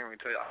 I ain't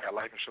gonna tell you. I got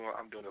life insurance.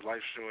 I'm doing this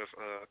life insurance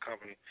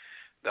company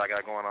that I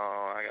got going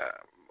on. I got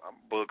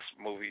books,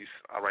 movies.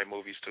 I write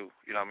movies too.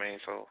 You know what I mean?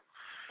 So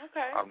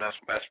okay.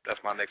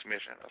 That's my next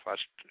mission. That's why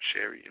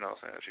Sherry, you know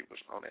what I'm saying, she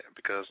was on that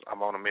because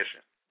I'm on a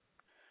mission.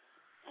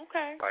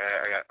 Okay. Like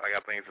I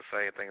got things to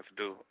say and things to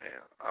do,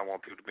 and I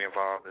want people to be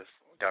involved. That's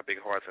got big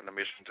hearts in the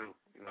mission too.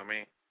 You know what I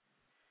mean?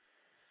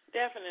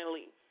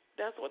 Definitely.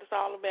 That's what it's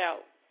all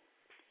about.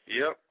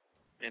 Yep.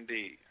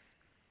 Indeed.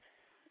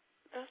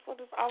 That's what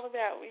it's all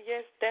about.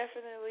 Yes,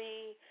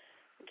 definitely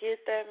get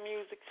that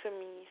music to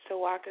me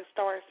so I can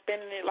start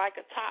spinning it like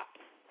a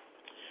top.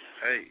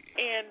 Hey.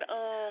 And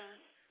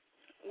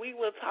we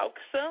will talk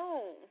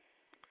soon.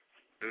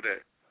 Do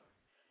that.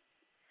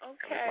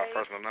 Okay. It's my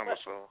personal number,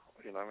 so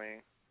you know what I mean.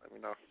 Let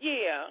me know.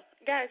 Yeah,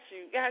 got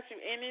you,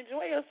 and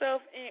enjoy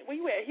yourself. And were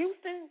you at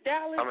Houston,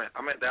 Dallas?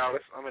 I'm at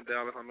Dallas. I'm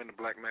in the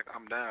Black Mac.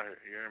 I'm down here.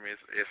 You hear me?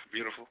 It's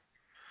beautiful.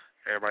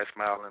 Everybody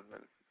smiling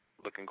and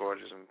looking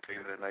gorgeous and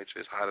things of that nature.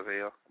 It's hot as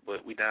hell,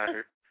 but we down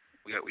here.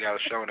 We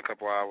got a show in a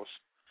couple hours,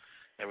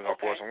 and we're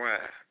gonna pour some wine.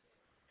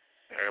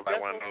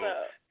 Everybody want to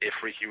know if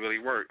freaky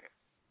really work.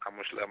 I'm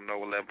gonna let them know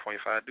what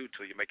 11.5 do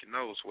to you. Make your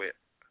nose sweat.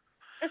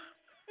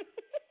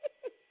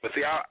 But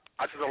see, I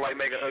just don't like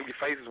making ugly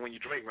faces when you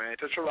drink, man.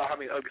 Just realize how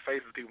many ugly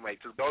faces people make.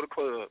 Just go to the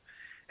club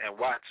and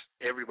watch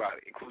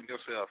everybody, including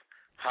yourself,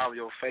 how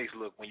your face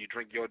look when you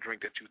drink your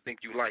drink that you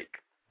think you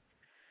like.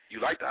 You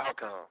like the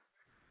outcome.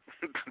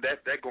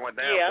 that going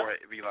down for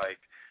it, it'd be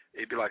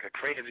like a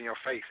cringe in your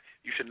face.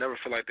 You should never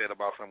feel like that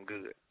about something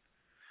good.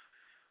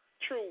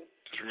 True.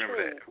 Just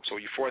remember that. So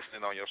you're forcing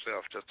it on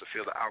yourself just to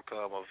feel the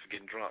outcome of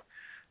getting drunk.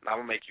 Now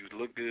I'm gonna make you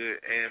look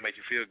good and make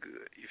you feel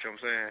good. You feel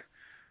what I'm saying?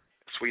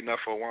 Sweet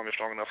enough for a woman,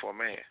 strong enough for a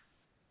man.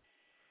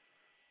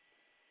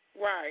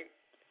 Right.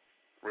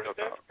 Real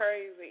That's talk.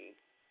 crazy.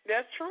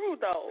 That's true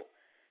though.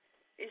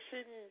 You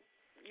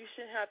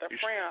shouldn't have to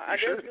frown. I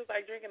just feel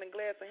like drinking a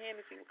glass of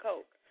Hennessy with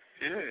Coke.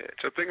 Yeah,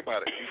 just think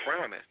about it. You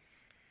frowning.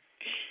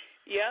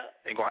 Yep.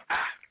 And going,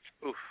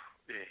 oof,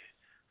 yeah.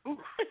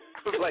 Oof.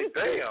 It's like,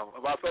 damn,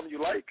 about something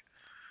you like.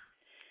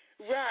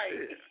 Right.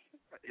 Yeah.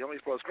 You're only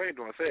supposed to scream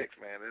during sex,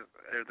 man.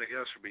 Everything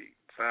else should be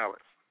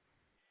silent.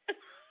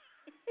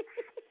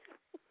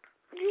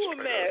 You a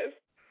mess.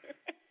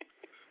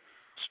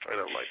 Straight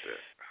up like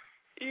that.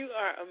 You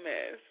are a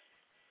mess.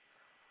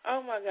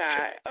 Oh, my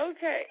God.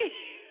 Okay.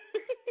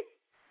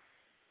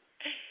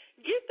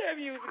 Get that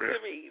music to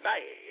me.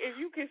 Like, if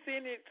you can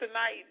send it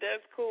tonight,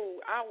 that's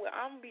cool.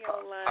 I'm be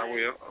online. I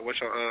will.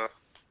 What's your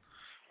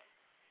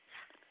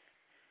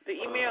the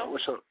email?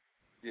 What's your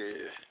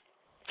yeah?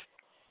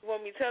 You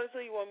want me to tell it to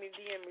you? You want me to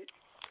DM it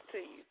to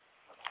you?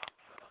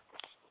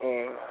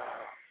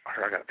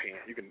 I got a pen.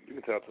 You can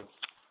tell it to me.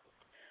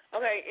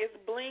 Okay, it's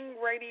Bling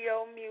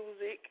Radio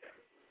Music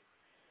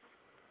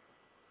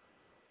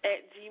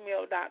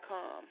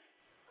 @gmail.com.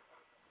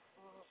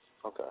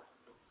 Okay.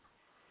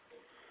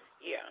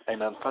 Yeah. Ain't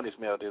nothing funny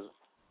smelled, is it?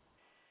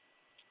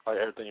 Like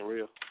everything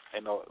real.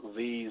 Ain't no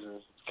V's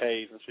and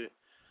K's and shit.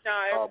 No,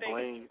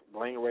 everything.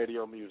 Bling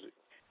Radio Music.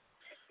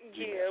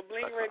 Yeah,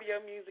 Bling Radio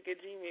Music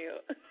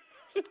 @gmail.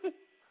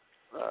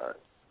 All right.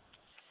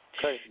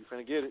 Okay, you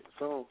finna get it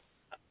soon.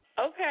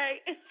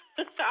 Okay.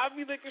 I'll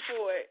be looking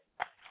for it.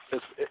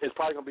 It's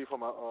probably gonna be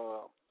from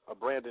a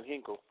Brandon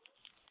Hinkle.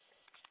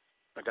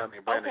 A guy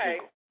named Brandon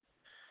Hinkle.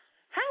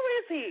 How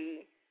is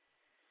he?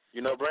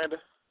 You know Brandon?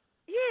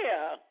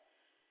 Yeah.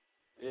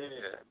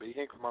 Yeah, B.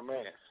 Hinkle, my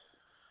man.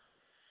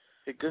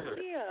 He good.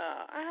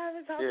 Yeah, I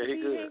haven't talked to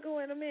B. Hinkle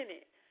in a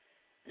minute.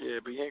 Yeah,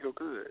 B. Hinkle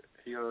good.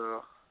 He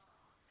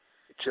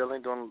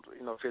chilling, doing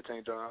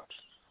 15 jobs.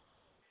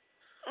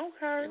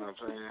 Okay. You know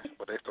what I'm saying?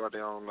 But they start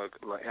their own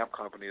like amp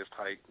company is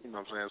tight. You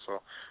know what I'm saying?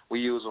 So we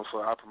use them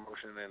for our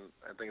promotion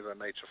and things of that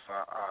nature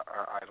for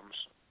our items.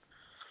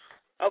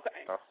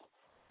 Okay. So,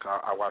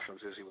 I watched him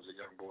since he was a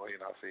young boy,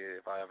 and I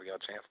said if I ever got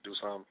a chance to do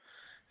something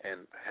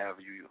and have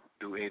you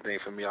do anything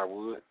for me, I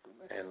would.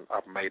 And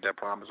I've made that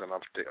promise, and I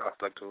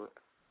stuck to it.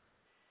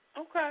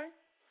 Okay.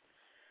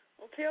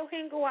 Well, tell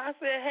Hinkle I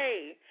said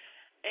hey,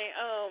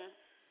 and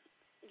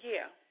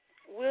yeah,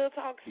 we'll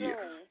talk soon.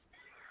 Yeah.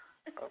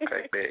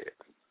 Okay, bad.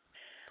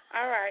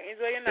 All right,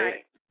 enjoy your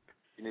night.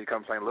 You need to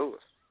come to St.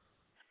 Louis.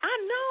 I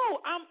know.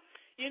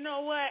 You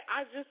know what?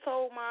 I just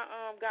told my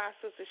god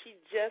sister she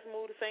just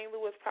moved to St.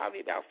 Louis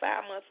probably about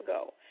 5 months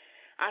ago.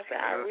 I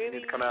said I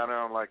really need to come down there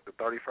on like the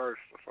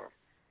 31st or something.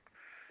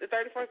 The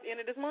 31st,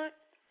 end of this month?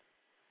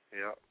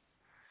 Yeah.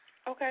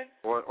 Okay.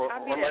 Or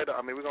later.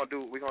 I mean, we're gonna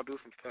do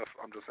some stuff.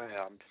 I'm just saying.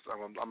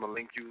 I'm gonna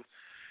link you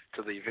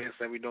to the events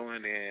that we're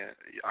doing, and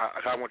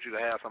I want you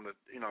to have something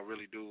to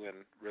really do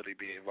and really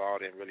be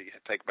involved and really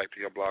take back to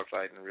your blog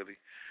site and really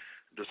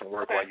do some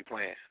work while you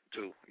playing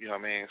too. You know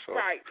what I mean? So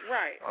right.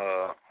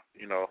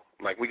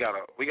 Like we got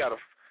a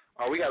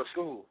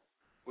school.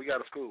 We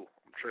got a school.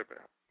 I'm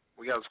tripping.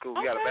 We got a school.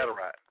 We got a battle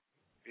ride.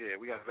 Yeah,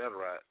 we got a battle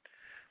ride.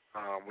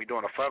 We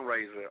doing a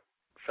fundraiser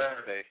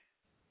Saturday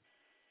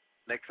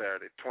next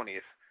Saturday,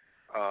 20th,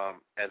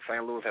 at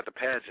St. Louis at the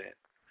pageant.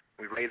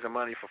 We're raising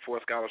money for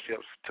 4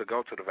 scholarships to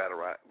go to the Battle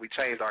Rap. We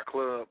changed our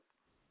club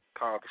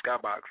called the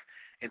Skybox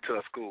into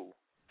a school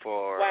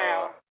for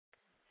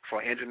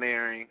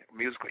engineering,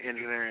 musical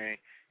engineering,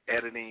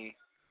 editing,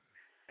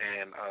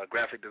 and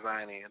graphic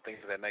designing and things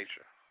of that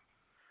nature.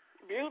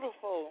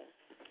 Beautiful.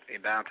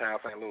 In downtown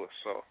St. Louis,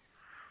 so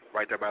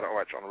right there by the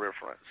arch on the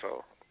riverfront.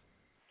 So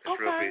it's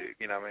real big,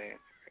 you know what I mean?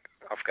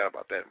 I forgot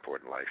about that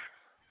important life.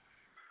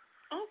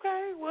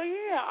 Okay, well,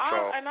 yeah,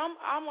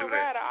 I'm a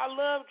rider. I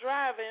love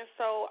driving,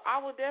 so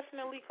I will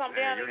definitely come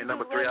down and you ain't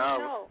number 3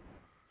 hours.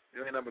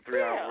 You ain't number 3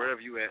 hours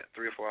wherever you at,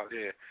 3 or 4 hours.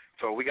 Yeah.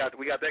 So we got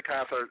that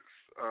concert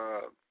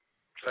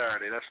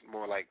Saturday. That's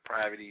more like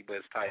private-y,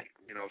 but it's tight.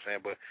 You know what I'm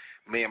saying? But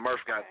me and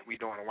Murph we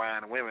doing a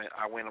Wine and Women.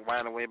 I win a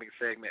Wine and Women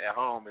segment at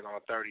home is on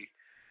the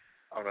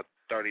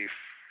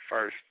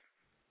 31st.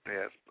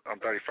 Yes, on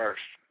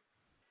 31st.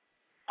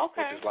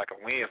 Okay. Which is like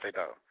a Wednesday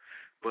though,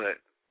 but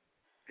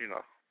you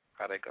know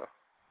how they go.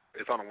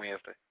 It's on a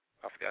Wednesday.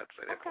 I forgot to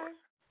say that part.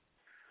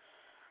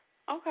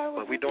 Okay. Well,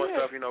 but we doing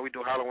stuff. You know, we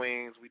do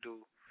Halloweens, we do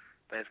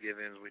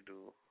Thanksgivings, we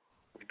do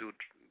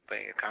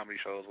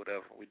comedy shows,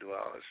 whatever. We do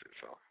all that shit.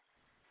 So.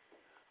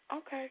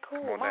 Okay,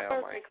 cool. My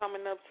birthday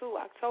coming up too,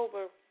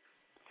 October.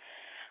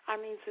 I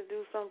need to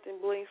do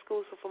something Bling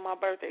exclusive for my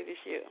birthday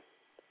this year.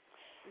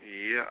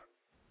 Yeah.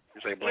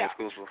 You say Bling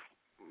exclusive?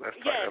 That's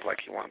tight. That's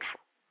like you wonderful.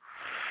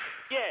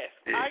 Yes.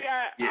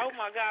 Oh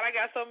my God, I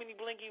got so many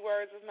blinky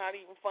words, it's not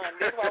even funny.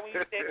 That's why when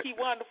you said Key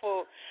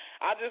Wonderful,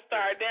 I just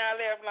started down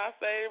laughing. I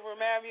say,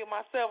 remind me of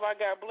myself. I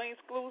got Bling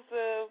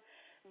exclusive,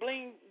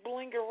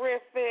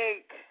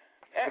 Blingerific,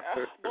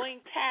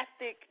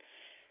 Blingtastic,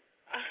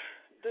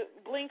 the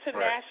Bling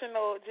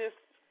International, just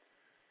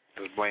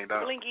blinged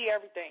out. Blinky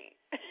everything.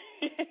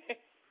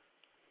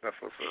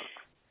 That's what's up.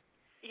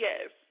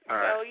 Yes.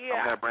 All right. So, yeah.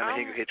 I'm going to have Brandon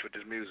Hinkle hit you with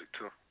this music,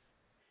 too.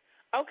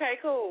 Okay,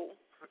 cool.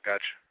 I got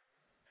you.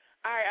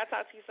 All right, I'll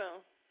talk to you soon.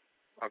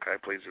 Okay,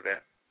 please do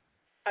that.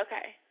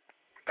 Okay.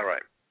 All right.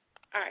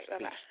 All right,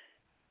 bye-bye. Peace.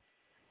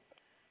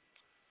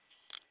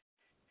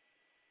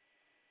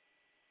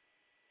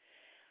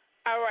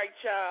 All right,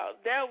 y'all.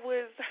 That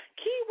was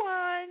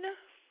Keywan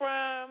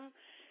from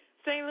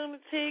St.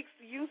 Lunatics,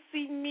 You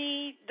See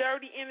Me,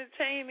 Dirty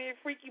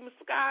Entertainment, Freaky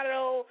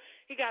Moscato.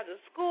 He got the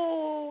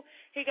school.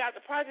 He got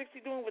the projects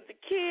he's doing with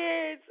the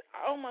kids.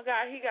 Oh, my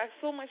God, he got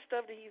so much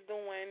stuff that he's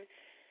doing.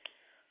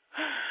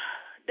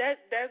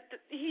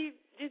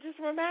 It just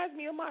reminds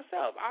me of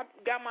myself. I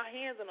got my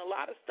hands on a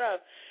lot of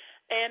stuff,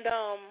 and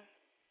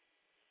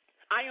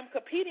I am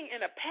competing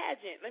in a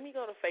pageant. Let me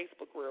go to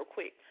Facebook real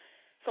quick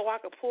so I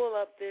can pull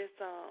up this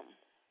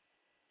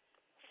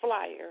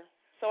flyer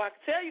so I can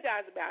tell you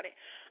guys about it.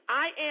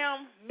 I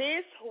am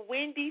Miss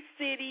Windy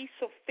City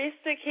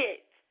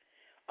Sophisticate,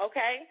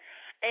 okay,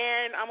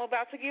 and I'm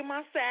about to get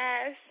my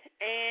sash,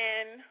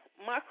 and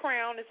my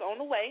crown is on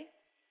the way,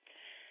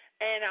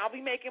 and I'll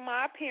be making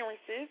my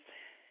appearances.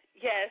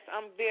 Yes,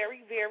 I'm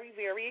very, very,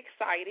 very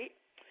excited.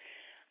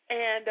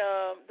 And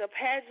the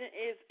pageant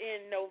is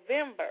in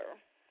November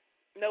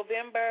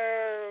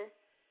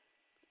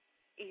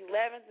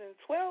 11th and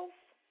 12th.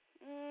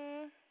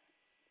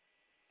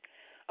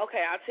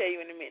 Okay, I'll tell you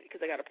in a minute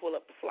because I got to pull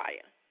up the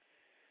flyer.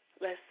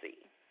 Let's see.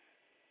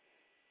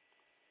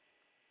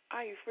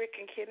 Are you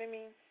freaking kidding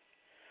me?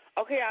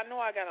 Okay, I know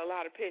I got a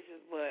lot of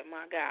pictures, but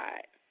my God.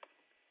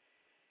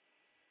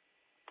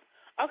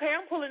 Okay,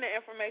 I'm pulling the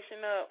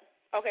information up.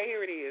 Okay,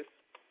 here it is.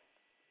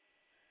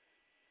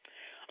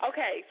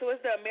 Okay, so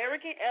it's the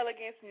American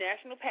Elegance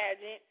National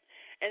Pageant,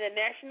 and the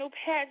National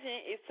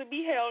Pageant is to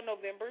be held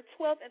November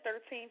 12th and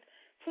 13th,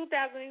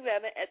 2011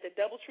 at the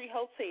Doubletree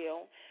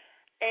Hotel,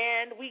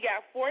 and we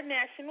got 4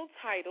 national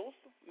titles: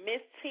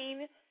 Miss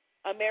Teen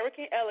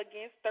American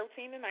Elegance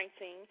 13 to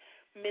 19,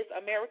 Miss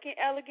American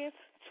Elegance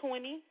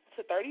 20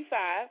 to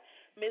 35,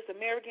 Miss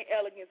American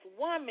Elegance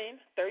Woman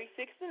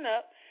 36 and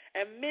up,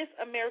 and Miss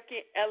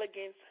American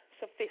Elegance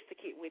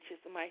Sophisticate, which is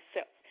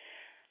myself.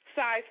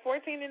 Size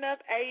 14 and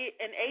up,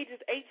 and ages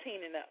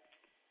 18 and up.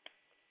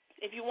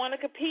 If you want to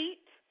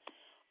compete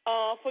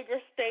for your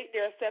state,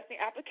 they're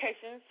accepting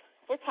applications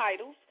for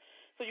titles,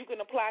 so you can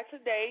apply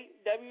today.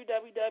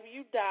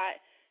 www.ms,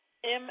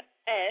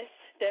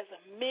 that's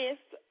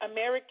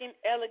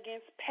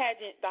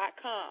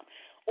MissAmericanElegancePageant.com,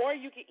 or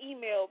you can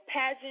email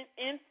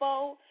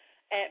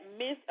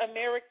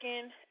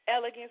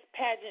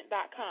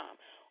pageantinfo@MissAmericanElegancePageant.com,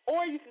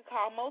 or you can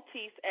call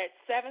Motis at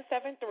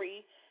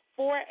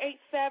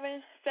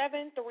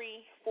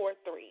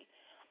 773-487-7343.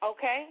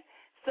 Okay?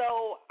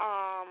 So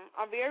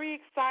I'm very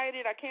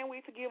excited. I can't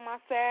wait to get my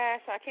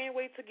sash. I can't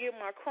wait to get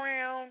my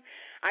crown.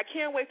 I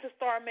can't wait to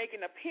start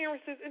making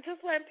appearances and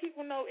just letting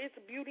people know it's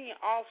beauty in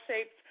all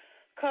shapes,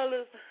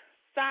 colors,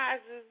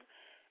 sizes,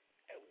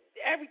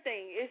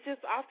 everything. It's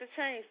just off the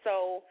chain.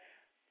 So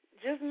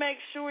just make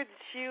sure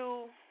that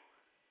you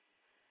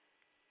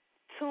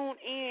tune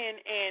in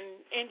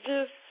and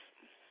just,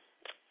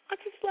 I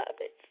just love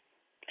it.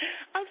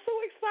 I'm so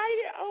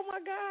excited. Oh,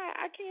 my God.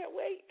 I can't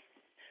wait.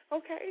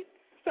 Okay.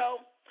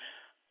 So,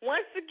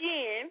 once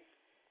again,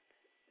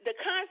 the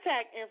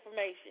contact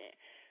information,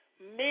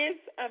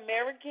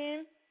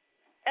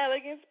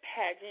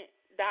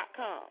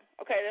 MissAmericanElegancePageant.com.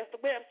 Okay, that's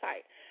the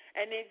website.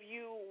 And if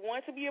you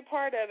want to be a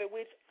part of it,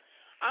 which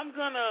I'm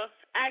going to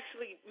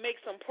actually make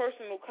some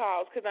personal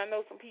calls because I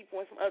know some people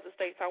in some other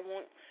states I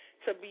want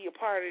to be a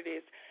part of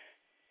this.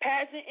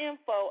 Pageant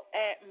info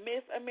at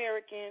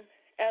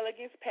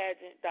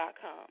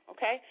MissAmericanElegancePageant.com.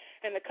 Okay?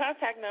 And the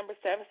contact number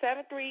is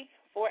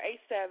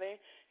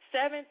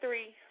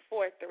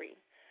 773-487-7343.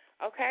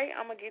 Okay,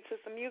 I'm going to get to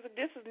some music.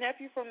 This is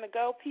Nephew from the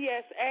Go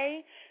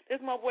PSA.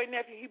 This is my boy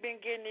Nephew. He's been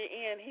getting it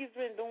in. He's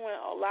been doing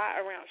a lot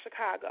around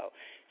Chicago.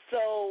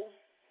 So,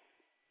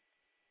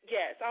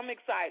 yes, I'm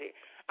excited.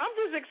 I'm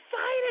just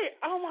excited.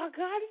 Oh, my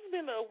God, it's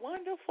been a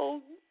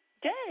wonderful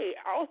day.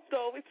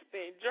 Although it's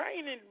been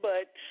draining,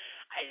 but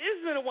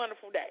it's been a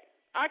wonderful day.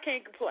 I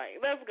can't complain.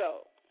 Let's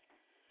go.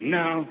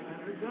 Now,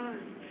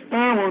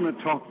 I want to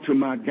talk to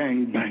my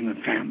gangbanger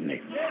family.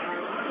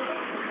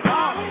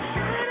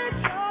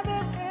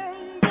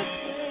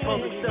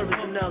 Public service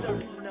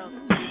announcement.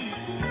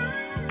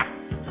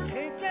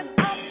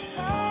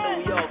 So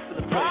we all for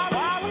the prayer.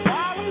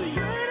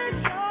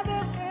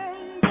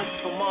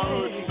 From my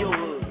hood to your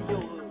hood.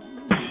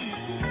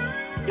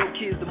 Your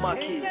kids to my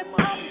kids.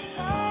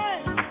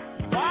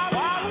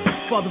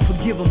 Father,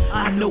 forgive them.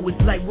 I know it's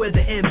like where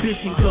the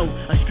ambition go.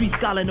 A street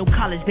scholar, no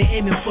college, they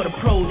aiming for the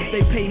pros.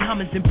 They pay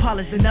homage and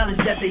polish the knowledge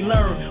that they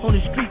learn. On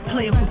the street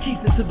playing for keeps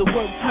until the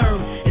work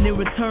turn. And in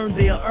return,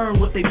 they'll earn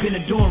what they've been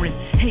adoring.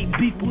 Hate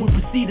beef, but we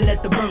proceed to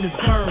let the burners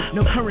burn.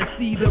 No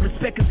currency, the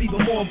respect is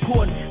even more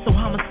important. So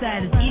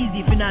homicide is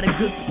easy if you're not a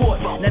good sport.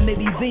 Now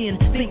maybe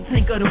then, think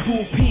tank of the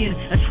bullpen.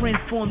 I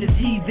transform this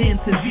heathen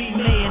to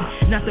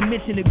Z-man. Not to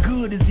mention the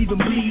good is even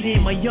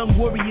bleeding. My young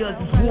warriors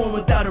is born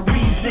without a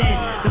reason.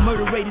 The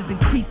murder rate is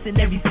increasing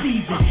every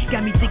season.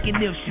 Got me thinking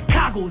if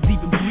Chicago's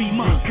even breathing.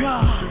 My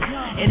God.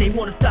 And they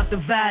want to stop the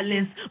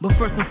violence, but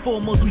first and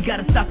foremost we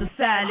gotta stop the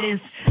silence.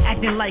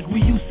 Acting like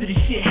we used to the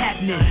shit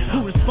happening.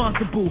 Who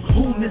responsible?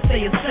 Whom to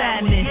say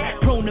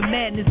assignment? Prone to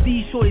madness,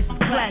 these choices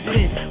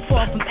clashing.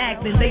 Far from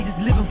acting, they just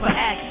living for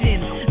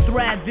action.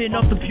 Thriving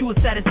off the pure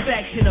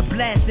satisfaction of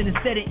blasting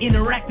instead of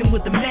interacting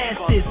with the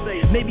masses.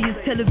 Maybe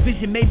it's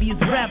television, maybe it's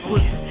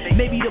rappers,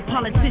 maybe the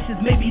politicians,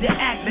 maybe the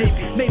actors,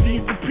 maybe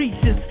it's the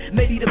preachers,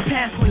 maybe the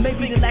pastors,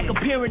 maybe the lack of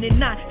parent and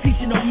not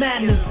teaching no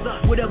manners.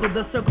 Whatever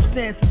the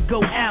circumstances,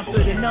 go after.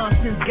 The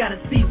nonsense gotta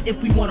cease if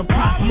we wanna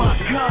prosper. My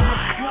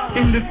God.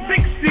 In the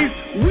 60s,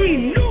 we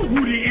knew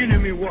who the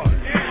enemy was.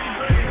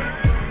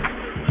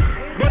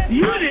 But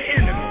you're the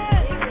enemy.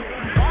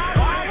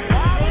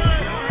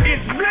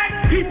 It's black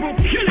people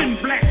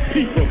killing black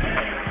people.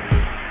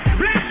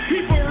 Black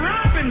people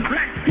robbing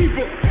black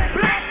people.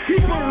 Black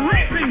people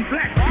raping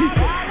black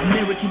people.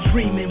 American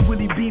dreaming,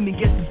 Willie beaming,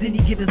 guess it's any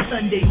given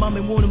Sunday.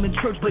 Mama want him in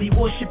church, but he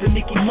worshiping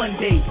Mickey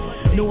Monday.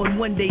 Knowing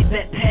one day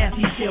that path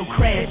he shall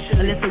crash,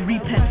 unless a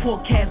repack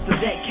forecast for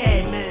that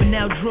cash. But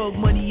now drug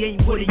money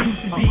ain't what it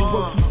used to be.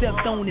 Work who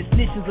stepped on his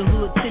snitches a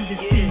hood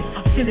tendency.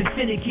 Feeling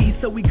finicky,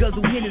 so we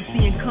guzzle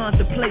Hennessy and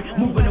contemplate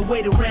moving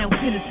away to round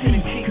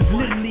Tennessee. Cause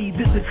literally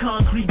this a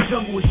concrete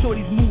jungle with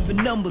shorties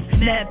moving numbers,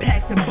 9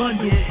 packs and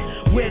bundles.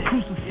 Wear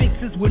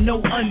crucifixes with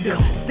no under.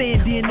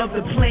 Standing of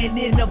the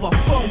planning of a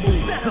fumble.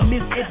 The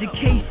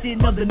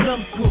miseducation of the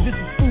numbskull. This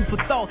is food for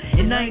thought,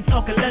 and I ain't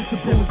talking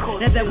legible.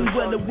 Now that we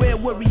well aware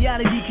what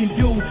reality can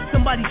do,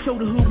 somebody show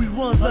the hood we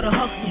run for the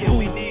hustle.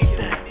 We need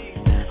that.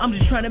 I'm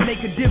just trying to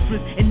make a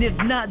difference, and if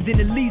not, then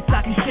at least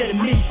I can share the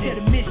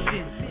mission.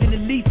 Then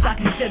at least I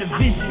can share the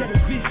vision.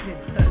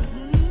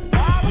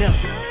 Now,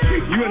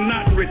 you're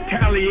not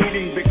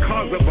retaliating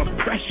because of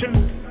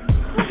oppression,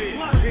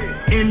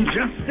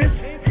 injustice.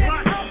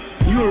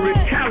 You're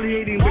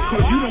retaliating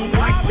because you don't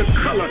like the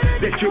color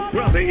that your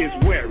brother is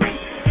wearing.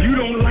 You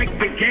don't like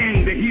the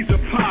gang that he's a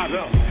part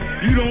of.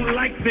 You don't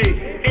like the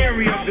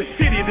area of the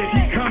city that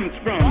he comes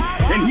from.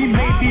 And he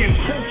may be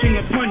encroaching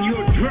upon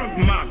your drug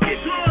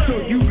market, so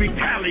you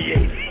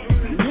retaliate.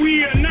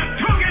 We are not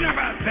talking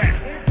about that.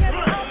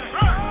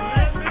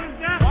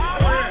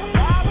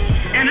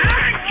 And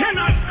I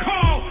cannot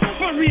call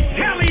for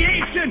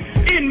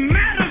retaliation in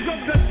matters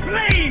of the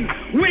slain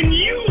when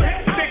you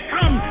have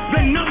become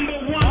the number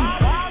one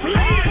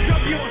slayers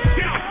of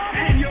yourself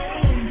and your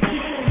own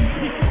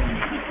people.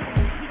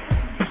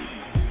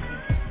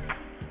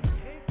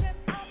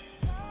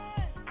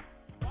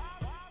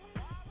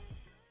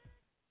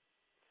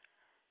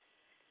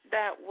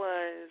 That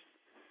was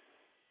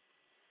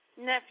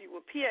Nephew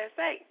with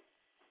PSA.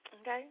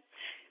 Okay?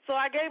 So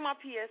I gave my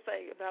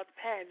PSA about the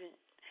pageant.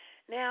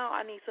 Now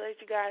I need to let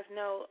you guys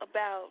know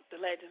about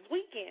the Legends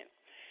Weekend.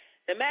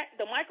 The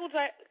Michael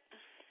Jackson,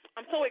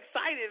 I'm so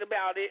excited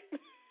about it.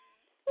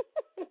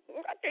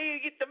 I can't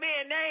even get the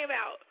man's name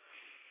out.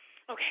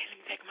 Okay, let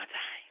me take my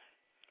time.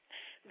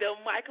 The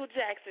Michael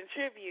Jackson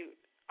tribute,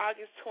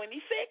 August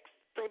 26th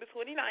through the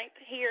 29th,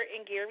 here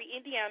in Gary,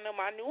 Indiana,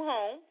 my new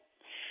home.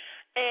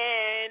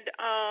 And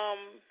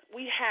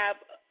we have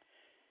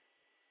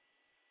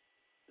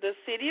the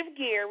City of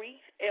Gary,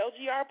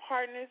 LGR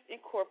Partners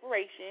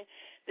Incorporation,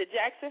 The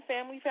Jackson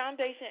Family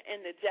Foundation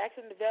and the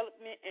Jackson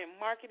Development and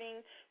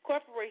Marketing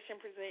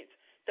Corporation presents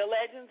the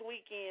Legends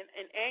Weekend,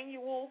 an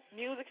annual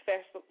music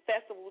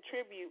festival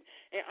tribute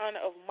in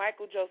honor of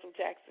Michael Joseph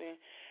Jackson.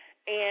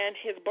 And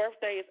his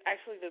birthday is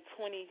actually the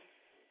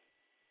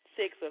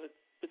 26th of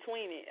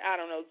between it. I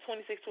don't know,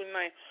 26,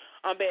 29.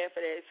 I'm bad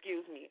for that.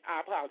 Excuse me.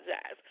 I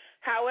apologize.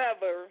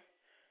 However,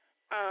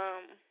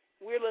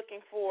 we're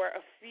looking for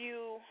a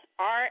few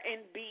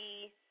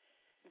R&B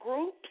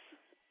groups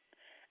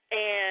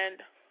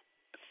and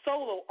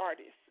solo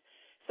artists.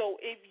 So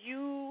if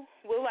you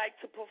would like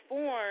to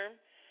perform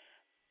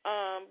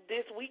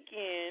this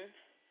weekend,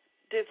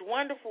 this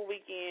wonderful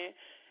weekend,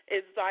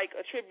 is like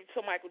a tribute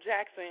to Michael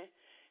Jackson,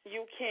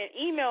 you can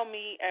email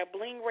me at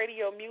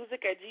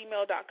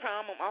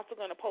blingradiomusic@gmail.com. I'm also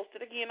going to post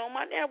it again on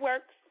my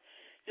networks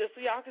just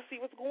so y'all can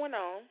see what's going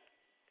on.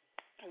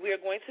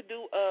 We're going to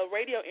do a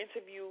radio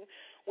interview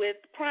with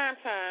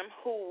Primetime,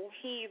 who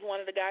he's one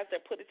of the guys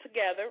that put it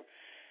together.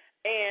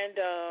 And,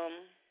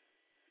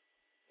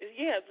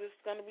 yeah, it's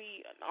going to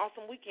be an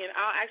awesome weekend.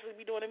 I'll actually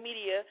be doing the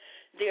media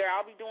there.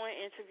 I'll be doing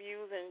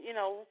interviews and, you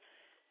know,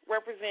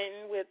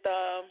 representing with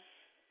the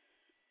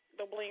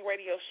Bling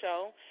Radio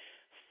Show.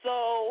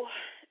 So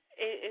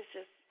it's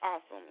just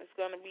awesome. It's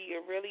going to be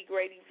a really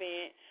great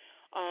event.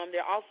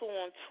 They're also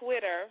on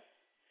Twitter.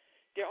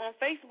 They're on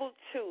Facebook,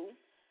 too,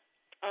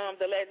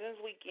 the Legends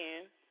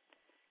Weekend.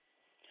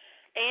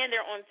 And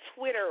they're on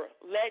Twitter,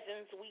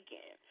 Legends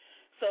Weekend.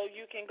 So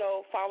you can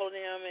go follow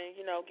them and,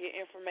 you know, get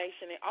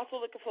information. They're also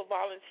looking for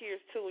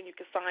volunteers, too, and you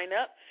can sign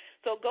up.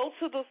 So go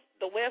to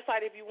the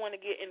website if you want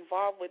to get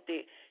involved with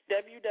it,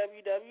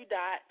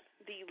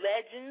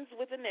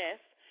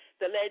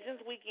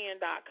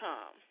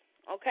 thelegendsweekend.com,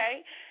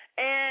 okay?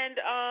 And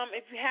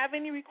if you have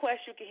any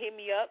requests, you can hit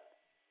me up,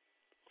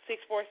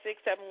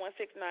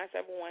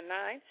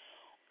 646-716-9719,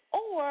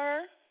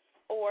 or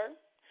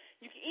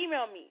you can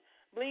email me,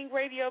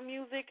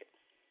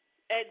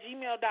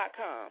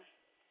 blingradiomusic@gmail.com.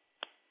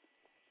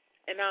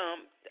 And I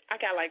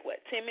got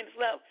 10 minutes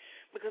left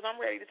because I'm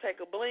ready to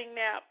take a bling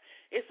nap.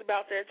 It's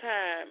about their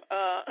time.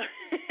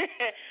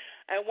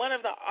 And one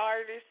of the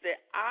artists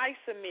that I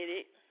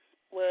submitted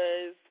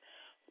was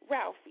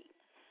Ralphie.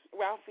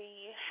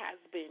 Ralphie has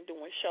been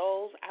doing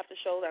shows after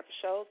shows after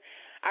shows.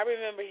 I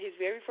remember his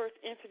very first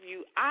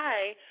interview.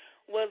 I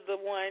was the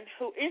one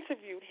who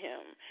interviewed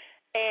him.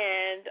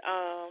 And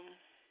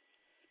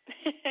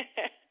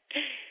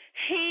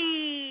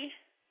he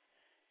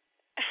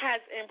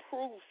has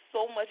improved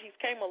so much. He's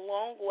came a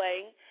long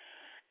way,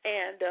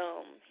 and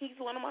he's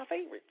one of my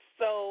favorites.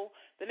 So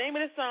the name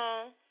of the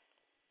song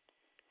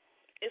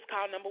is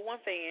called Number One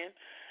Fan,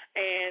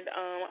 and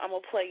I'm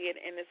going to play it,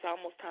 and it's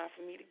almost time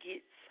for me to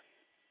get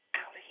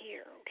out of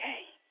here,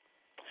 okay?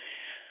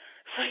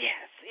 So,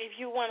 yes, if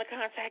you want to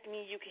contact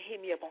me, you can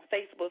hit me up on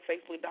Facebook,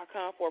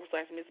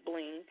 facebook.com/Miss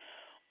Bling,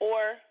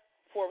 or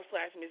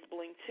 /Miss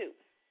Bling 2,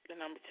 the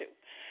number 2.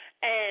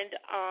 And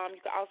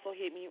you can also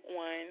hit me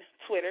on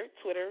Twitter,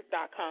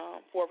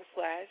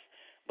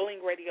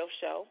 twitter.com/Bling Radio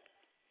Show.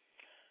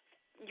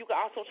 You can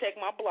also check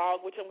my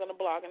blog, which I'm going to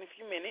blog in a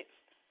few minutes,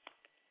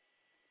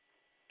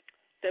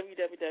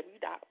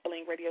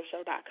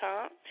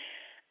 www.blingradioshow.com.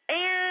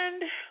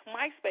 And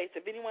MySpace,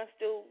 if anyone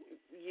still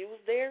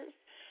uses theirs,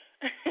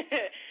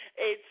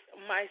 it's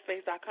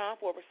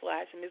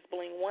myspace.com/Miss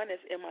Bling 1.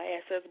 It's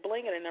MISS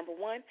Bling and the number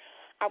 1.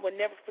 I will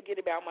never forget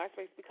about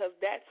MySpace because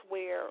that's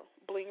where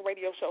Bling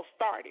Radio Show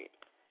started.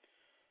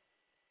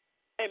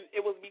 And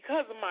it was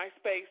because of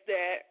MySpace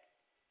that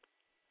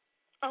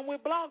I'm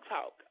with Blog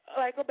Talk.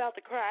 Like, about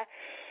to cry.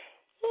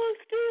 Oh,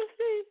 excuse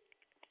me.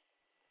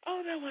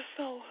 Oh, that was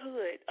so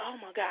hood. Oh,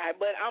 my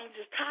God. But I'm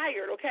just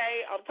tired,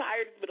 okay? I'm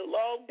tired. It's been a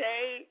long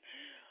day.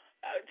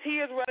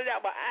 Tears running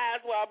out my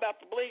eyes while I'm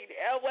about to bleed the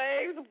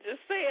airwaves. I'm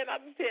just saying,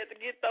 I just had to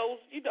get those,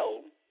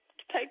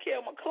 take care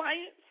of my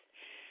clients.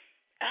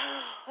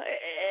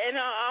 And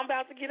I'm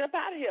about to get up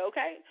out of here,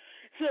 okay?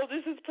 So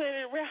this is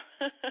Planet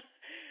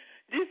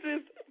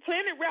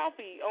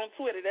Ralphie on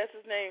Twitter. That's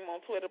his name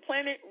on Twitter.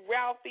 Planet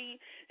Ralphie.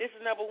 This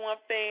is number 1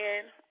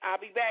 fan. I'll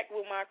be back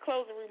with my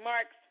closing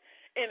remarks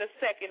in a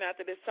second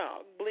after this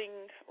song.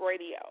 Bling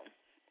Radio.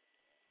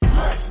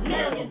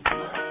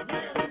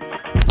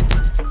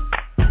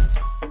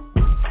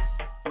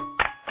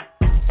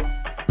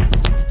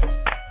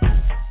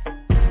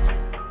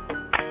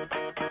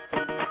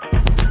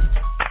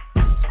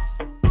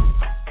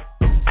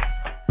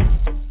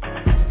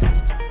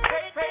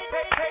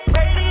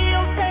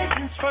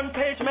 Front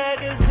page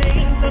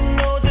magazines, I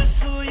know just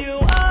who you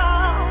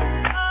are.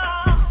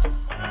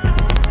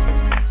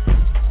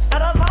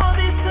 Out of all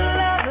these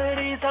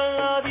celebrities, I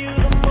love you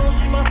the most.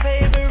 You're my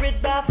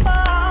favorite by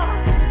far.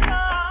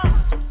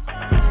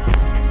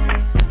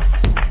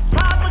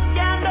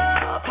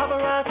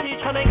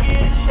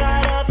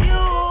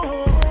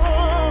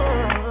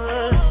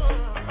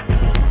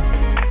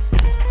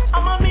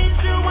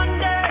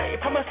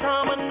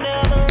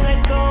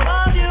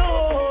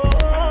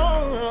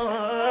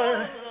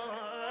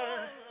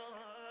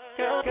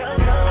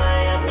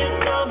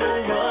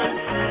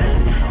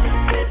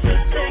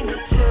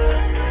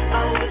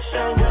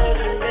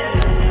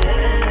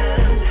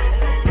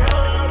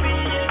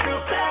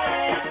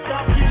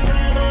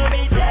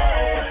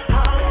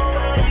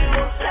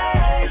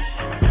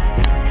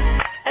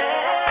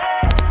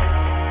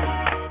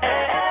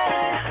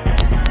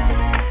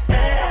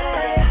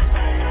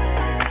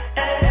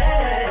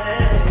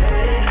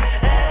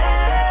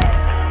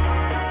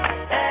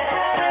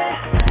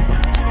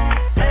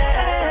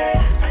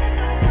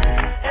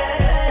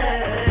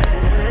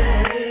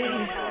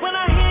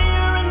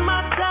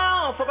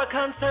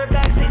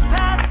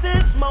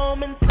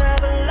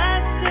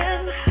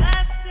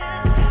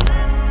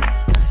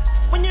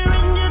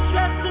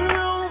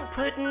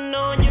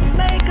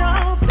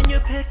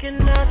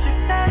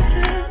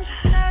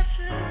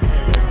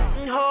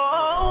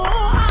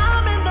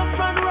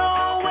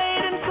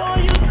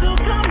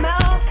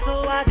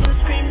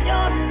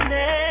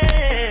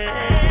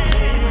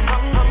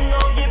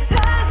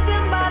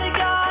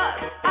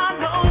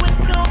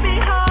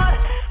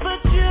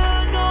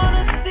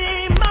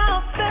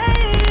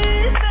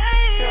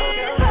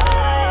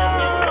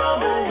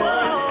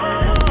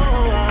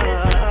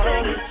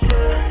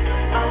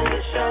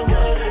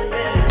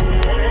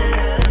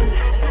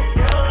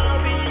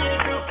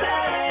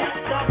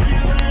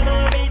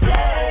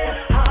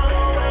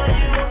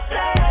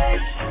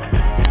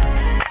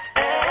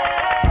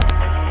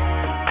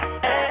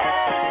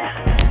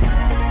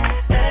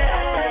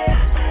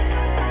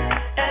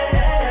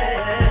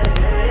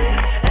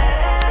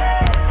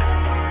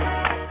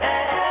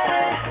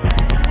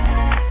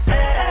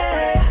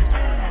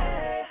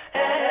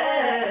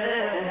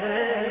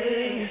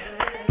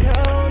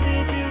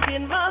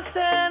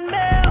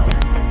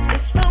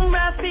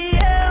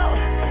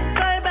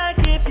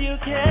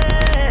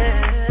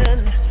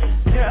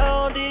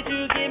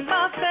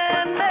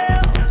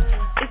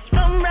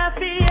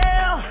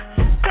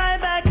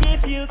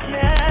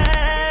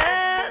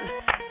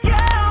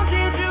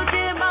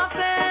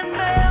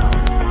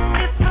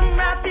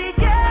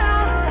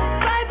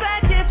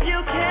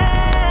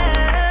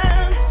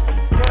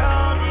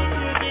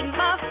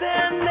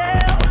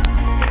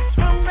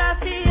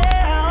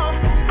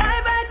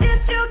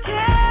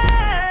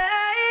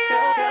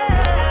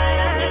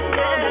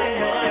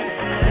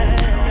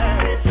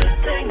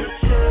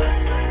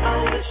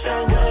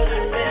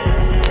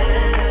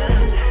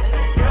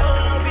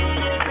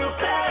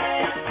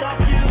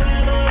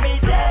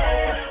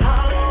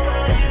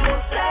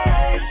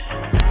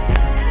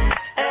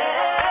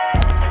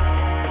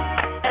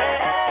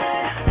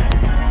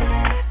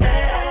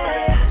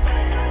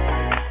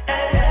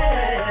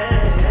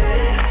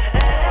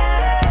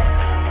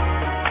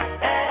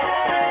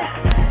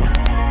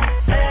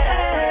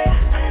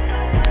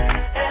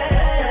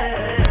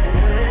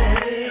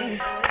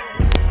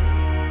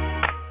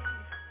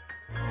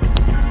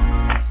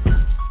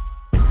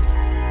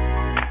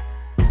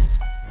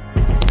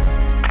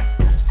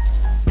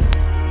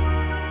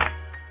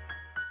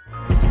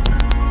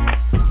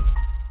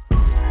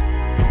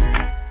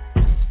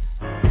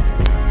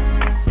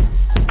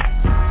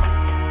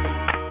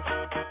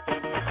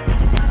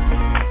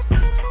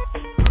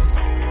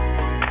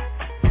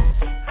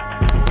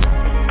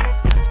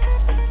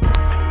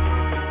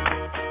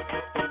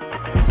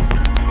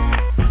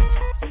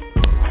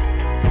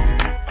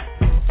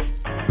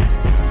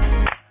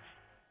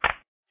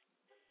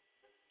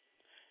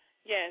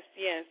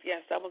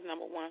 Show's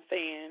 #1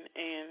 fan,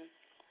 and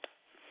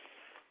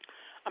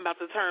I'm about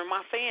to turn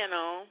my fan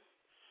on.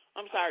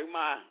 I'm sorry,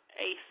 my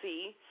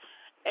AC,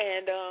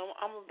 and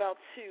I'm about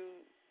to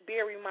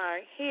bury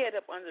my head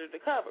up under the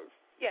covers.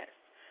 Yes,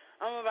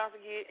 I'm about to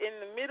get in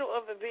the middle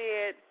of the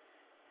bed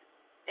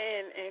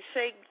and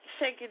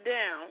shake it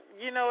down.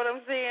 You know what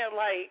I'm saying?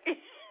 Like,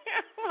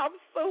 I'm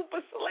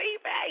super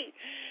sleepy.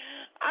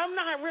 I'm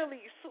not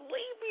really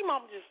sleepy.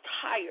 I'm just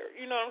tired.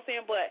 You know what I'm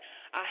saying? But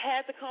I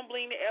had to come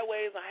bling the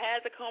airwaves. I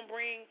had to come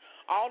bring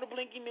all the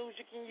blinky news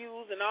you can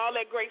use and all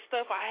that great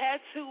stuff. I had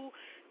to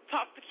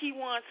talk to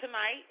Keywan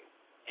tonight.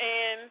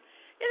 And,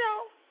 you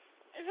know,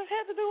 I just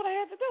had to do what I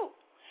had to do.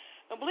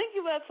 And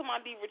blinky love to my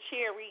diva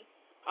Cherry.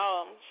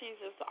 She's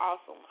just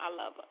awesome. I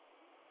love her.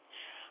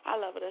 I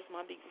love her. That's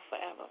my diva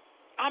forever.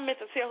 I meant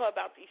to tell her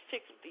about these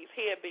chicks with these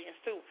headbands,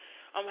 too.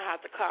 I'm going to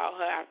have to call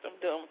her after I'm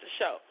done with the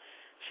show.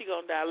 She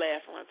going to die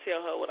laughing when I tell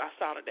her what I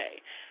saw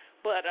today.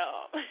 But,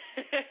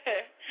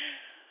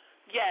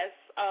 yes,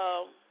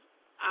 I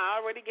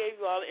already gave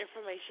you all the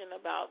information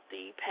about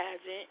the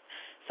pageant,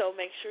 so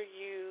make sure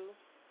you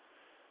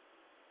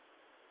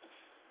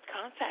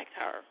contact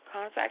her.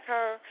 Contact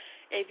her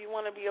if you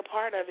want to be a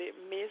part of it,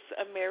 Miss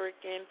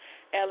American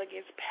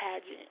Elegance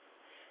Pageant.com.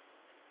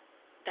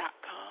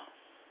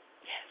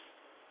 Yes.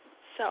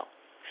 So,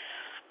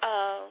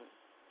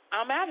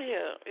 I'm out of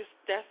here.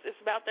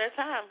 It's about that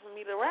time for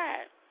me to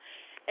ride.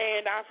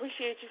 And I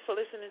appreciate you for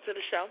listening to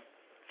the show.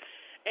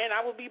 And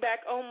I will be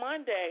back on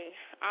Monday.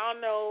 I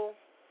don't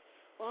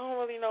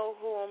really know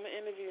who I'm going to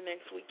interview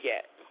next week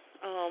yet.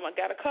 I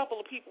got a couple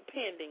of people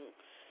pending.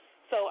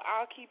 So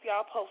I'll keep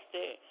y'all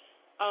posted.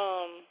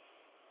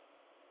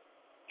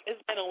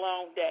 It's been a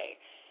long day.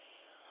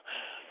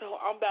 So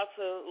I'm about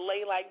to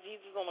lay like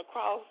Jesus on the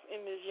cross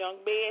in this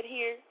young bed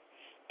here.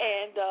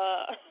 And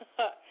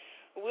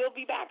we'll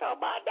be back on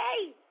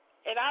Monday.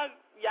 And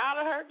y'all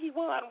have heard he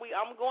won.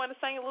 I'm going to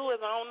St. Louis.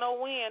 I don't know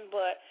when,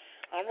 but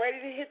I'm ready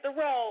to hit the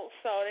road.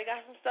 So they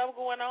got some stuff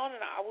going on,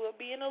 and I will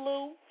be in the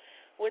loop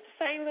with the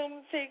St.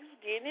 Lunatics,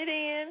 getting it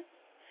in,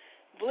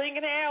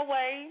 blinging the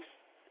airwaves,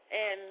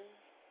 and,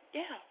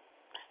 yeah,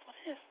 that's what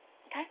it is,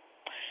 okay?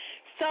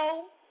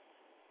 So,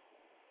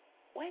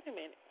 wait a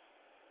minute.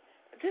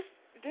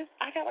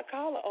 I got a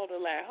caller on the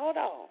line. Hold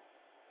on.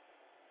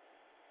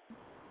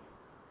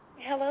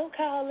 Hello,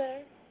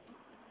 caller.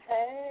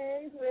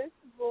 Hey, Miss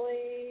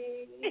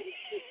Bling.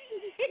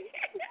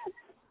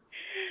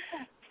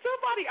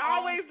 Somebody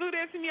always do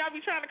that to me. I'll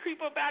be trying to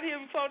creep up out here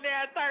before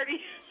 9:30.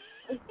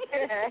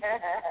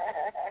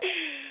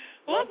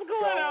 What's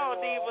going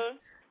on, Diva?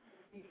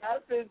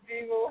 Nothing,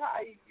 Diva.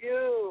 How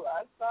you?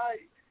 I saw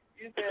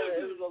you said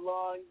it was a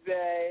long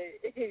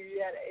day. You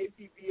had an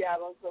APB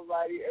out on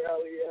somebody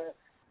earlier.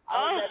 I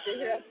was at the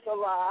hair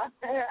salon.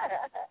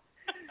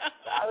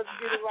 I was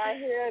getting my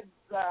hair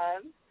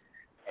done.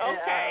 And,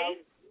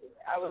 okay.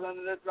 I was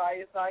under the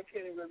dryer, so I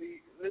couldn't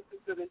really listen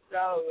to the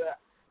show.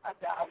 I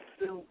said I'm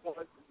still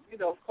going to,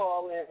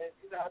 call in. And,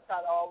 I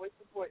try to always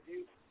support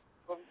you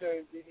from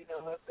Jersey, you know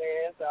what I'm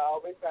saying? So I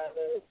always try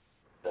to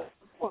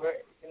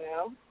support,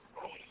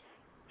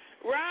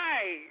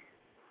 Right.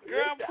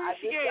 Girl,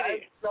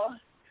 appreciate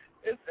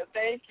it.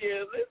 Thank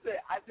you. Listen,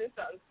 I did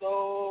something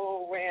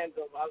so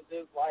random. I'm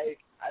just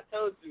like, I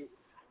told you.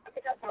 I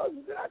think I told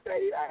you. Did I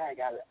tell you? I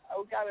got a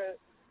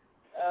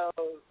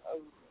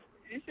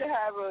you should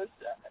have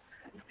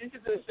you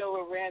should do a show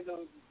with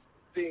random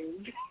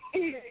things.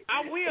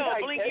 I will,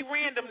 like blinky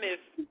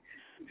randomness.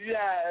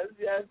 Yes,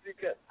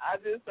 because I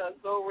did something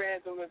so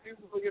random and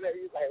people looking at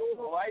me like,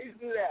 oh, why you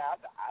do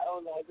that? I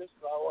don't know, I just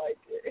felt like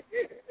it.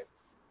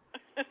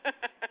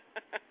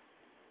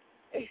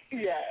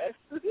 Yes.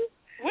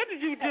 What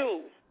did you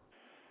do?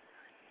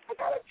 I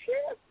got a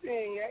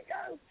piercing. I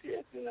got a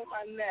piercing in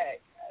my neck.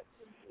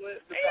 Your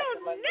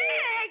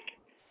neck?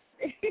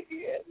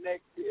 Yeah,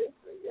 neck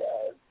piercing,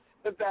 yes.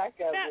 The back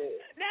of it.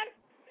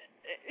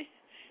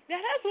 Now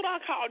that's what I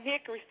call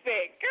neck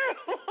respect. Girl,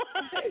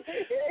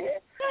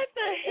 what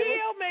the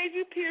hell made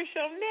you pierce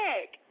your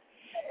neck?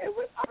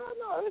 I don't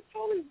know. It was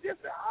totally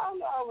different. I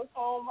don't know. I was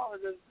home. I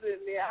was just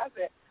sitting there. I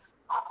said,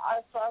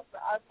 I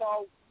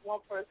saw one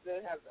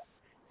person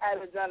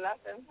had it done. I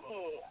said,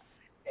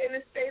 And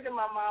it stayed in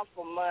my mind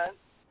for months.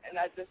 And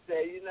I just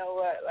said, you know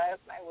what?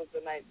 Last night was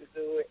the night to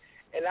do it.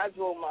 And I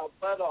drove my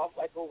butt off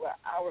like over an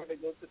hour to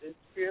go to this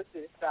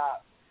piercing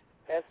shop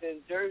that's in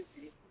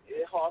Jersey,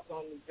 in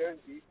Hawthorne, New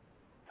Jersey,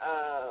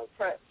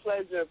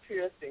 Pleasure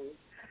Piercings.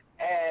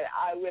 And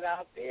I went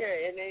out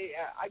there, and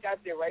I got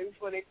there right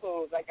before they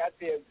closed. I got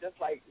there just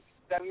like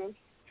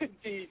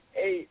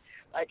 7:58.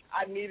 Like,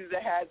 I needed to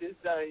have this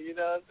done, you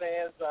know what I'm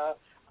saying? So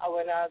I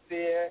went out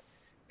there,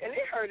 and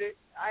it hurted.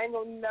 I ain't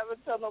going to never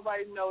tell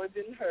nobody no, it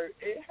didn't hurt.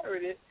 It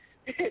hurted.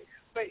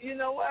 But you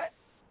know what?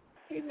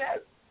 He got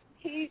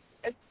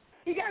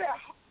it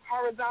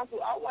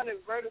horizontal. I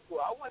wanted vertical.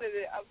 I wanted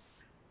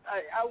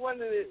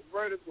it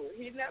vertical.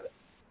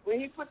 When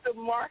he put the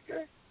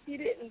marker, he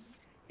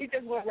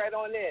just went right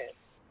on in.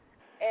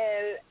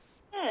 And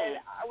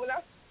when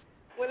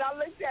I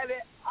looked at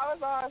it, I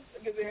was on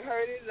because it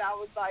hurted, and I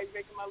was like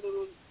making my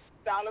little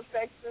sound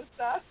effects and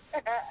stuff.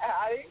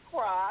 I didn't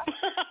cry,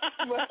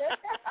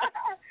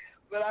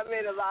 but I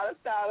made a lot of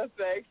sound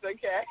effects.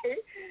 Okay,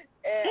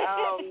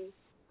 and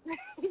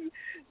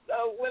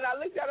so when I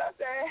looked at it, I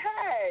said,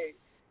 "Hey,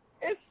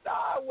 it's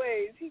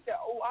sideways." He said,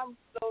 "Oh, I'm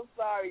so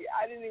sorry.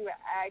 I didn't even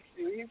ask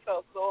you." He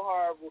felt so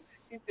horrible.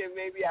 He said,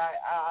 "Maybe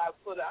I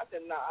put it." I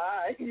said,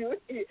 "Nah,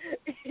 you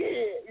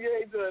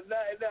ain't doing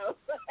nothing else."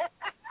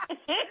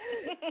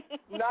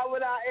 Not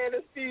without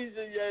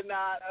anesthesia, you're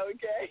not,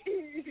 okay?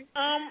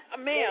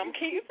 Ma'am,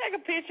 can you take a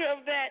picture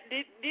of that?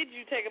 Did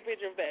you take a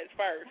picture of that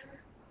first?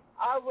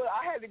 I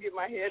had to get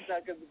my hair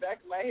done because the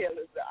back of my hair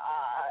is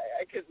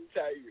I couldn't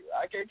tell you.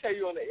 I can't tell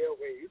you on the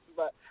airwaves,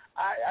 but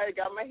I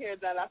got my hair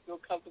done. I feel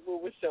comfortable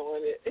with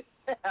showing it.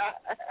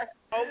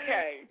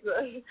 Okay.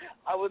 So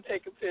I will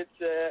take a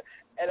picture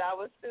and I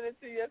will send it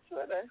to your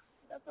Twitter.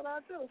 That's what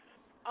I'll do.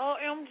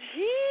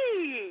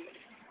 OMG.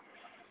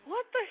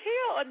 What the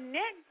hell? A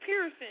neck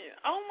piercing.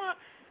 Oh, my.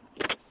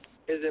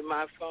 Is it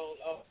my phone?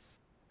 Oh.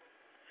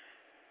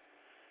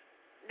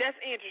 That's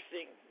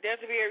interesting.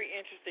 That's very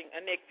interesting, a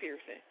neck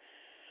piercing.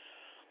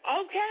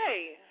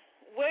 Okay.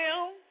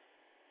 Well,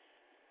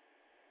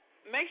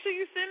 make sure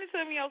you send it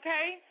to me,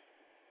 okay?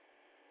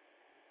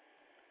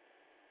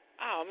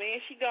 Oh, man,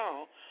 she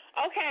gone.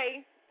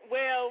 Okay.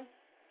 Well,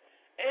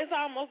 it's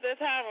almost that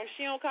time. If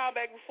she don't call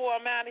back before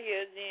I'm out of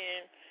here,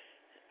 then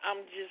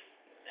I'm just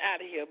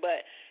out of here.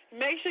 But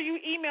make sure you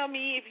email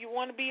me if you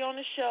want to be on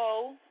the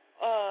show.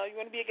 You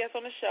want to be a guest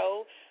on the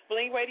show.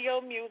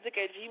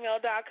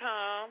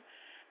 blingradiomusic@gmail.com.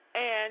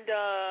 And,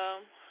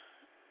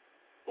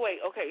 wait,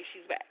 okay,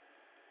 she's back.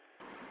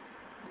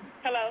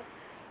 Hello?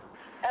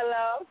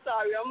 Hello.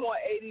 Sorry, I'm on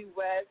 80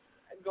 West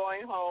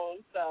going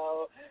home,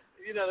 so,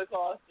 the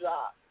calls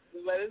dropped.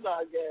 But it's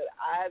all good.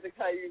 I had to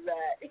call you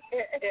back.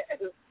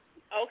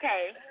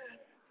 Okay.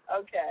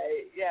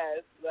 Okay,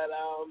 yes. But,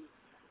 I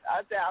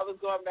said I was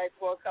going back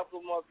for a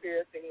couple more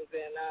piercings,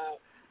 and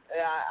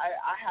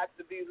I have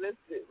to be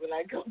listed when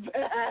I go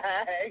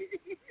back.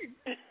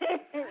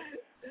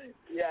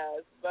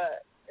 Yes,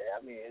 but I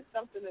mean it's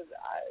something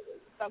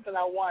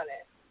I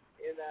wanted,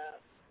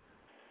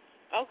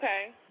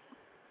 Okay.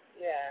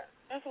 Yeah.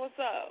 That's what's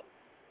up.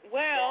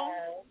 Well,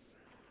 yeah.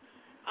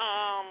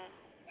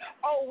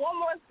 Oh, one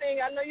more thing.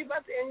 I know you're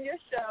about to end your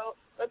show,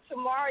 but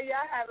tomorrow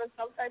y'all having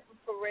some type of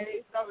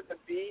parade, start with the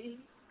B.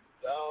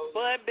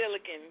 Bud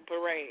Billiken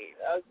parade.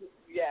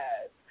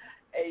 Yes.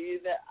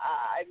 And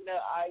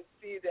I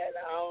see that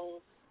R.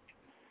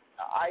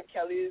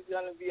 Kelly is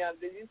gonna be on.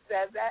 Did you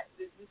say that?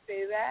 Did you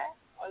say that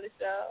on the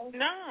show?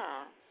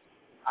 No.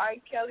 R.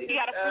 Kelly he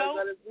got a float?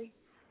 Gonna be.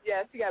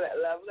 Yes, he got a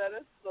love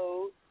letter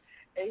float,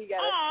 and he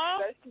got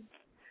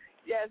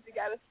he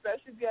got a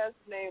special guest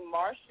named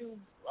Marshall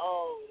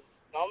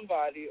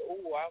somebody.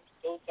 Oh, I'm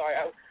so sorry.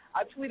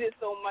 I tweeted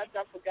so much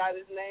I forgot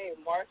his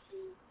name.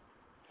 Marshall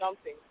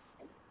something.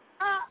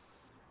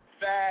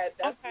 Bad.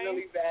 That's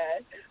really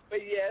bad.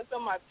 But yeah, it's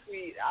on my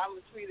tweet. I'm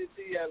gonna tweet it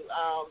to you.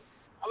 I'm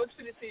gonna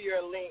tweet it to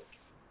your link,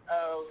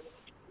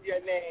 your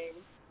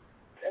name,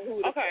 and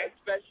who his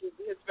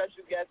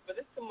special guest. But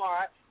it's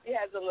tomorrow. He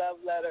has a love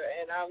letter,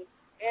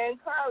 and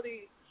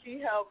Carly, she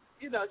helped.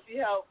 She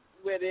helped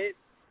with it.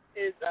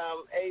 His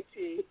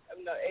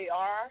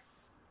AR.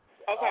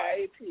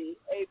 Okay. AP.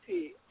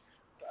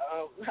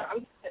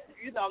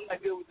 I'm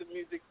not good with the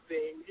music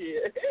thing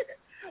here.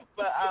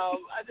 But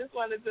I just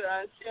wanted to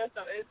share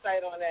some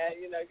insight on that,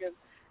 because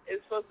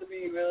it's supposed to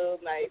be real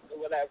nice or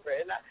whatever.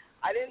 And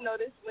I didn't know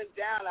this went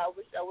down. I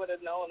wish I would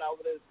have known. I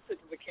would have took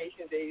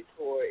vacation days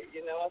for it.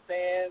 You know what I'm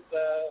saying?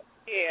 So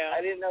yeah. I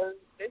didn't know.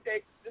 They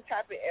say this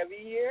happen every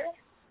year.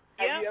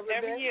 Yeah, have you ever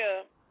every been?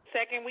 year.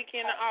 Second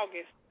weekend of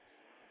August.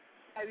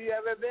 Have you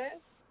ever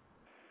been?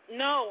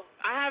 No,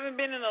 I haven't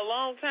been in a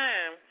long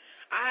time.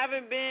 I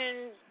haven't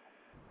been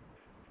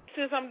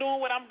since I'm doing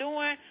what I'm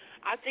doing.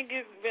 I think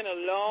it's been a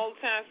long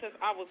time since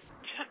I was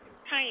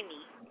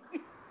tiny.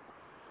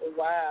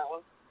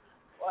 Wow.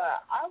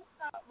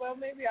 Well,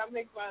 maybe I'll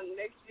make my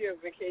next year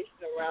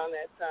vacation around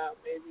that time.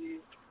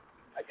 Maybe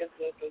I can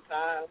spend some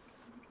time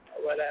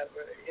or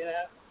whatever,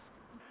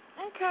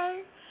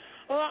 Okay.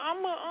 Well,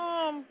 I'm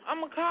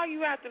gonna call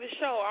you after the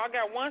show. I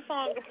got one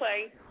song to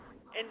play,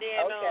 and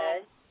then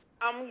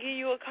I'm gonna give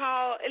you a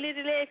call a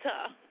little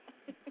later.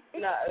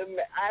 No,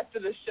 after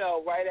the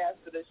show, right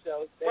after the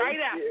show. Thank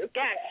you.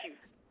 Got you.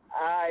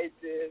 I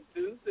did.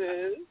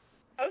 Deuces.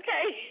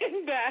 Okay.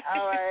 Bye.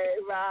 All right.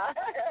 Bye.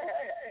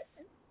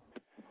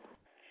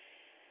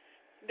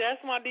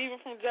 That's my diva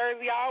from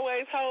Jersey,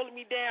 always holding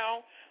me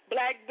down.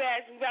 Black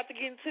Bats. We about to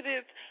get into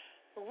this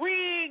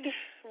Rig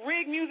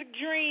Music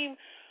Dream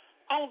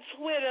on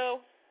Twitter.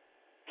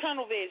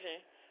 Tunnel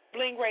Vision.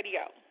 Bling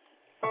Radio.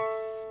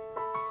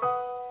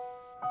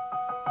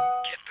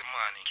 Get the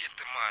money.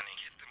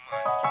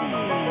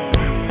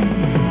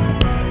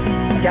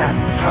 Got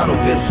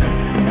tunnel vision.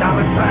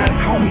 Dollar signs,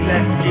 homie,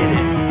 let's get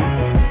it.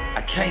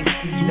 I can't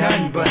see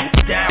nothing but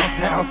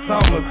downtown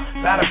summers,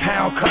 about a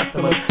pound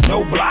customers,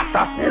 no blocks,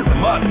 I send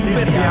them up,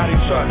 50 out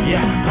in truck,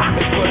 yeah,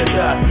 pockets full of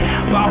dust,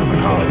 boss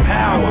call it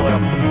power,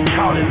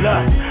 call it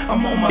lust,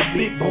 I'm on my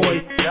big boy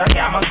I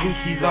got my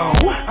Gucci's on.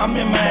 I'm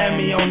in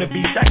Miami on the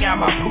beach, I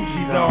got my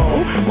Gucci's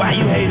on. Why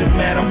you haters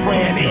mad? I'm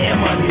praying to end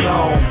money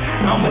long.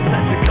 I'm with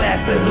such a class,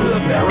 the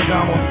hood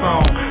Ferragamo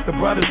song. The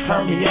brothers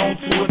turn me on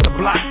to it, the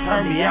blocks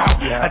turn me out.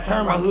 I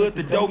turn my hood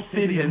to dope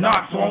city, the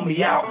knocks want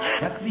me out.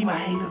 I see my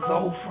haters,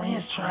 old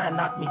friends, try and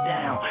knock me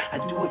down.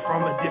 I do it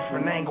from a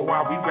different angle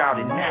while we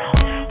routed now.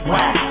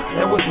 Wow,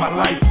 that was my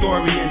life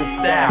story in the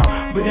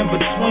style. But in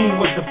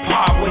between was the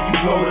part where you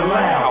blow the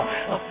loud.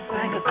 Up the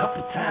thing a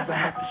couple times, I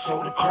had to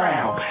show the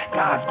crowd.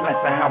 God's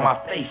blessing how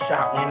my face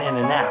shot went in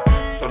and out.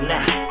 So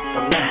now,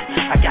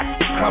 I got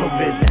the tunnel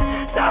vision.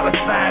 Dollar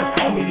signs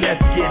told me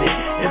let's get it.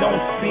 It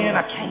don't spin,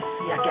 I can't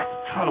see, I got the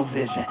tunnel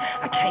vision.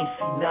 I can't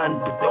see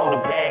nothing but throw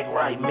the bag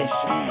right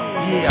mission.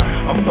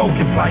 Yeah, I'm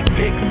focused like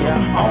Pixel.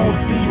 I don't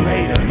see you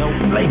haters. No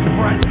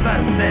lakefront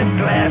sunset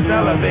glass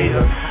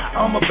elevator.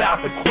 I'm about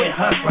to quit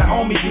hustling,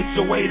 homie, get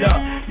your weight up.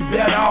 You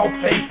better all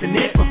facing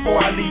it before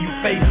I leave you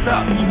face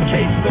up. In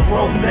case the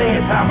rose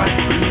is how my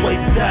street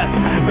weighs dust.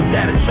 But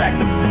that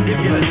attractive, if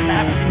you're a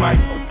snap, she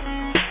might.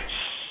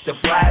 The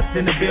flies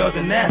in the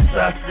building, that's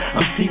us.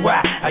 I'm T.Y.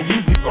 I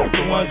usually go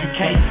the ones you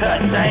can't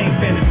touch. I ain't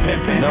finished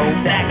pimping, no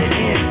stacking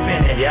in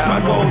spinning. My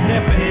goal's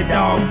infinite,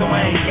 dog, so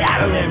I ain't got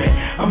a limit.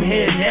 I'm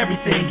hitting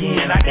everything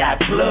in, I got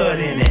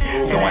blood in it.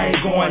 So I ain't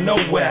going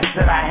nowhere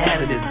till I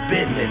handle this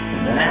business.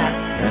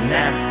 And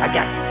now, I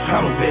got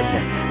tunnel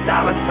vision.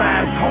 Dollar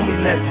signs told me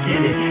let's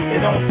get it.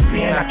 It don't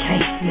spin, I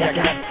can't see, I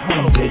got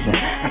tunnel vision.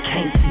 I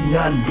can't see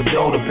nothing but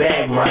throw the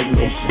bag right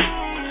mission.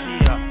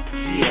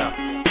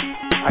 Yeah.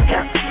 I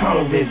got the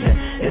tunnel vision.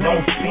 It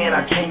don't spin,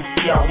 I can't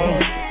see, I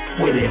won't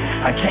with it.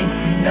 I can't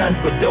see nothing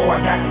but though I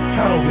got the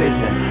tunnel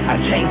vision. I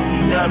can't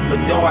see nothing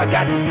but though I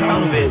got the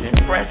tunnel vision.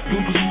 Fresh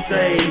Gucci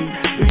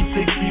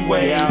save, 360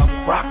 wave,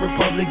 Rock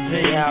Republic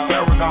jeans,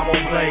 Ferragamo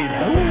blaze.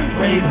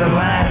 Raise the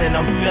line and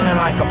I'm feeling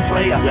like a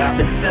player.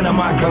 The scent of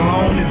my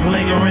cologne is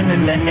lingering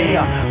in the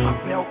air. My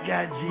belt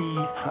got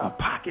G's, my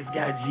pockets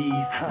got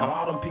G's. Now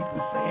all them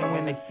people saying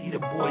when they see the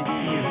boy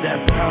G's,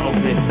 that's tunnel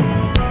vision.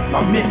 My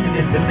mission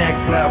is the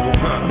next level.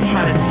 I'm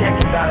trying to check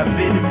it out a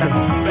business as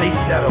a space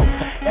shuttle.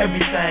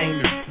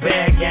 Everything,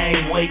 bad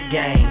game, weight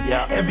gain.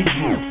 Every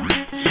group.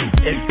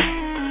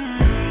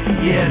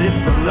 Yeah, this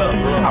the look.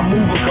 I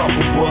move a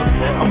couple books.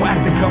 I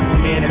whack a couple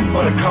men and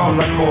for the cause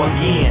I go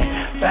again.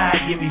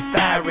 5, give me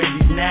 5,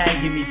 Reggie's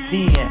 9, give me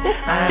 10.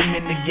 I'm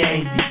in the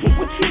game,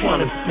 what you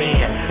wanna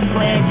spend?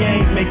 Playing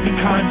games make me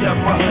conjure up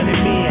 100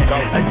 men.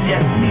 I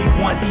just need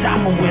one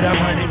chopper with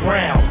 100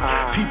 rounds.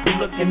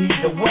 People looking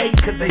either way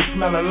cause they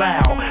smell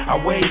loud. I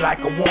weigh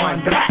like a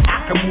one, but I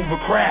can move a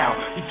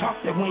crowd. You talk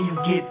that when you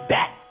get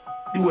back,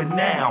 do it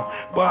now.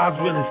 Bars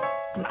really,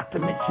 not to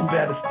mention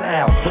better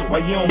style.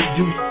 Why you don't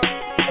do,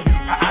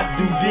 I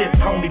do this,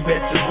 homie, bet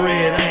your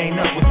bread. I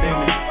ain't up with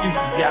them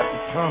excuses, got the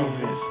tunnel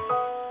vision.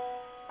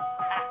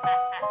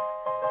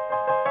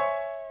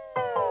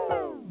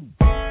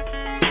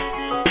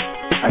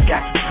 I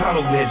got the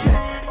tunnel vision.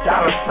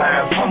 Dollar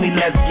signs, homie,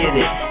 let's get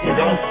it. It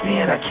don't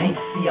spin, I can't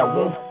see, I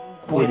won't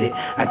with it.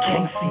 I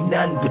can't see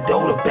nothing but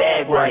throw the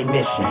bag right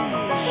mission.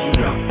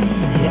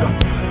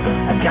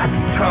 I got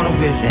the tunnel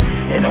vision.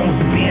 It don't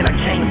spin, I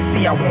can't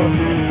see, I won't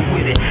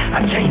with it.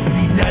 I can't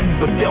see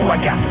nothing but though I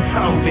got the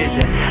tunnel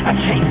vision. I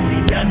can't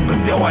see nothing but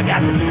though I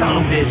got the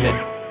tunnel vision.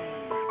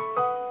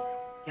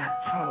 Got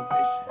tunnel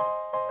vision.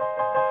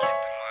 Get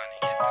the money,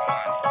 get the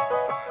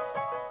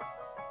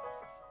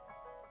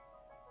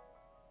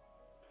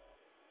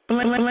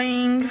money.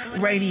 Bling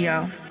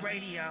Radio.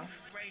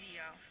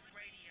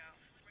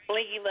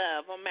 Blingy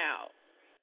love, I'm out.